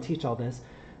video and teach all this.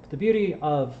 But the beauty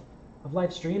of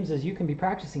live streams is you can be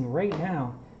practicing right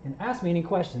now and ask me any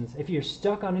questions. If you're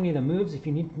stuck on any of the moves, if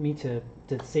you need me to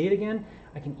say it again,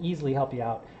 I can easily help you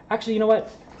out. Actually, you know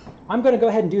what? I'm going to go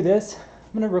ahead and do this.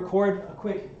 I'm going to record a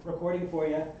quick recording for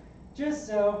you just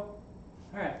so,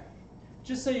 all right,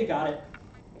 just so you got it.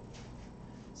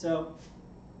 So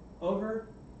over,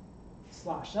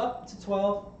 slash up to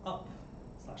 12, up,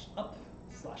 slash up,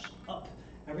 slash up.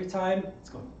 Every time it's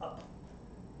going up.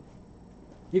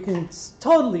 You can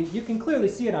clearly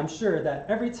see it, I'm sure, that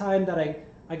every time that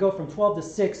I go from 12 to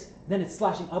 6, then it's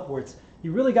slashing upwards.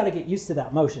 You really got to get used to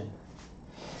that motion.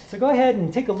 So go ahead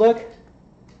and take a look.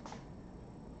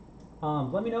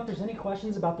 Let me know if there's any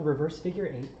questions about the reverse figure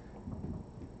 8.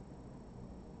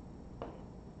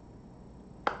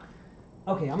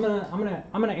 Okay, I'm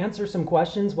gonna answer some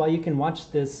questions while you can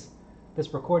watch this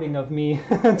recording of me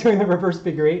doing the reverse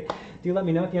figure 8. Do let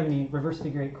me know if you have any reverse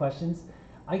figure 8 questions.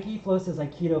 Aiki Flo says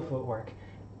Aikido footwork.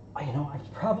 You know, it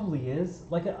probably is.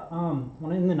 Like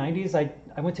when in the 90s,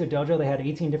 I went to a dojo. They had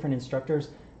 18 different instructors.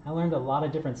 I learned a lot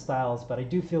of different styles, but I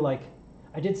do feel like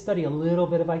I did study a little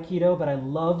bit of Aikido, but I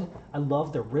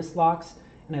loved their wrist locks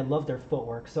and I loved their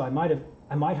footwork. So I might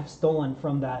have stolen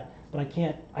from that, but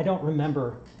I don't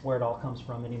remember where it all comes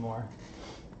from anymore.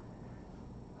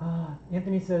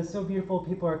 Anthony says, so beautiful.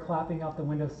 People are clapping out the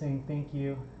window saying thank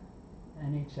you.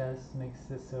 NHS makes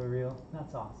this so real.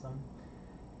 That's awesome.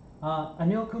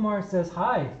 Anil Kumar says,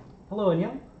 hi. Hello,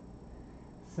 Anil.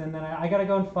 And then I gotta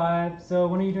go in 5. So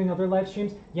when are you doing other live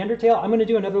streams? Yandertail, I'm gonna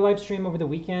do another live stream over the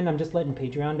weekend. I'm just letting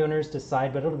Patreon donors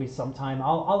decide, but it'll be sometime.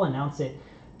 I'll announce it.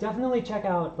 Definitely check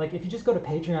out, like if you just go to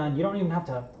Patreon, you don't have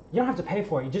to pay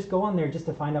for it. You just go on there just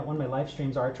to find out when my live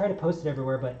streams are. I try to post it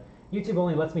everywhere, but YouTube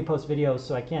only lets me post videos,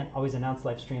 so I can't always announce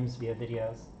live streams via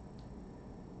videos.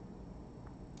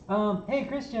 Hey,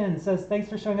 Christian says, thanks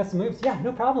for showing us some moves. Yeah,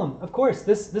 no problem. Of course,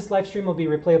 this live stream will be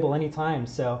replayable anytime,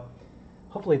 so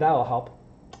hopefully that will help.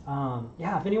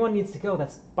 Yeah, if anyone needs to go,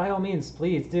 that's by all means,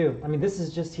 please do. I mean, this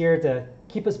is just here to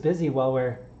keep us busy while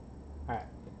we're, all right,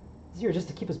 this is here just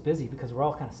to keep us busy because we're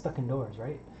all kind of stuck indoors,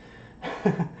 right?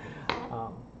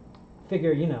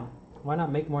 Figure, you know, why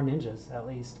not make more ninjas at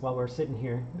least while we're sitting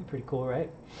here? It'd be pretty cool, right?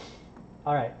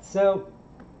 All right, so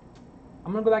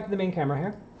I'm gonna go back to the main camera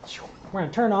here. We're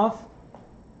gonna turn off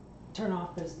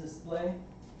this display.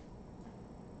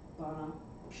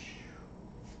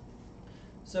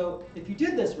 So if you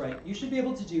did this right, you should be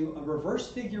able to do a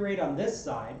reverse figure 8 on this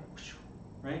side,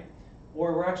 right?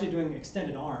 Or we're actually doing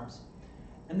extended arms.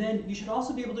 And then you should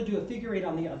also be able to do a figure 8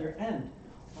 on the other end.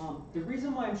 The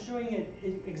reason why I'm showing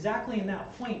it exactly in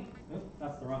that point,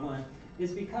 that's the wrong line,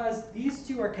 is because these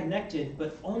two are connected,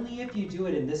 but only if you do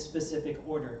it in this specific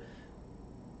order.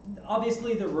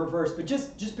 Obviously the reverse, but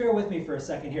just bear with me for a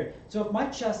second here. So if my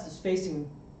chest is facing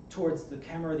towards the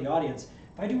camera or the audience,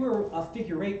 if I do a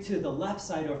figure 8 to the left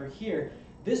side over here,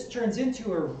 this turns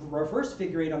into a reverse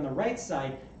figure 8 on the right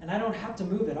side, and I don't have to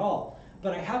move at all.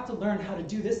 But I have to learn how to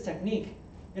do this technique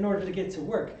in order to get it to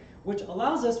work, which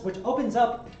opens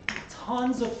up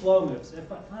tons of flow moves. I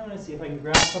want to see if I can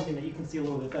grab something that you can see a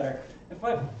little bit better.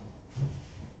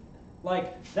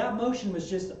 Like that motion was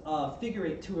just a figure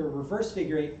 8 to a reverse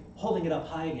figure 8, holding it up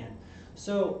high again.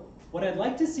 So what I'd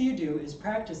like to see you do is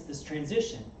practice this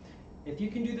transition. If you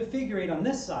can do the figure 8 on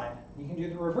this side, you can do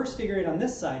the reverse figure 8 on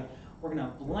this side, we're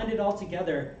gonna blend it all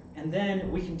together, and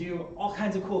then we can do all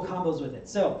kinds of cool combos with it.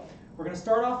 So we're gonna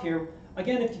start off here.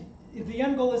 Again, if the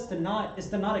end goal is to not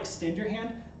extend your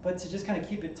hand, but to just kind of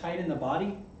keep it tight in the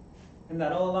body, and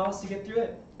that'll allow us to get through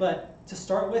it. But to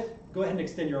start with, go ahead and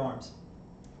extend your arms.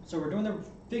 So we're doing the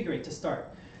figure 8 to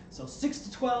start. So 6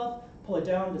 to 12, pull it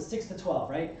down to 6 to 12,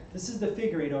 right? This is the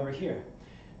figure 8 over here.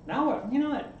 Now, you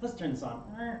know what? Let's turn this on.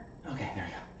 Okay, there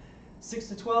we go. 6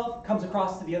 to 12 comes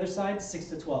across to the other side, 6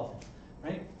 to 12,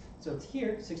 right? So it's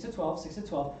here, 6 to 12, 6 to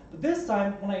 12. But this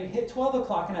time, when I hit 12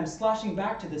 o'clock and I'm slashing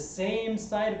back to the same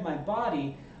side of my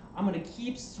body, I'm going to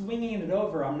keep swinging it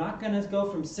over. I'm not going to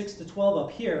go from 6 to 12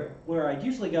 up here, where I'd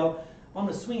usually go. I'm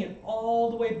going to swing it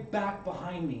all the way back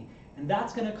behind me. And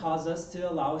that's going to cause us to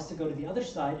allow us to go to the other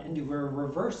side and do a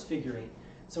reverse figure 8.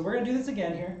 So we're going to do this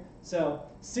again here. So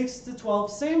 6 to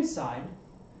 12, same side.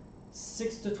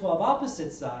 6 to 12,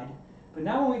 opposite side. But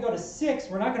now when we go to 6,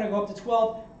 we're not going to go up to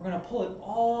 12. We're going to pull it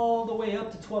all the way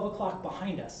up to 12 o'clock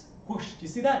behind us. Whoosh, do you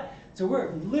see that? So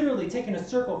we're literally taking a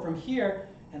circle from here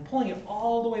and pulling it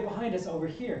all the way behind us over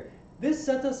here. This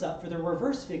sets us up for the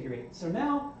reverse figure 8. So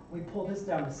now we pull this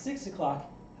down to 6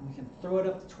 o'clock and we can throw it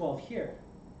up to 12 here.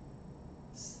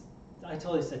 I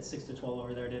totally said 6 to 12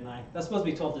 over there, didn't I? That's supposed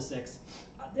to be 12 to 6.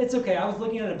 It's okay, I was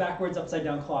looking at a backwards upside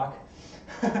down clock.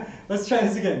 Let's try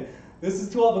this again. This is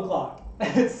 12 o'clock.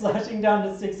 It's slashing down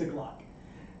to 6 o'clock.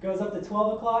 Goes up to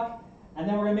 12 o'clock, and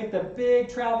then we're going to make the big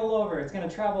travel over. It's going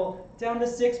to travel down to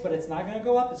 6, but it's not going to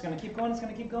go up. It's going to keep going, it's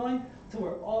going to keep going, until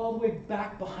we're all the way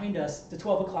back behind us to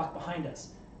 12 o'clock behind us.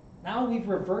 Now we've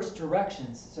reversed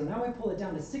directions. So now we pull it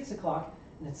down to 6 o'clock,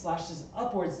 and it slashes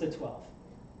upwards to 12.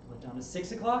 Pull it down to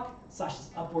 6 o'clock,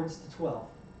 slashes upwards to 12.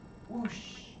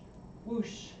 Whoosh,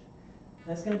 whoosh.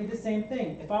 That's going to be the same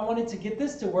thing. If I wanted to get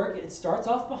this to work, it starts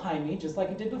off behind me, just like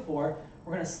it did before.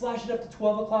 We're going to slash it up to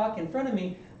 12 o'clock in front of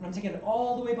me, and I'm taking it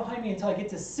all the way behind me until I get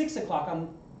to 6 o'clock. I'm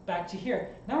back to here.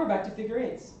 Now we're back to figure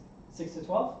 8s. 6 to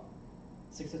 12,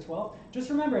 6 to 12. Just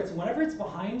remember, it's whenever it's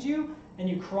behind you and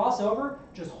you cross over,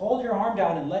 just hold your arm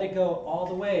down and let it go all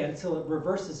the way until it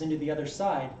reverses into the other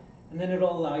side, and then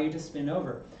it'll allow you to spin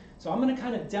over. So I'm going to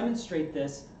kind of demonstrate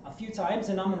this a few times,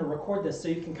 and I'm going to record this so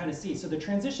you can kind of see. So the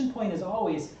transition point is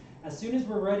always, as soon as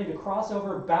we're ready to cross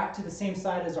over back to the same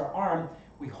side as our arm,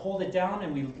 we hold it down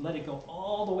and we let it go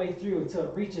all the way through until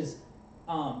it reaches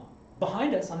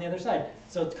behind us on the other side.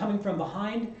 So it's coming from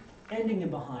behind, ending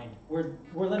in behind. We're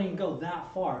letting it go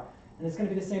that far. And it's going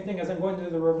to be the same thing as I'm going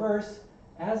through the reverse.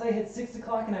 As I hit 6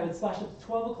 o'clock and I would slash up to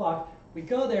 12 o'clock, we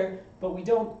go there, but we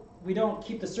don't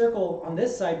keep the circle on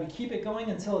this side. We keep it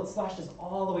going until it slashes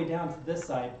all the way down to this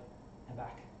side and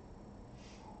back.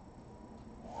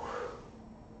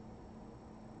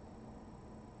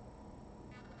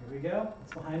 Here we go.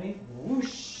 It's behind me.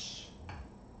 Whoosh.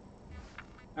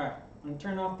 All right. I'm going to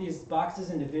turn off these boxes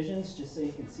and divisions just so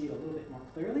you can see it a little bit more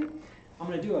clearly. I'm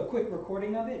going to do a quick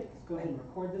recording of it. Let's go ahead and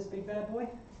record this big bad boy.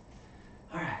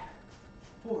 All right.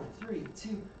 4, 3,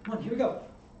 2, 1. Here we go.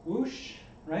 Whoosh.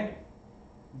 Right?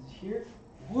 Here.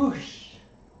 Whoosh.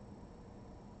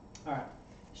 All right.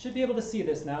 You should be able to see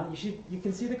this now. You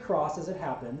can see the cross as it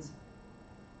happens.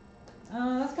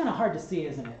 That's kind of hard to see,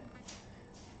 isn't it?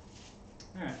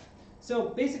 All right. So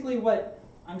basically what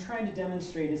I'm trying to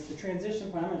demonstrate is the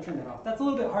transition point. I'm going to turn that off. That's a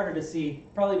little bit harder to see,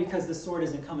 probably because the sword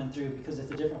isn't coming through because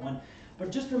it's a different one. But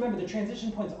just remember, the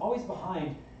transition point's always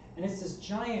behind, and it's this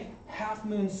giant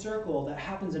half-moon circle that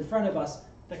happens in front of us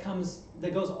that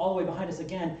goes all the way behind us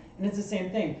again, and it's the same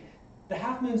thing. The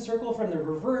half-moon circle from the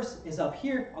reverse is up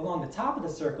here along the top of the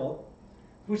circle,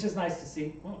 which is nice to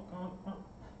see.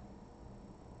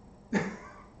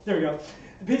 There we go.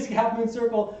 The basic half-moon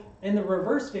circle in the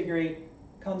reverse figure 8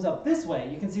 comes up this way.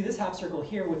 You can see this half circle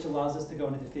here, which allows us to go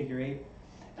into the figure 8.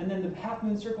 And then the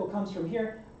half-moon circle comes from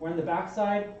here. We're on the back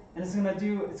side, and it's going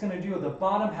to do the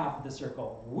bottom half of the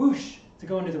circle, whoosh, to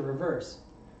go into the reverse.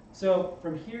 So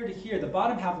from here to here, the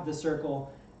bottom half of the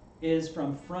circle is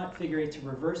from front figure 8 to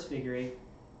reverse figure 8.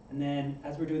 And then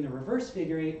as we're doing the reverse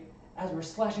figure 8, as we're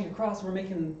slashing across, we're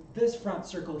making this front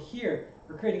circle here.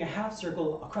 We're creating a half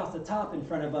circle across the top in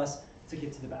front of us to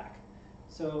get to the back.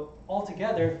 So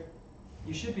altogether,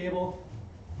 you should be able,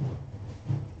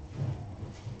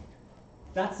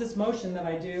 that's this motion that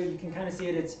I do. You can kind of see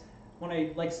it. It's when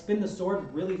I spin the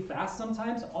sword really fast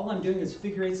sometimes, all I'm doing is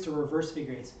figure 8s to reverse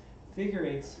figure 8s. Figure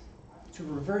 8s to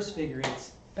reverse figure 8s,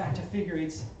 back to figure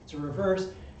 8s to reverse.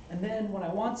 And then when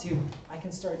I want to, I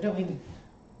can start doing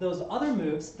those other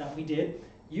moves that we did.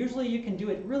 Usually you can do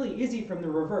it really easy from the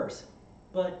reverse.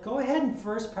 But go ahead and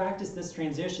first practice this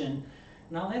transition,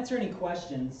 and I'll answer any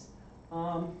questions.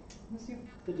 Let's see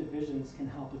if the divisions can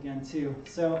help again too.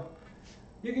 So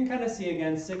you can kind of see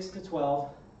again 6 to 12,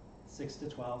 6 to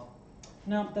 12.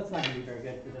 No, that's not going to be very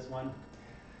good for this one.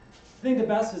 I think the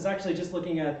best is actually just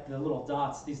looking at the little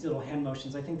dots, these little hand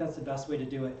motions. I think that's the best way to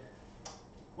do it.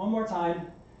 One more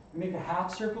time, we make a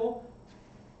half circle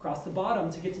across the bottom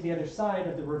to get to the other side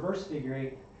of the reverse figure 8.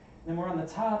 And then we're on the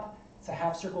top, it's a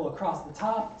half circle across the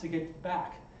top to get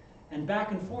back. And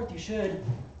back and forth you should.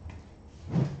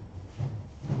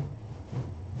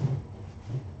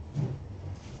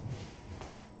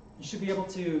 should be able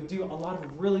to do a lot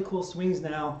of really cool swings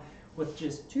now with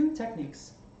just 2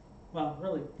 techniques. Well,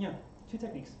 really, yeah, 2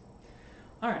 techniques.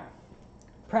 All right,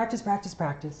 practice, practice,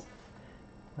 practice.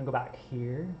 I'll go back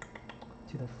here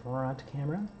to the front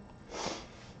camera.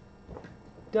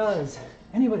 Does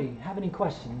anybody have any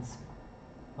questions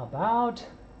about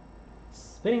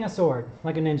spinning a sword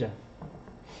like a ninja?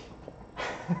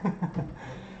 I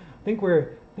think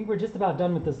we're just about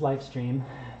done with this live stream.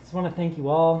 Just want to thank you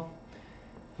all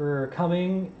for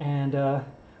coming and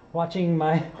watching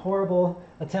my horrible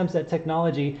attempts at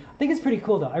technology. I think it's pretty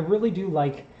cool though. I really do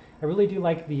like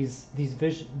these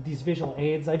visual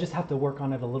aids. I just have to work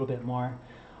on it a little bit more.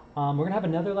 We're gonna have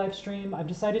another live stream. I've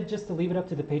decided just to leave it up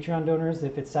to the Patreon donors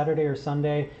if it's Saturday or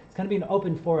Sunday. It's gonna be an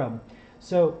open forum.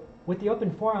 So with the open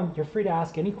forum, you're free to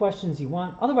ask any questions you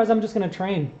want. Otherwise, I'm just gonna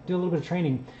do a little bit of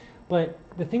training. But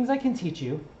the things I can teach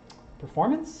you: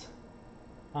 performance,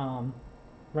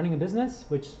 running a business,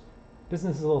 which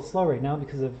business is a little slow right now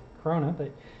because of Corona,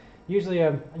 but usually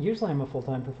I'm a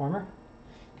full-time performer.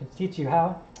 I can teach you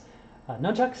how.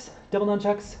 Nunchucks, double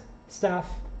nunchucks, staff,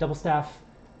 double staff,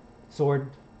 sword,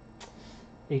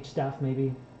 H staff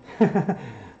maybe,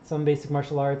 some basic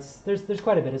martial arts. There's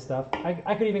quite a bit of stuff.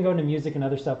 I could even go into music and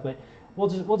other stuff, but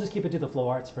we'll just keep it to the flow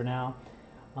arts for now.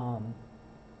 I'm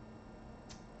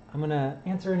gonna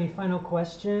answer any final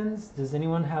questions. Does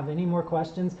anyone have any more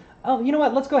questions? Oh, you know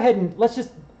what? Let's go ahead and let's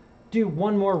just do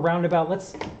one more roundabout.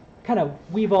 Let's kind of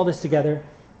weave all this together.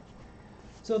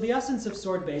 So the essence of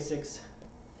sword basics.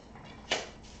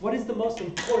 What is the most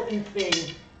important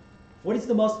thing? What is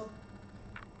the most...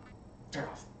 Turn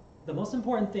off. The most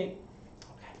important thing...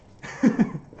 Okay.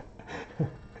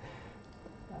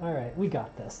 All right, we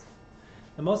got this.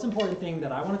 The most important thing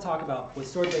that I want to talk about with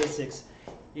sword basics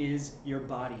is your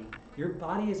body. Your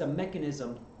body is a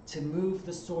mechanism to move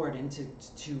the sword and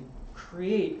to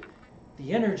create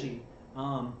the energy,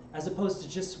 as opposed to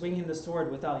just swinging the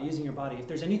sword without using your body. If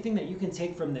there's anything that you can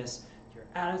take from this, your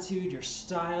attitude, your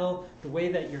style, the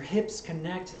way that your hips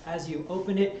connect as you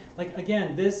open it. Like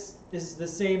again, this is the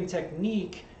same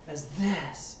technique as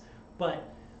this,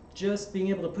 but just being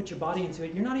able to put your body into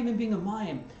it. You're not even being a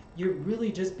mime. You're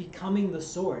really just becoming the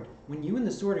sword. When you and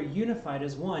the sword are unified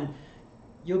as one,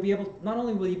 you'll be able, not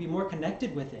only will you be more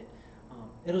connected with it,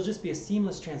 it'll just be a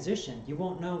seamless transition. You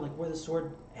won't know like where the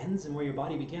sword ends and where your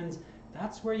body begins.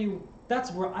 That's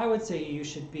where I would say you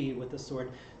should be with the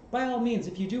sword. By all means,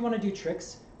 if you do want to do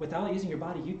tricks without using your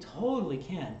body, you totally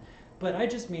can. But I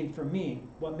just mean, for me,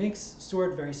 what makes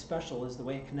sword very special is the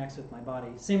way it connects with my body.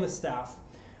 Same with staff.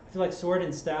 I feel like sword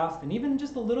and staff, and even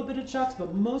just a little bit of chucks,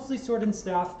 but mostly sword and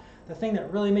staff, the thing that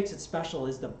really makes it special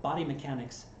is the body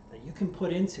mechanics that you can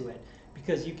put into it,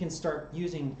 because you can start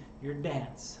using your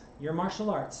dance, your martial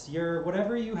arts, your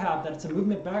whatever you have that's a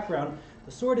movement background.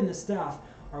 The sword and the staff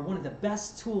are one of the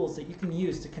best tools that you can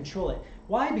use to control it.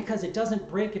 Why? Because it doesn't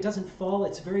break, it doesn't fall,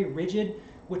 it's very rigid,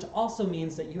 which also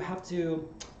means that you have to,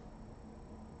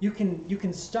 you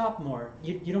can stop more.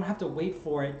 You don't have to wait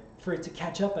for it to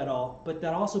catch up at all, but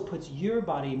that also puts your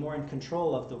body more in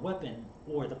control of the weapon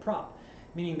or the prop,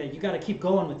 meaning that you got to keep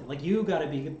going with it. Like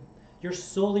you're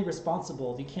solely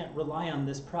responsible. You can't rely on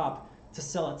this prop to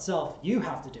sell itself. You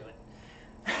have to do it.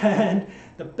 And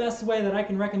the best way that I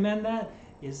can recommend that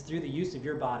is through the use of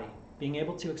your body, being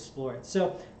able to explore it.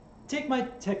 So take my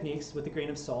techniques with a grain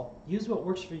of salt. Use what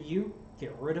works for you.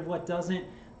 Get rid of what doesn't.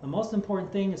 The most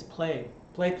important thing is play.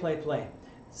 Play, play, play.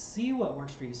 See what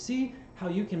works for you. See how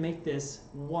you can make this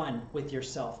one with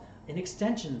yourself, an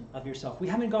extension of yourself. We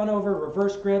haven't gone over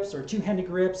reverse grips or two-handed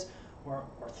grips or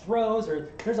throws, or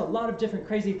there's a lot of different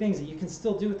crazy things that you can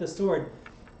still do with the sword.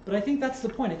 But I think that's the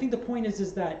point. I think the point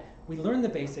is that we learn the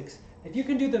basics. If you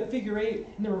can do the figure eight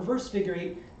and the reverse figure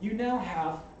eight, you now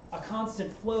have a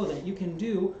constant flow that you can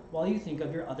do while you think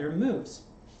of your other moves,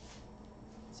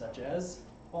 such as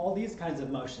all these kinds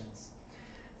of motions.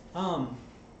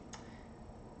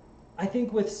 I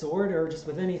think with sword, or just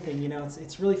with anything, you know,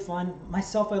 it's really fun.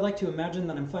 Myself, I like to imagine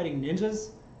that I'm fighting ninjas,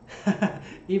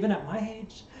 even at my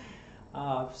age.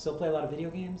 Still play a lot of video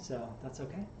games, so that's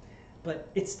okay. But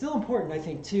it's still important, I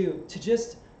think, too, to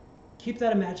just keep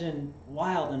that imagination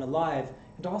wild and alive,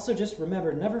 and to also just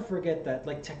remember, never forget that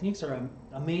like techniques are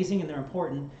amazing and they're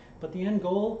important, but the end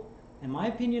goal, in my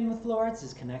opinion, with flow arts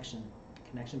is connection.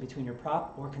 Connection between your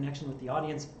prop or connection with the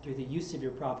audience through the use of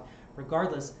your prop.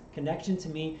 Regardless, connection to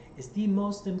me is the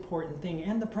most important thing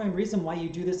and the prime reason why you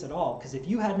do this at all. Because if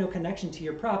you had no connection to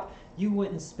your prop, you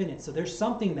wouldn't spin it. So there's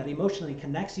something that emotionally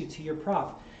connects you to your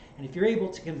prop. And if you're able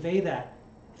to convey that,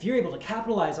 if you're able to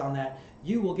capitalize on that,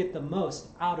 you will get the most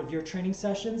out of your training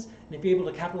sessions. And if you're able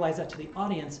to capitalize that to the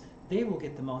audience, they will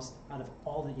get the most out of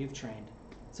all that you've trained.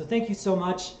 So thank you so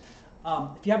much.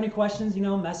 If you have any questions,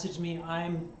 message me.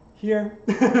 I'm here,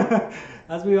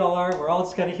 as we all are. We're all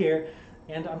just kind of here.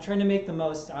 And I'm trying to make the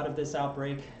most out of this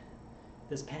outbreak,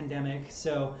 this pandemic.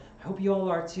 So I hope you all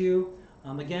are too.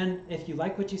 Again, if you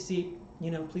like what you see,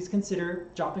 please consider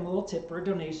dropping a little tip for a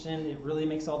donation. It really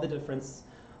makes all the difference.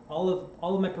 All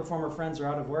of my performer friends are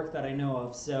out of work that I know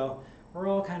of, so we're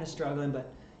all kind of struggling.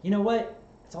 But you know what?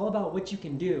 It's all about what you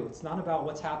can do. It's not about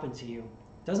what's happened to you.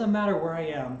 It doesn't matter where I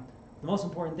am. The most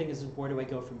important thing is where do I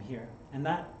go from here? And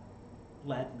that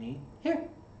led me here,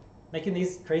 making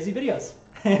these crazy videos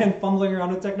and fumbling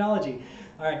around with technology.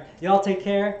 All right, y'all take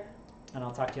care, and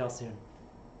I'll talk to y'all soon.